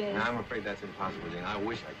a few days? I'm afraid that's impossible, Jean. I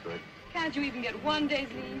wish I could. Can't you even get one day's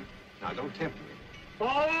leave? Now, don't tempt me.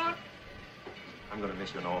 Forward! I'm going to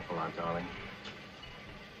miss you an awful lot, darling.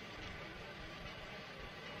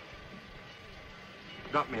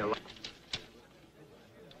 Drop me a line.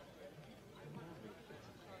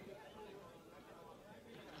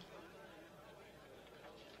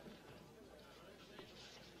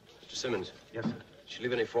 Mr. Simmons. Yes, sir. Did she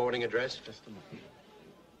leave any forwarding address? Just a moment.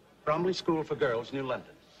 Bromley School for Girls, New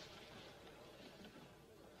London.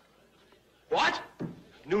 What?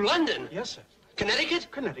 New London? Yes, sir. Connecticut?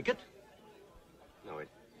 Connecticut. No, it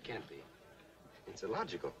can't be. It's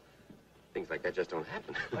illogical. Things like that just don't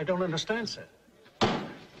happen. I don't understand, sir.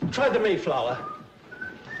 Try the Mayflower.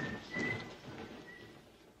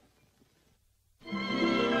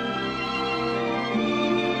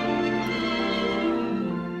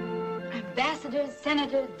 Ambassadors,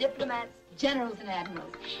 senators, diplomats, generals, and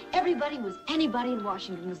admirals. Everybody was anybody in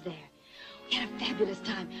Washington was there. We had a fabulous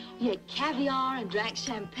time. We ate caviar and drank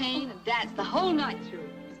champagne and danced the whole night through.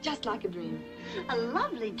 It was just like a dream. A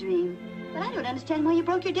lovely dream. But I don't understand why you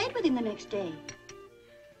broke your date with him the next day.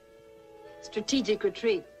 Strategic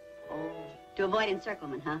retreat. Oh, to avoid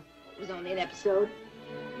encirclement, huh? It was only an episode.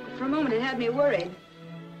 But for a moment, it had me worried.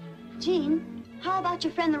 Jean, how about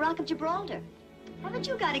your friend, the Rock of Gibraltar? Haven't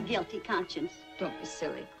you got a guilty conscience? Don't be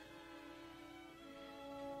silly.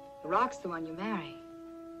 The Rock's the one you marry.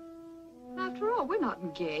 After all, we're not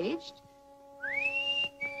engaged.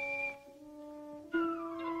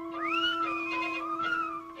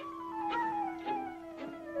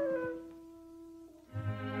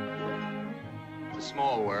 It's a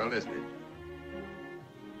small world, isn't it?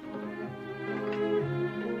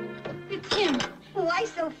 It's him. Why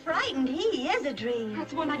so frightened? He is a dream.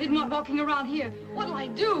 That's one I didn't want walking around here. What'll I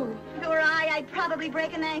do? If it were I'd probably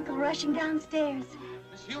break an ankle rushing downstairs.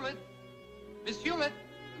 Miss Hewlett? Miss Hewlett?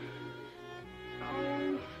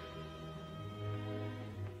 Oh.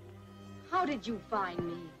 How did you find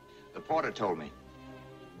me? The porter told me.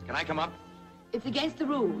 Can I come up? It's against the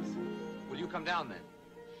rules. Will you come down, then?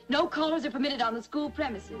 No callers are permitted on the school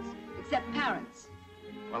premises, except parents.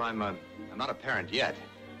 Well, I'm not a parent yet.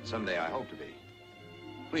 Someday I hope to be.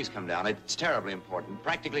 Please come down. It's terribly important.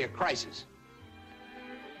 Practically a crisis.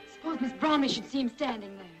 Suppose Miss Bromley should see him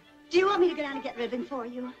standing there. Do you want me to go down and get rid of him for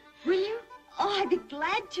you? Will you? Oh, I'd be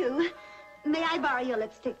glad to. May I borrow your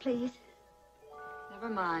lipstick, please? Never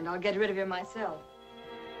mind. I'll get rid of him myself.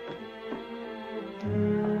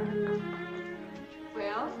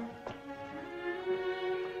 Well?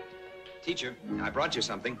 Teacher, I brought you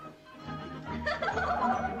something.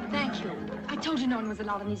 Thank you. I told you no one was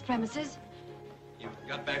allowed on these premises. You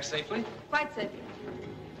got back safely? Quite safely.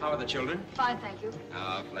 How are the children? Fine, thank you.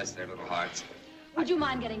 Oh, bless their little hearts. Would you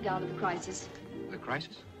mind getting down to the crisis? The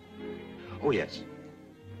crisis? Oh, yes.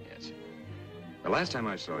 Yes. The last time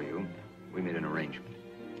I saw you, we made an arrangement.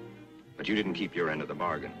 But you didn't keep your end of the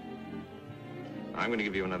bargain. I'm going to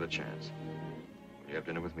give you another chance. Will you have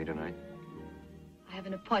dinner with me tonight? I have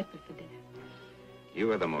an appointment for dinner.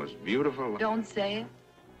 You are the most beautiful... Don't say it.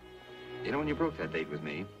 You know, when you broke that date with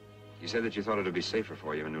me, you said that you thought it would be safer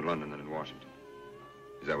for you in New London than in Washington.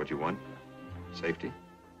 Is that what you want? Safety?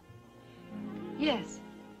 Yes.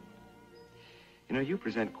 You know, you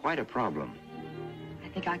present quite a problem. I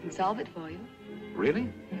think I can solve it for you.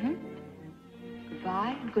 Really? Mm-hmm.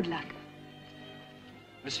 Goodbye and good luck.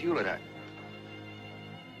 Miss Hewlett,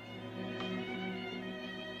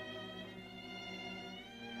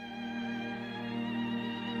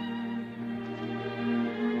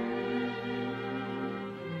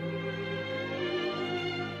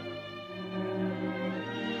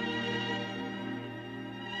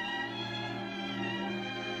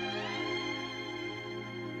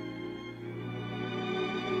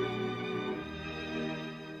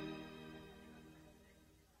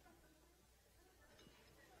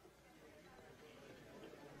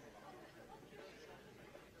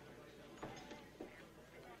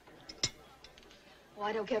 Oh,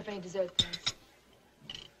 I don't care for any dessert, thanks.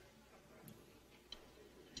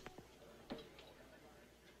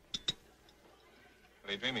 What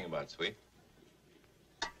are you dreaming about, sweet?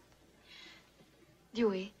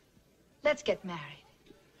 Dewey, let's get married.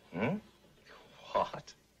 Hmm?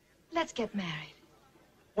 What? Let's get married.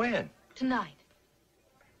 When? Tonight.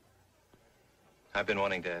 I've been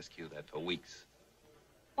wanting to ask you that for weeks.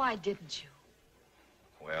 Why didn't you?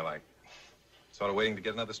 Well, I sort of waiting to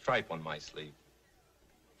get another stripe on my sleeve.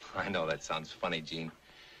 I know that sounds funny, Jean,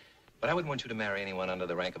 but I wouldn't want you to marry anyone under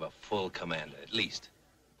the rank of a full commander, at least.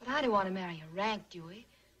 But I don't want to marry a rank, Dewey.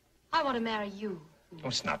 I want to marry you. Oh,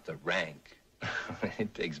 it's not the rank.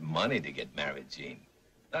 It takes money to get married, Jean.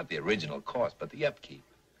 Not the original cost, but the upkeep.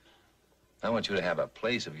 I want you to have a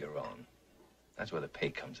place of your own. That's where the pay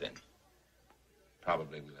comes in.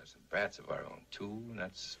 Probably we'll have some brats of our own, too, and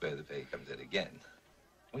that's where the pay comes in again.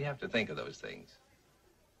 We have to think of those things.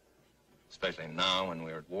 Especially now when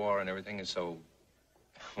we're at war and everything is so...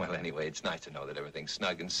 Well, anyway, it's nice to know that everything's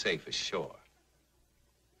snug and safe ashore.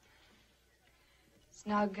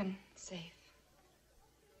 Snug and safe.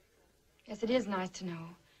 Yes, it is nice to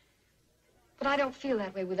know. But I don't feel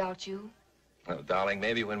that way without you. Well, darling,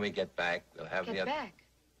 maybe when we get back, we'll have Get back?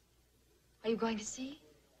 Are you going to sea?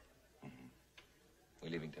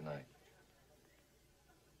 We're leaving tonight.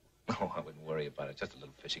 Oh, I wouldn't worry about it. Just a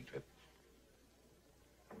little fishing trip.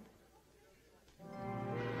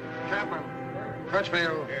 Chapman.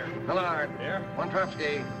 Crutchfield. Here. Millard. Here.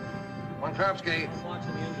 Wontrowski.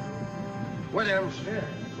 Williams. Here.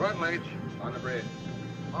 Rutledge. On the bridge.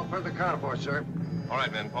 All for the counterport, sir. All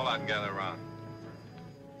right, men, pull out and gather around.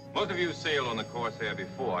 Most of you sailed on the Corsair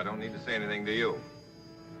before. I don't need to say anything to you.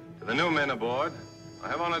 To the new men aboard, I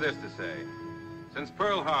have only this to say. Since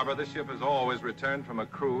Pearl Harbor, this ship has always returned from a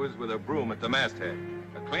cruise with a broom at the masthead.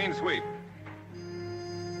 A clean sweep.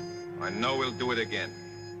 I know we'll do it again.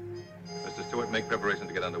 Mr. Stewart, make preparations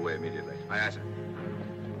to get underway immediately. Aye, aye, sir.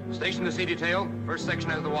 Station the sea detail. First section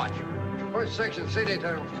has the watch. First section, sea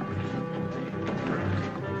detail.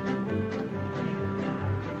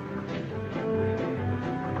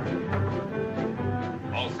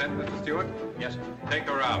 All set, Mr. Stewart? Yes, sir. Take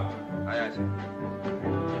her out. Aye, aye, sir.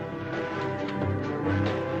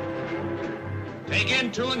 Take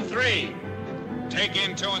in 2 and 3. Take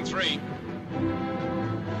in 2 and 3.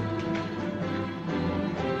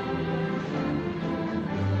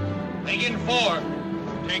 Take in 4.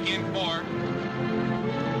 Take in 4.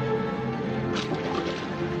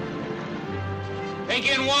 Take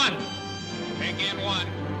in 1. Take in 1.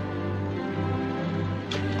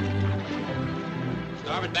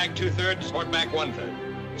 Starboard back 2/3, port back 1/3.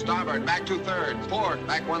 Starboard, back 2/3. Port,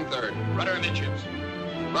 back 1/3. Rudder amidships.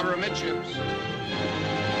 Rudder amidships.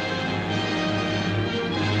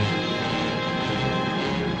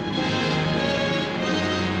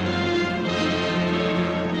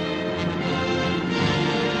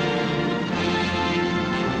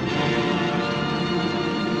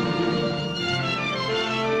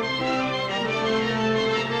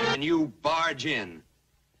 And you barge in.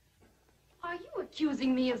 Are you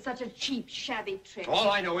accusing me of such a cheap, shabby trick?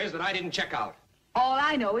 All I know is that I didn't check out. All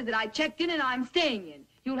I know is that I checked in and I'm staying in.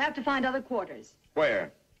 You'll have to find other quarters.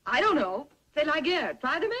 Where? I don't know. Say La Guerre.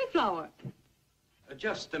 Try the Mayflower.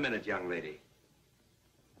 Just a minute, young lady.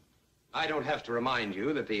 I don't have to remind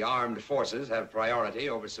you that the armed forces have priority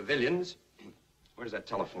over civilians. Where's that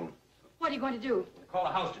telephone? What are you going to do? Call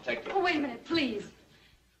a house detective. Oh, wait a minute, please.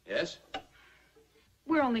 Yes?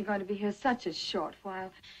 We're only going to be here such a short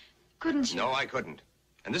while. Couldn't you? No, I couldn't.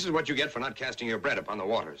 And this is what you get for not casting your bread upon the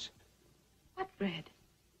waters. What bread?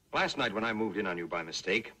 Last night when I moved in on you by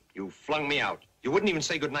mistake, you flung me out. You wouldn't even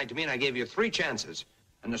say goodnight to me, and I gave you 3 chances.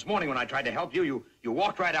 And this morning when I tried to help you, you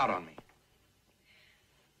walked right out on me.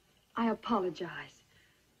 I apologize.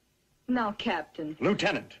 Now, Captain.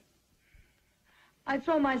 Lieutenant. I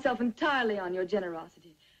throw myself entirely on your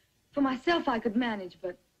generosity. For myself, I could manage,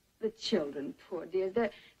 but the children, poor dears,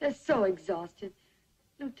 they're so exhausted.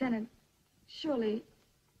 Lieutenant, surely...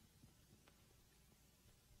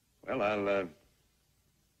 Well, I'll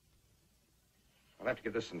have to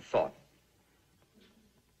give this some thought.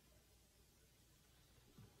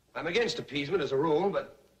 I'm against appeasement as a rule,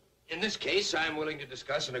 but in this case, I'm willing to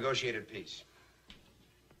discuss a negotiated peace.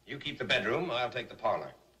 You keep the bedroom, I'll take the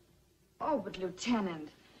parlor. Oh, but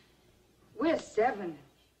Lieutenant, we're 7.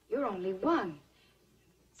 You're only 1.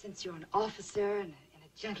 Since you're an officer and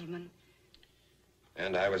a gentleman.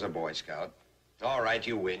 And I was a Boy Scout. All right,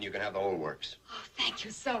 you win. You can have the whole works. Oh, thank you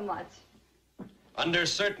so much. Under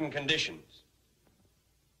certain conditions.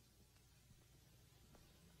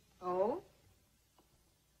 Oh?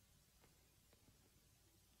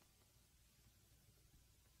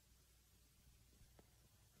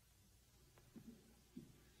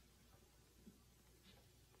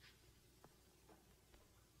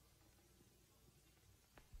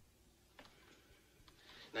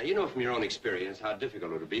 Now, you know from your own experience how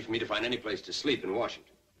difficult it would be for me to find any place to sleep in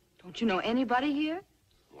Washington. Don't you know anybody here?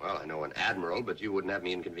 Well, I know an admiral, but you wouldn't have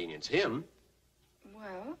me inconvenience him.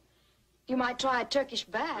 Well, you might try a Turkish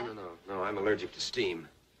bath. No, I'm allergic to steam.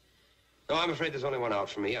 No, I'm afraid there's only one out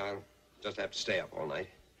for me. I'll just have to stay up all night.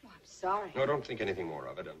 Oh, I'm sorry. No, don't think anything more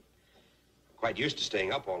of it. I'm quite used to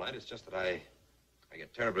staying up all night. It's just that I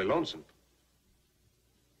get terribly lonesome.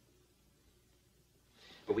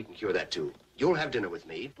 But we can cure that, too. You'll have dinner with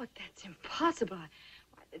me. But that's impossible.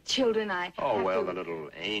 Why, the children, Oh, well, the little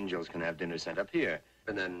angels can have dinner sent up here.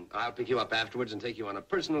 And then I'll pick you up afterwards and take you on a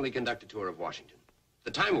personally conducted tour of Washington.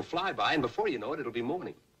 The time will fly by, and before you know it, it'll be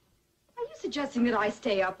morning. Are you suggesting that I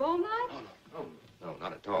stay up all night? No,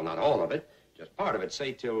 not at all. Not all of it. Just part of it,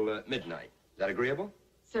 say, till midnight. Is that agreeable?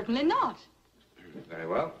 Certainly not. Very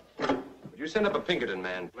well. Would you send up a Pinkerton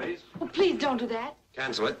man, please? Oh, please don't do that.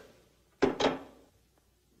 Cancel it.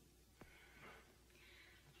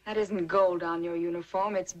 That isn't gold on your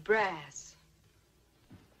uniform, it's brass.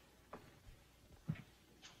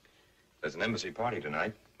 There's an embassy party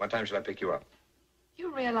tonight. What time should I pick you up?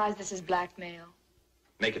 You realize this is blackmail?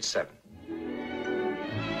 Make it 7.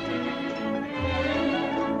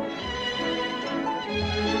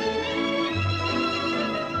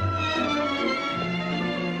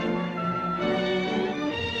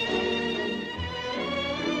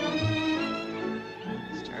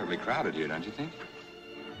 It's terribly crowded here, don't you think?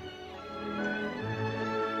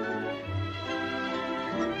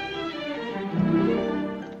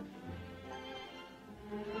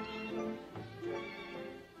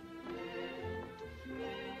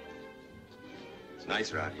 It's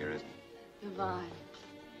nicer out here, isn't it? Divine.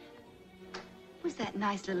 Who's that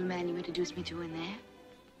nice little man you introduced me to in there?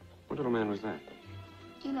 What little man was that?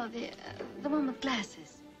 You know, the one with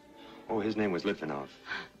glasses. Oh, his name was Litvinov.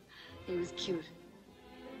 He was cute.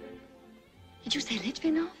 Did you say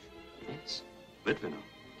Litvinov? Yes, Litvinov.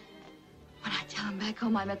 When I tell them back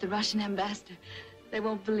home I met the Russian ambassador, they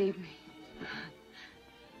won't believe me.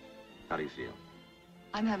 How do you feel?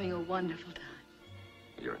 I'm having a wonderful time.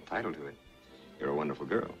 You're entitled to it. You're a wonderful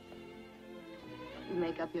girl. You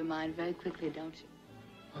make up your mind very quickly, don't you?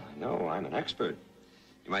 Well, I know, I'm an expert.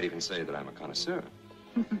 You might even say that I'm a connoisseur.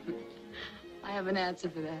 I have an answer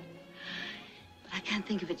for that. But I can't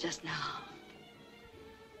think of it just now.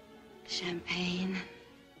 Champagne.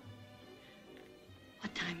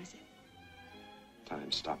 What time is it?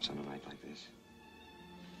 Time stops on a night like this.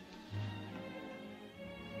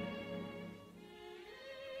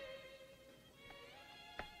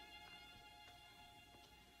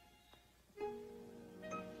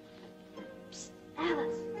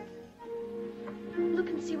 Alice, look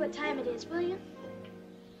and see what time it is, will you?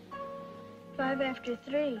 5 after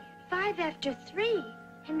 3. 5 after 3,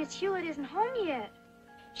 and Miss Hewitt isn't home yet.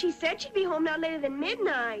 She said she'd be home not later than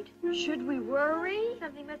midnight. Should we worry?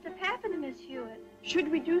 Something must have happened to Miss Hewitt. Should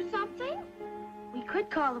we do something? We could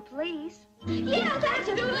call the police. Yeah, let's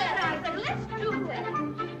do that, I think. Let's do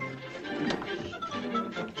that.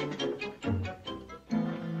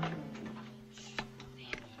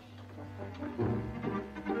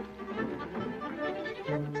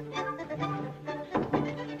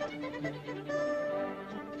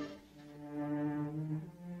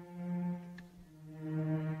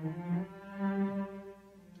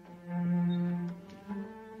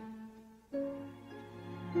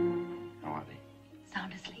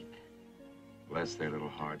 Sound asleep. Bless their little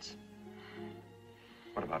hearts.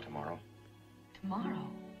 What about tomorrow? Tomorrow?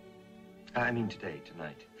 I mean today,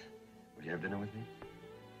 tonight. Will you have dinner with me?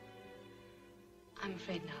 I'm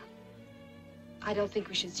afraid not. I don't think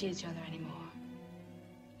we should see each other anymore.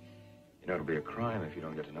 You know, it'll be a crime if you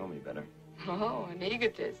don't get to know me better. Oh, an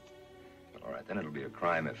egotist. Well, all right, then it'll be a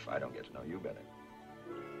crime if I don't get to know you better.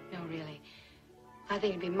 No, really. I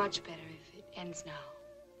think it'd be much better if it ends now.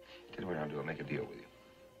 Tell you what I'll do. I'll make a deal with you.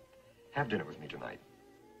 Have dinner with me tonight.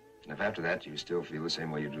 And if after that you still feel the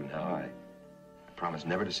same way you do now, I promise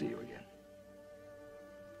never to see you again.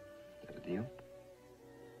 Is that a deal?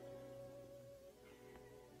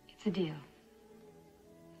 It's a deal.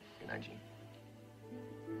 Good night, Jean.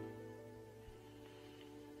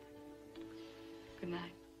 Good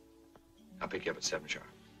night. I'll pick you up at 7 sharp.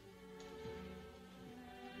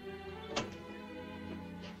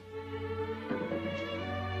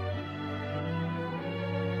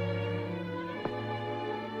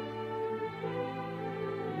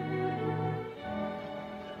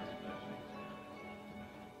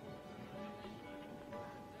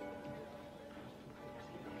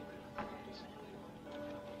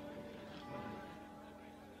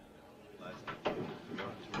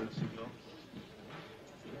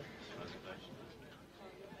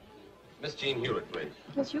 Miss Jean Hewlett, please.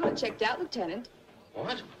 Miss Hewlett checked out, Lieutenant.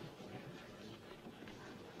 What?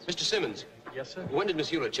 Mr. Simmons. Yes, sir? When did Miss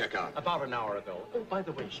Hewlett check out? About an hour ago. Oh, by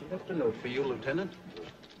the way, she left a note for you, Lieutenant.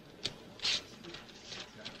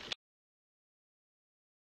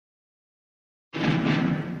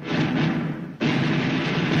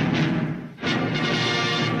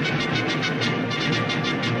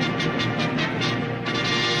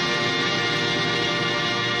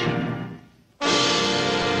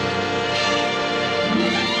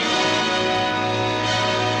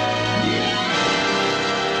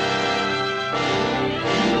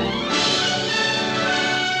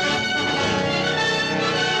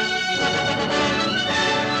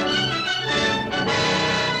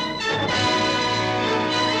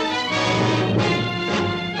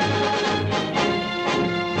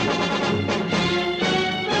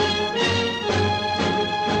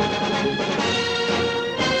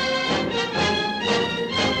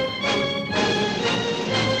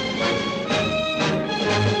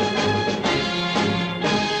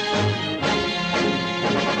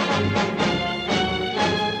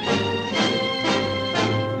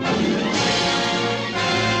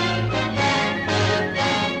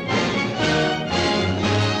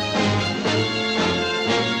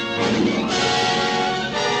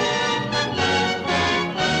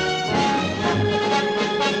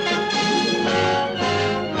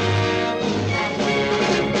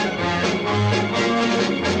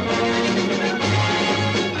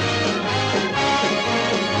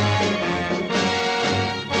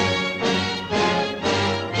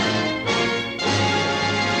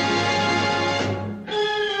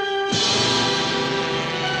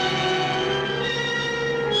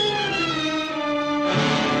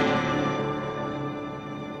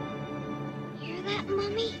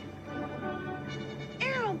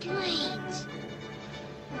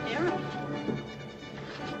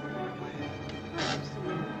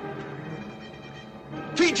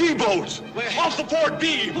 PG boats! Off the port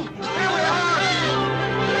beam! Here we are!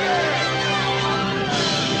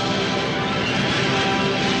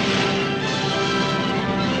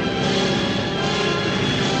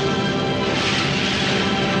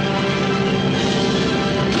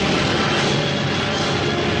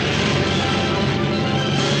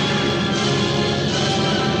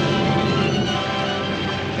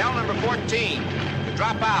 Tell number 14 to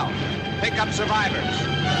drop out. Pick up survivors.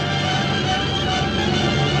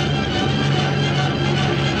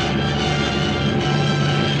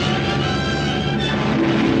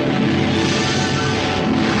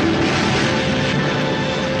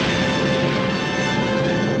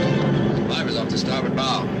 Survivors off the starboard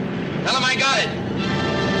bow. Tell them I got it.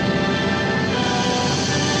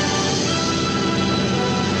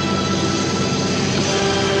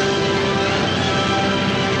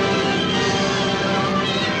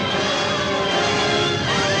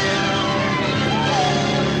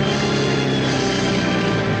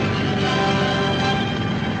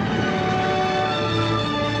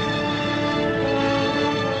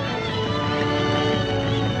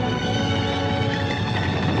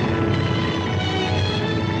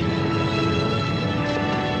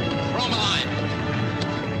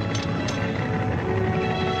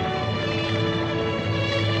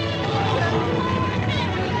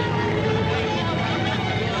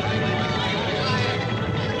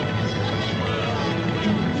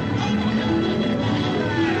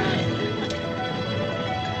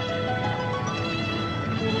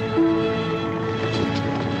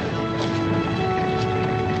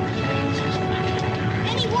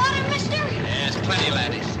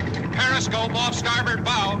 Periscope off starboard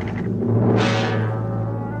bow.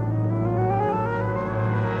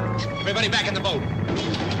 Everybody back in the boat.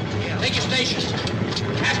 Take your stations.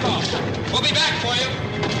 Cast off. We'll be back for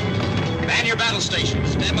you. Man your battle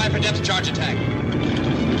stations. Stand by for depth charge attack.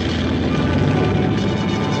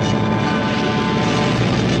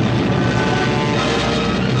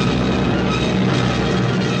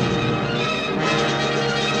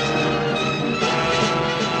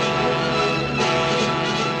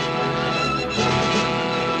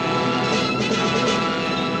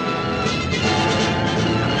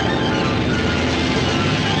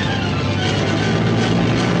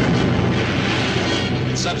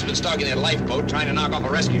 Sub's been stalking that lifeboat trying to knock off a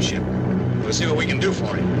rescue ship. We'll see what we can do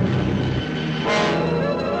for him.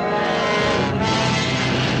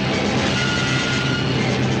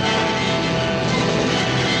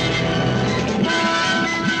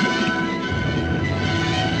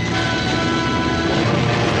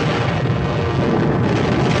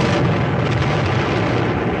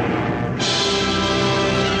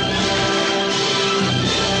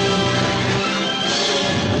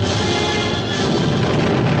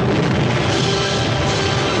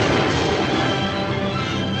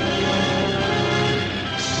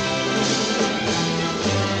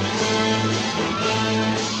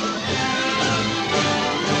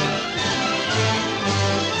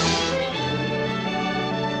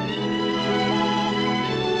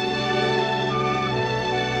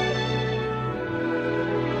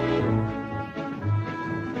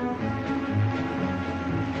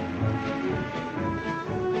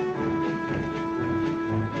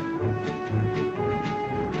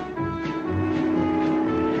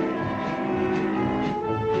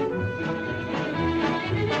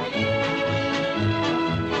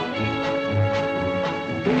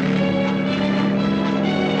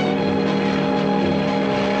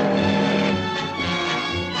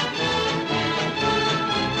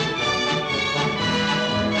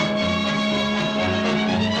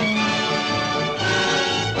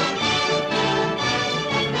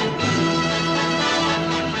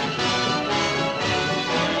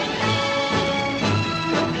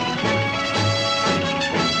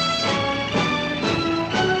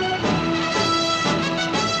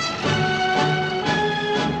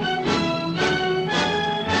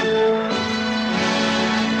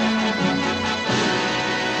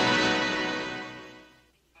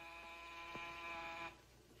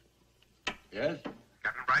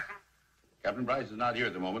 Price is not here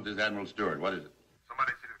at the moment. This is Admiral Stewart. What is it?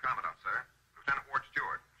 Somebody see the Commandant, sir. Lieutenant Ward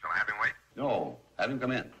Stewart. Shall I have him wait? No. Have him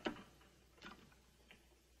come in.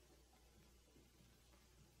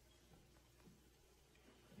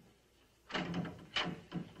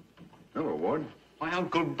 Hello, Ward. My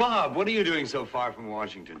Uncle Bob, what are you doing so far from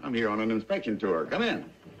Washington? I'm here on an inspection tour. Come in.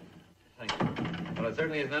 Thank you. Well, it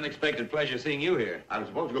certainly is an unexpected pleasure seeing you here. I was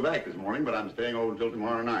supposed to go back this morning, but I'm staying over until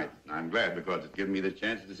tomorrow night. I'm glad because it's given me the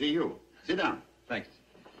chance to see you. Sit down. Thanks.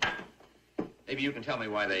 Maybe you can tell me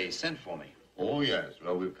why they sent for me. Oh, yes.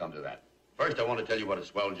 Well, we'll come to that. First, I want to tell you what a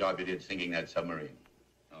swell job you did sinking that submarine.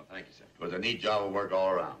 Oh, thank you, sir. It was a neat job of work all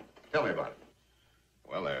around. Tell me about it.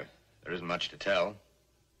 Well, there isn't much to tell.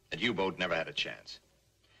 That U-boat never had a chance.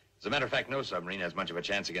 As a matter of fact, no submarine has much of a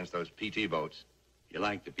chance against those PT boats. You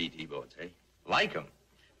like the PT boats, eh? Like them.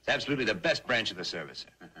 It's absolutely the best branch of the service,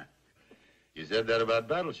 sir. You said that about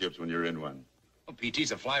battleships when you were in one. Well,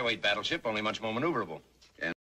 PT's a flyweight battleship, only much more maneuverable.